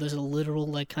 Now we know there's a literal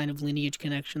like kind of lineage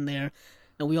connection there,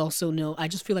 and we also know. I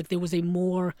just feel like there was it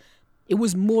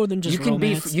was more than just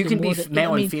romance. You can be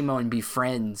male and female and be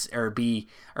friends or be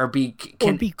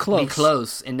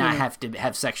close and not have to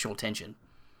have sexual tension.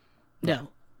 No.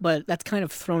 But that's kind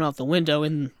of thrown out the window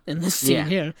in this scene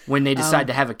here. When they decide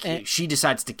to have she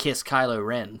decides to kiss Kylo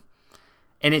Ren.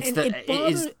 And it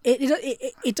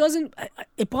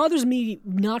bothers me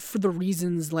not for the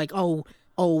reasons like,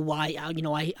 why,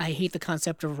 I hate the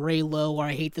concept of Reylo or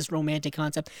I hate this romantic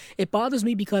concept. It bothers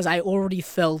me because I already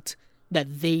felt that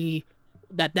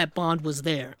that bond was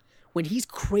there. When he's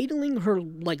cradling her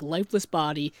like lifeless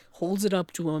body, holds it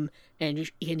up to him, and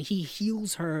he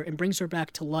heals her and brings her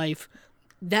back to life.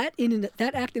 That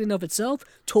act in and of itself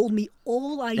told me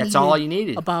all I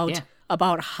needed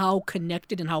about how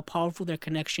connected and how powerful their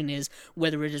connection is,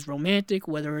 whether it is romantic,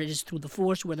 whether it is through the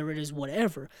Force, whether it is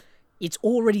whatever. It's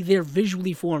already there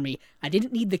visually for me. I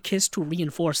didn't need the kiss to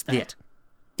reinforce that. Yeah.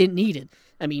 Didn't need it.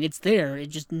 I mean, it's there.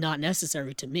 It's just not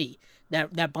necessary to me.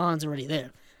 That bond's already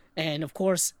there. And, of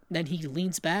course, then he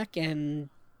leans back and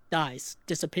dies,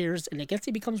 disappears, and I guess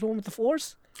he becomes one with the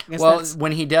Force. Well,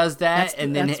 when he does that,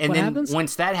 and then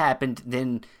once that happened,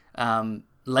 then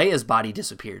Leia's body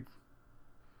disappeared.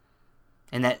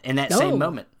 In that same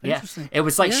moment, it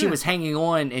was like she was hanging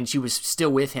on and she was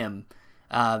still with him,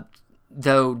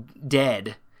 though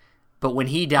dead. But when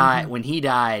he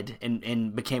died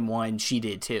and became one, she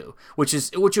did too, which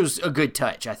was a good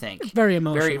touch, I think. Very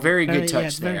emotional, very very good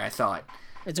touch there. I thought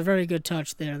it's a very good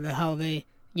touch there. How they,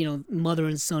 mother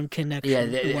and son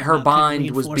connection. Yeah, her bond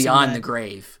was beyond the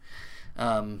grave.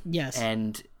 Yes,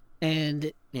 and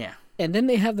yeah. And then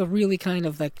they have the really kind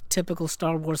of like typical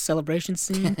Star Wars celebration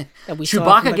scene that we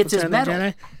Chewbacca saw. gets his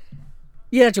medal.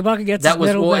 Yeah, Chewbacca gets his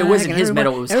medal back, it wasn't his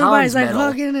medal, it was Han's medal.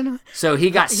 Hugging and so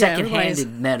he got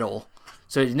second-handed medal.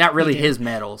 So it's not really his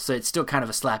medal, so it's still kind of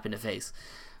a slap in the face.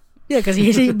 Yeah, because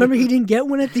remember he didn't get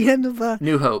one at the end of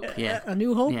New Hope, yeah. A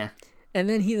New Hope? Yeah. And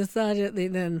then he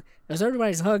decided, as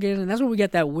everybody's hugging, and that's where we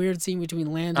get that weird scene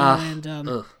between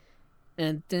Lando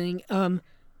and thing.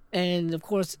 And of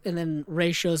course, and then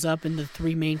Rey shows up, and the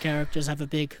three main characters have a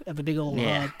big old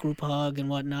hug, group hug and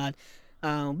whatnot.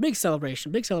 Big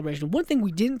celebration. One thing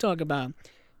we didn't talk about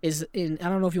is, I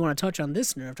don't know if you want to touch on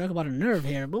this nerve, talk about a nerve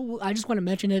here, but I just want to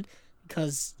mention it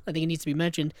because I think it needs to be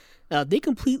mentioned. They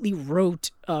completely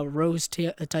wrote Rose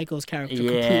Tycho's character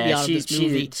completely out of this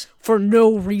movie for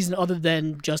no reason other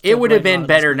than just... It would have been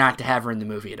better not to have her in the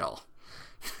movie at all.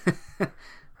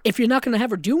 If you're not going to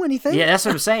have her do anything... Yeah, that's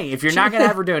what I'm saying. If you're not going to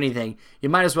have her do anything, you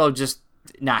might as well just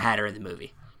not have her in the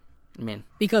movie. I mean...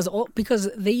 Because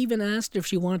they even asked if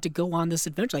she wanted to go on this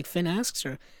adventure. Like, Finn asks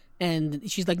her, and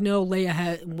she's like, no,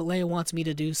 Leia wants me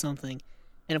to do something.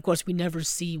 And of course, we never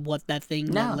see what that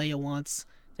thing that Leia wants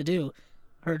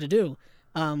her to do.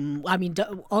 I mean,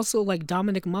 also, like,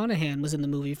 Dominic Monaghan was in the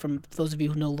movie, from those of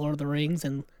you who know Lord of the Rings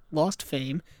and Lost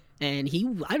fame. And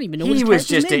I don't even know what his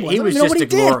character's name was. He was just a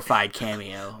glorified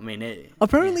cameo. I mean,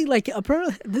 apparently,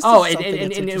 this is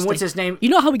something and what's his name? You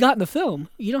know how we got in the film?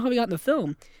 He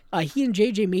and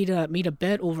JJ made a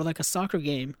bet over like a soccer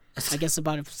game. I guess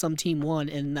about if some team won,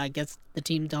 and I guess the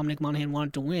team Dominic Monaghan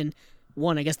wanted to win.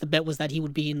 I guess the bet was that he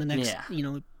would be in the next,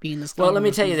 be in the Star Well, let me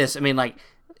Wars tell you this. I mean, like,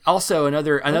 also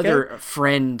another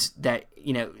friend that,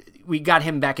 we got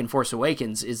him back in Force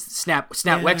Awakens is Snap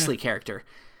Wexley character.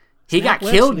 He got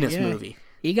killed in this movie.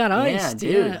 He got iced.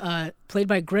 Yeah, dude. Played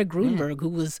by Greg Grunberg, who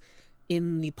was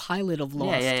in the pilot of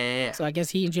Lost. Yeah. So I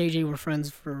guess he and JJ were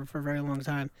friends for a very long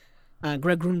time.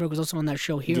 Greg Grunberg was also on that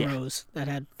show Heroes that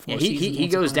had 4 seasons. He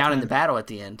goes down in the battle at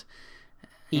the end.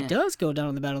 He does go down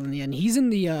in the battle in the end. He's in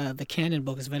the canon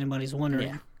books, if anybody's wondering.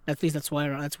 Yeah. At least that's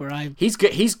where I. He's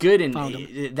good. He's good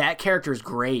in that character is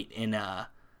great in that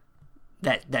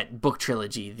book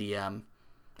trilogy, the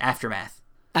Aftermath.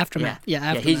 Aftermath.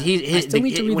 I still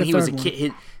need to read the third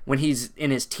one. When he's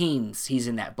in his teens, he's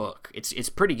in that book. It's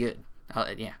pretty good.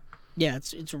 Yeah. Yeah,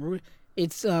 it's.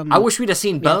 I wish we'd have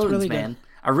seen Bones, really man. Good.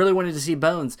 I really wanted to see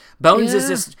Bones. Bones is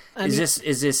this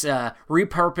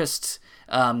repurposed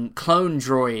clone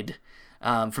droid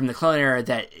from the clone era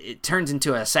that it turns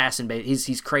into an assassin.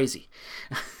 He's crazy.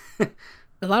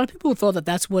 A lot of people thought that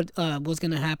that's what was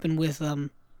going to happen with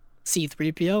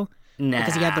C-3PO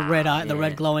because he got the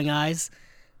red glowing eyes.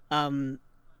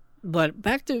 But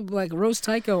back to like Rose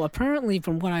Tycho, apparently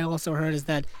from what I also heard is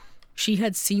that she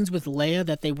had scenes with Leia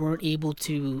that they weren't able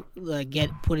to get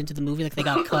put into the movie, like they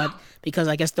got cut because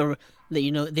I guess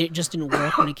they just didn't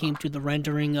work when it came to the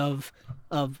rendering of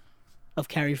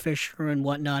Carrie Fisher and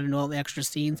whatnot and all the extra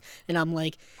scenes. And I'm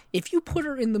like, if you put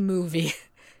her in the movie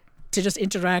to just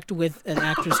interact with an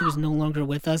actress who is no longer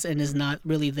with us and is not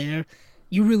really there,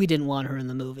 you really didn't want her in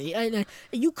the movie.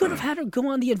 You could have had her go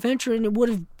on the adventure, and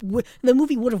the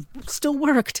movie would have still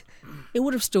worked. It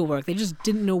would have still worked. They just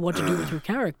didn't know what to do with her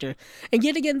character. And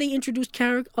yet again, they introduced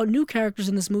new characters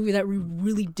in this movie that we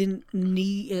really didn't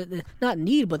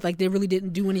need, but like they really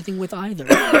didn't do anything with either.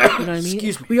 You know what I mean?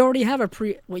 Excuse me. We already have I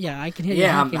can hear you.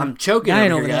 Yeah, I'm choking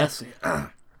over here, guys.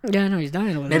 Yeah, I know he's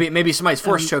dying over there. Maybe somebody's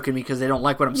force choking me because they don't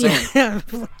like what I'm saying. Yeah,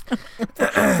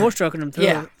 force choking him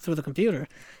through the computer,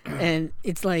 and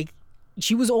it's like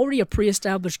she was already a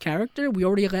pre-established character. We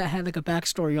already had like a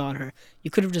backstory on her.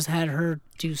 You could have just had her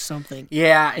do something.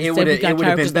 Yeah, it would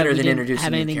have been better than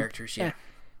introducing new characters. Yeah.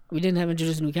 We didn't have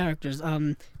introduced new characters.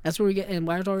 That's where we get. And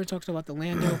Wired already talked about the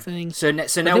Lando thing. So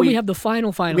now we have the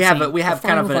final. We have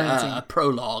kind of a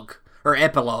prologue or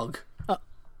epilogue.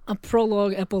 A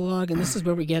prologue, epilogue, and this is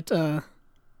where we get. This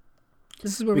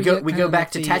is where we go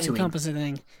back to Tatooine. Encompassing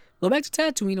thing. Go back to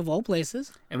Tatooine of all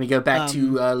places, and we go back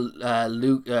to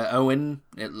Luke, Owen.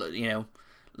 Well,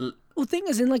 thing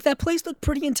is, like that place looked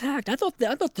pretty intact. I thought the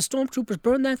stormtroopers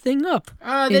burned that thing up.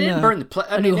 They didn't burn the place.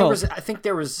 I mean, I think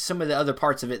there was some of the other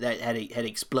parts of it that had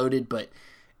exploded, but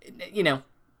the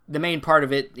main part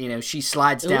of it, she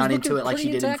slides down into it like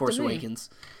she did in Force Awakens.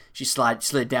 She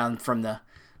slid down from the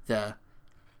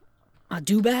a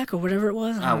dewback or whatever it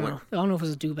was. I don't know if it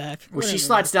was a dewback. Well, she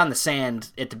slides down the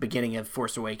sand at the beginning of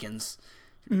Force Awakens.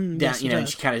 Yes, she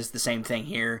kind of does the same thing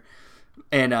here,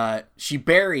 and she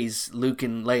buries Luke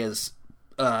and Leia's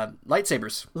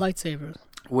lightsabers.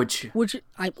 Which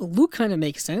Luke kind of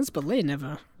makes sense, but Leia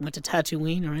never went to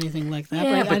Tatooine or anything like that.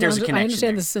 Yeah, but there's a connection. I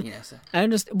understand this. I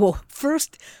understand. Well,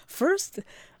 first,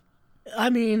 I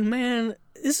mean, man,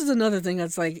 this is another thing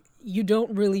that's like you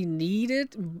don't really need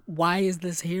it. Why is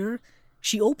this here?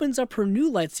 she opens up her new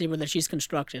lightsaber that she's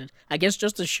constructed. I guess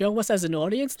just to show us as an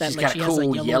audience that She's like got she a has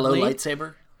cool a yellow blade.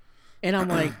 lightsaber. And I'm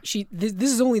like,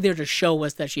 this is only there to show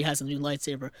us that she has a new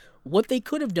lightsaber. What they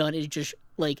could have done is just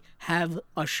like have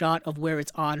a shot of where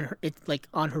it's on her, it's like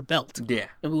on her belt. Yeah.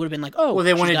 And we would have been like, oh, Well,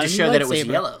 they she's wanted got to a new show that it was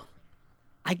lightsaber. yellow.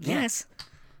 I guess.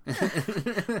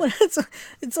 Well,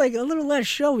 it's like a little less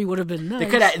showy would have been nice. It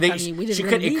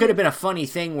could have been a funny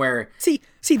thing where see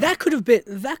that could have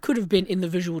been in the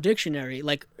visual dictionary,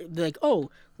 like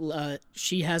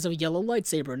she has a yellow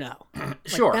lightsaber now.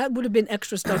 Sure, that would have been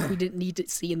extra stuff we didn't need to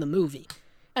see in the movie.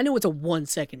 I know it's a 1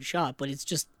 second shot, but it's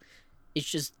just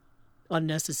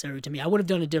unnecessary to me. I would have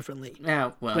done it differently.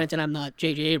 Yeah, well, granted, I'm not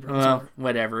J.J. Abrams. Well,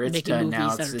 whatever, it's done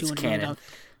now. It's canon.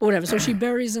 But whatever. So she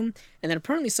buries him, and then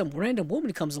apparently some random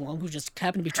woman comes along who just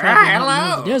happened to be traveling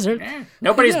out in the desert. Yeah.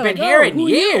 Nobody's been here in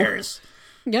years.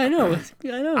 Yeah, I know.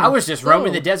 I was just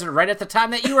roaming the desert right at the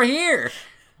time that you were here.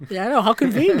 Yeah, I know. How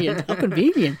convenient. How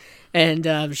convenient.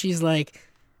 And she's like,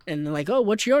 oh,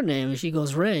 what's your name? And she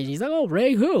goes, Ray. And he's like, oh,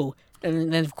 Ray who?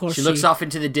 And then, of course, she looks off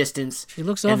into the distance. She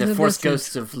looks off into the distance. Force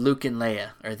ghosts of Luke and Leia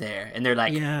are there. And they're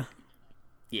like,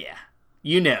 yeah.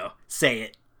 You know, say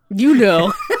it. You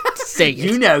know, say it.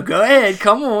 You know, go ahead,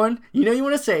 come on. You know you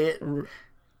want to say it.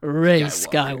 Ray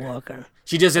Skywalker.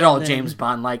 She does it all James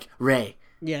Bond like Ray.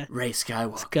 Yeah. Ray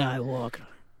Skywalker.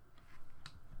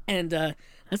 And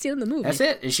that's the end of the movie. That's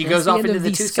it. And she goes off into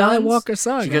the two Skywalker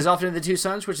saga. She goes off into the two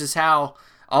suns, which is how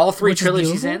all three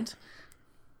trilogies end.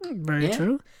 Very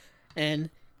true. And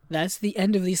that's the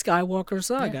end of the Skywalker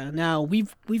saga. Yeah. Now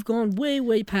we've gone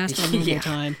way past our normal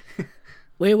time.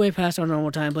 Way past our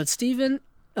normal time. But Steven,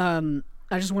 I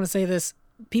just want to say this.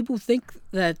 People think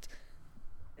that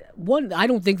I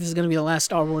don't think this is going to be the last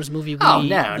Star Wars movie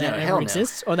that ever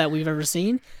exists or that we've ever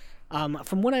seen.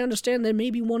 From what I understand, there may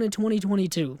be one in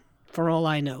 2022, for all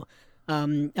I know.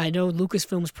 I know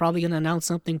Lucasfilm's probably going to announce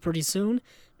something pretty soon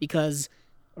because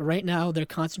right now they're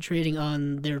concentrating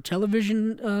on their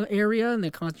television area and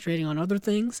they're concentrating on other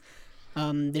things.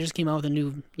 They just came out with a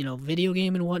new, video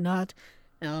game and whatnot.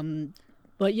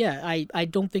 But yeah, I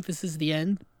don't think this is the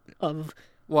end of.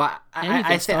 Well,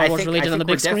 I think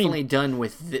we're definitely done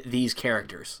with these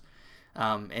characters.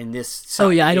 And this.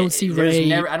 I don't see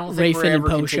Ray. I don't think we're ever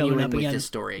continuing with this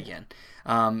story again.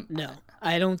 No,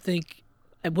 I don't think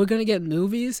we're gonna get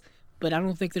movies, but I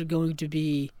don't think they're going to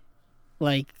be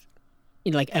like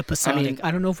episodic.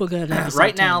 I don't know if we're gonna have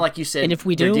right now, like you said, and if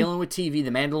we they're dealing with TV.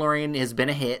 The Mandalorian has been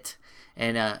a hit,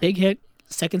 and big hit.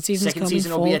 Second season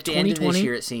will be at the end of this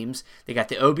year, it seems. They got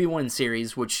the Obi-Wan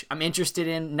series, which I'm interested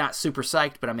in. Not super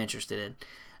psyched, but I'm interested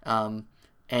in.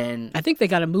 And I think they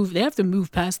got to move. They have to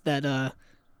move past that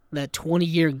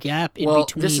 20-year gap in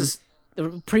between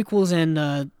the prequels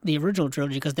and the original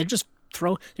trilogy because they're just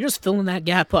filling that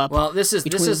gap up. Well, this is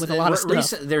with a lot of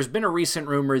stuff. There's been a recent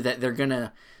rumor that they're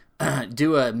gonna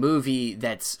do a movie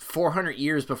that's 400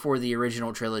 years before the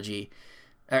original trilogy.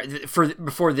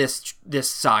 Before this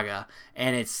saga,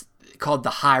 and it's called the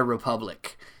High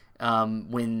Republic.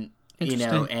 When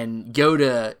and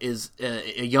Yoda is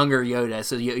a younger Yoda,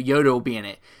 so Yoda will be in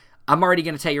it. I'm already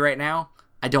going to tell you right now,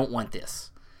 I don't want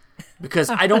this because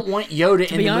I don't want Yoda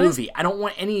in the movie. I don't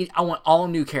want any. I want all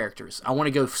new characters. I want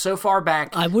to go so far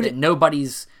back that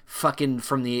nobody's fucking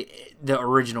from the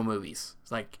original movies.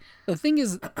 It's like the thing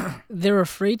is, they're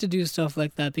afraid to do stuff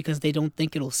like that because they don't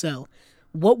think it'll sell.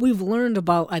 What we've learned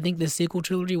about, I think, the sequel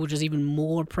trilogy, which is even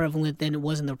more prevalent than it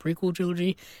was in the prequel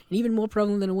trilogy, and even more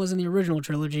prevalent than it was in the original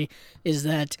trilogy, is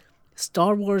that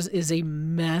Star Wars is a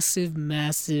massive,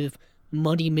 massive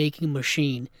money-making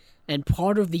machine. And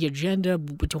part of the agenda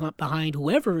behind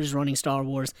whoever is running Star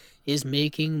Wars is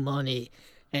making money.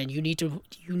 And you need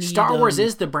Star Wars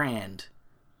is the brand.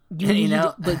 But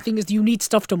the thing is, you need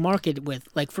stuff to market with.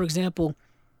 Like, for example,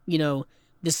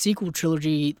 the sequel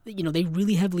trilogy, they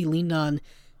really heavily leaned on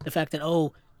the fact that,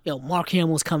 Mark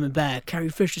Hamill's coming back, Carrie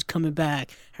Fisher's coming back,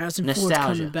 Harrison Ford's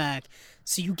coming back.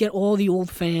 So you get all the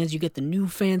old fans, you get the new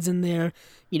fans in there.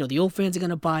 The old fans are going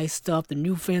to buy stuff, the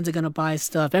new fans are going to buy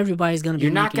stuff, everybody's going to be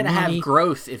making money. You're not going to have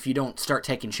growth if you don't start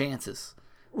taking chances.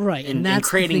 Right, and that's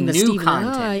creating the thing that new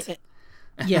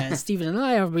content. Steven and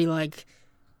I are like,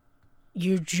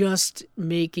 you're just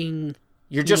making...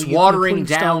 You're just watering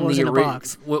down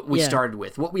what we started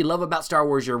with. What we love about Star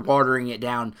Wars, you're watering it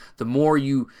down the more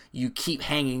you keep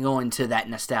hanging on to that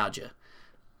nostalgia.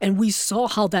 And we saw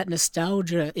how that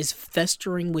nostalgia is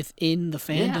festering within the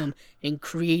fandom and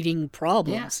creating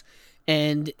problems. Yeah.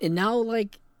 And now,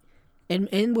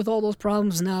 and with all those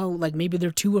problems now, maybe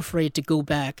they're too afraid to go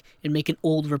back and make an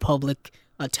Old Republic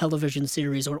television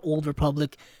series or Old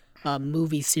Republic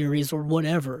movie series or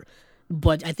whatever.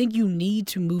 But I think you need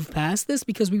to move past this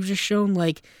because we've just shown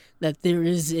like that there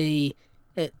is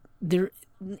there.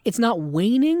 It's not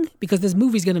waning because this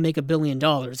movie's going to make $1 billion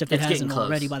if it hasn't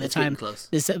already by the time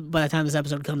this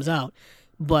episode comes out.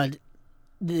 But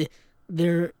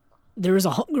there is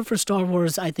a hunger for Star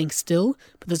Wars, I think, still,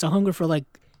 but there's a hunger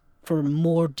for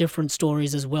more different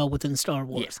stories as well within Star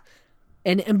Wars.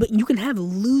 Yeah. But you can have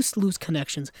loose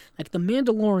connections. Like The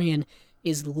Mandalorian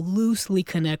is loosely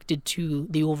connected to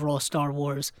the overall Star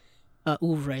Wars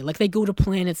oeuvre. Like they go to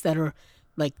planets that are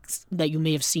like that you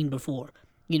may have seen before.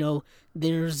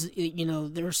 There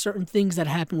are certain things that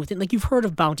happen within. Like you've heard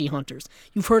of bounty hunters,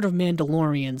 you've heard of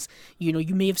Mandalorians.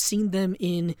 You may have seen them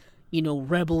in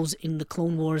Rebels, in the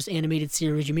Clone Wars animated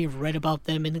series. You may have read about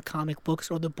them in the comic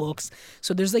books or the books.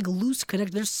 So there's like loose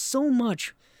connect. There's so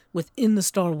much within the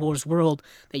Star Wars world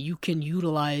that you can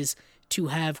utilize to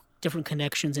have different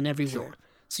connections in everywhere. Sure.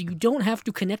 So you don't have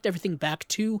to connect everything back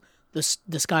to the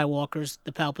Skywalkers,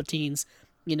 the Palpatines,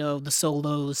 the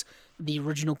Solos, the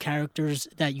original characters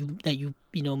that you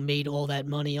made all that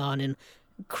money on and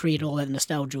created all that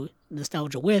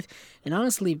nostalgia with. And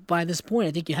honestly, by this point,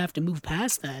 I think you have to move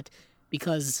past that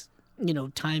because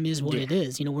time is what it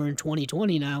is. We're in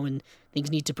 2020 now, and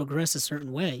things need to progress a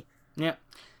certain way. Yeah,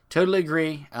 totally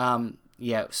agree.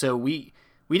 So we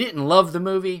didn't love the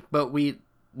movie, but we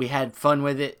had fun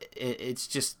with it. It's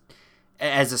just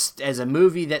as a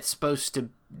movie that's supposed to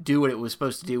do what it was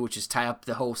supposed to do, which is tie up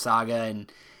the whole saga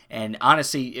and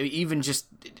honestly, even just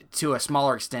to a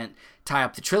smaller extent, tie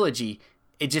up the trilogy.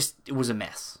 It was a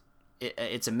mess.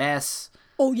 It's a mess.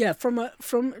 Oh yeah, we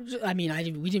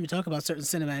didn't even talk about certain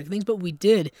cinematic things, but we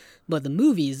did. But the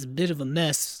movie is a bit of a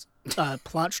mess.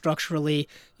 Plot structurally,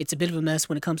 it's a bit of a mess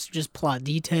when it comes to just plot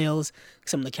details.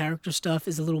 Some of the character stuff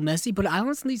is a little messy, but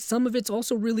honestly, some of it's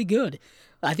also really good.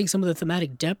 I think some of the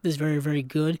thematic depth is very, very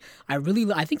good. I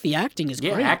think the acting is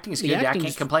great. Yeah, acting is good. I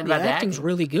can't complain about that. The acting's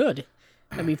really good.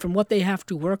 I mean, from what they have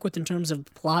to work with in terms of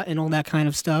plot and all that kind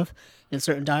of stuff, and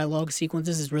certain dialogue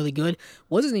sequences is really good.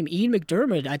 What's his name? Ian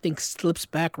McDiarmid, I think, slips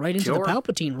back right into the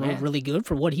Palpatine role really good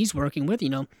for what he's working with.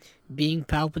 Being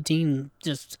Palpatine,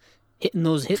 just hitting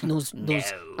those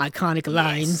iconic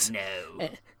lines.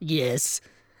 Yes.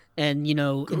 And,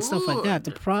 and stuff like that.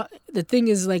 The thing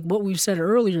is, like what we've said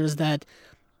earlier, is that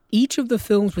each of the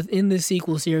films within this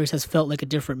sequel series has felt like a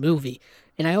different movie.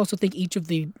 And I also think each of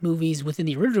the movies within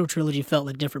the original trilogy felt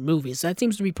like different movies. So that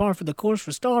seems to be par for the course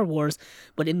for Star Wars.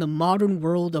 But in the modern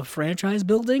world of franchise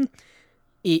building,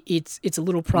 it's a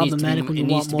little problematic when you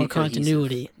want more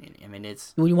continuity.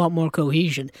 When you want more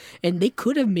cohesion. And they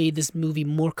could have made this movie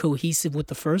more cohesive with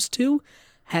the first two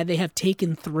had they have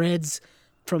taken threads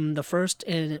from the first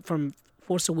and from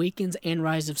Force Awakens and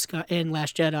Rise of Sky and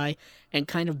Last Jedi and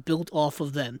kind of built off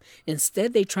of them.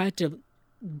 Instead, they tried to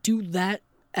do that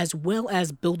as well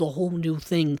as build a whole new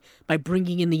thing by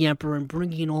bringing in the Emperor and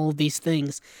bringing in all of these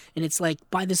things. And it's like,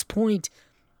 by this point,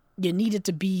 you needed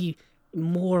to be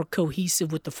more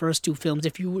cohesive with the first two films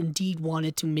if you indeed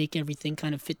wanted to make everything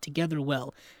kind of fit together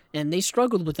well. And they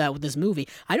struggled with that with this movie.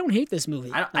 I don't hate this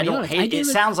movie. I don't hate it. It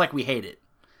sounds like we hate it.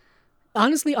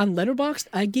 Honestly, on Letterboxd,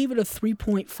 I gave it a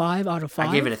 3.5 out of 5.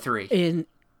 I gave it a 3.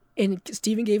 And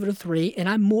Steven gave it a 3, and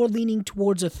I'm more leaning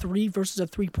towards a 3 versus a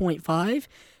 3.5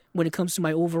 when it comes to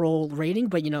my overall rating.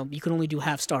 But, you can only do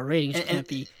half-star ratings. You can't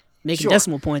be making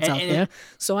decimal points out there.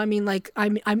 So, I mean, like,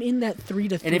 I'm in that 3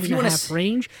 to 3.5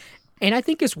 range, and I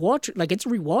think it's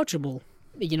rewatchable.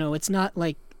 It's not,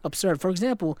 like, absurd. For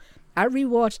example, I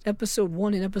rewatched Episode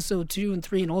 1 and Episode 2 and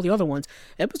 3 and all the other ones.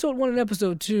 Episode 1 and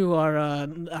Episode 2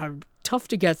 are tough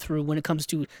to get through when it comes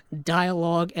to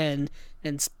dialogue and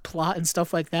plot and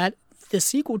stuff like that. The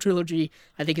sequel trilogy,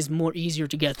 I think, is more easier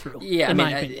to get through. Yeah, in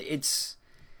my opinion.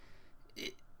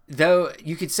 Though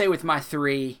you could say with my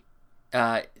 3,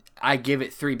 I give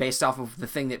it 3 based off of the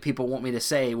thing that people want me to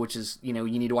say, which is, you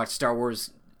need to watch Star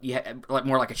Wars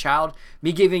more like a child.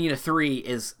 Me giving it a 3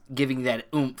 is giving that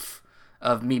oomph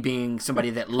of me being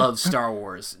somebody that loves Star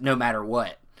Wars no matter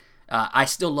what. I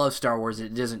still love Star Wars.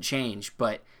 It doesn't change,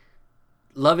 but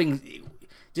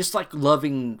just like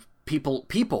loving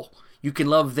people, you can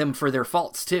love them for their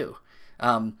faults too.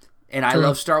 And I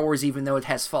love Star Wars even though it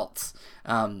has faults.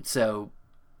 So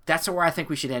that's where I think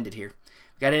we should end it here.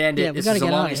 We got to end it. This is a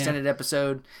long extended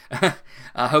episode.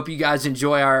 I hope you guys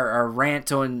enjoy our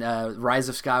rant on Rise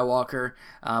of Skywalker.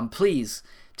 Please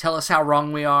tell us how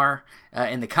wrong we are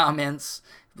in the comments.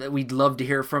 We'd love to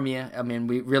hear from you. I mean,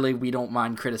 we don't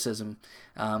mind criticism.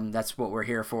 That's what we're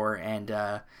here for. And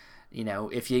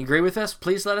if you agree with us,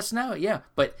 please let us know. Yeah,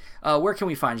 but where can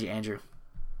we find you, Andrew?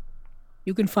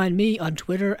 You can find me on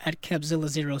Twitter at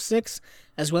Kebzilla06,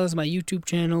 as well as my YouTube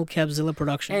channel, Kebzilla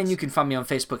Productions. And you can find me on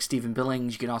Facebook, Stephen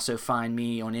Billings. You can also find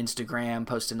me on Instagram,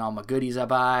 posting all my goodies I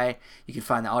buy. You can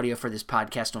find the audio for this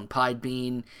podcast on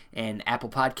Podbean and Apple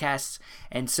Podcasts.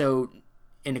 And so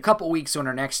in a couple weeks on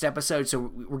our next episode, so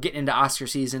we're getting into Oscar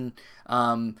season,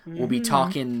 we'll be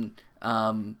talking,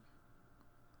 the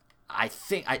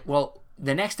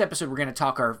next episode we're going to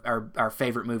talk our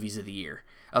favorite movies of the year.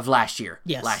 Of last year.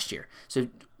 Yes. Last year. So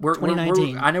we're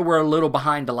 2019. I know we're a little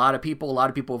behind a lot of people. A lot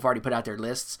of people have already put out their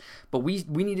lists, but we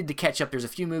needed to catch up. There's a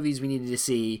few movies we needed to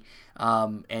see,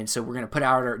 and so we're going to put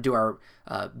out do our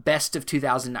best of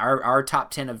 2000, our top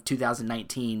 10 of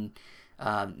 2019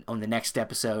 on the next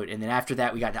episode, and then after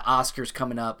that we got the Oscars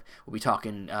coming up. We'll be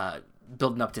talking,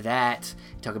 building up to that,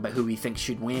 talking about who we think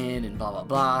should win and blah blah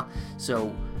blah.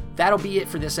 So that'll be it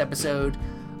for this episode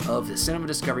of the Cinema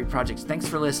Discovery Project. Thanks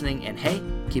for listening, and hey,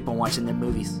 keep on watching them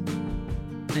movies.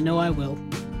 I know I will.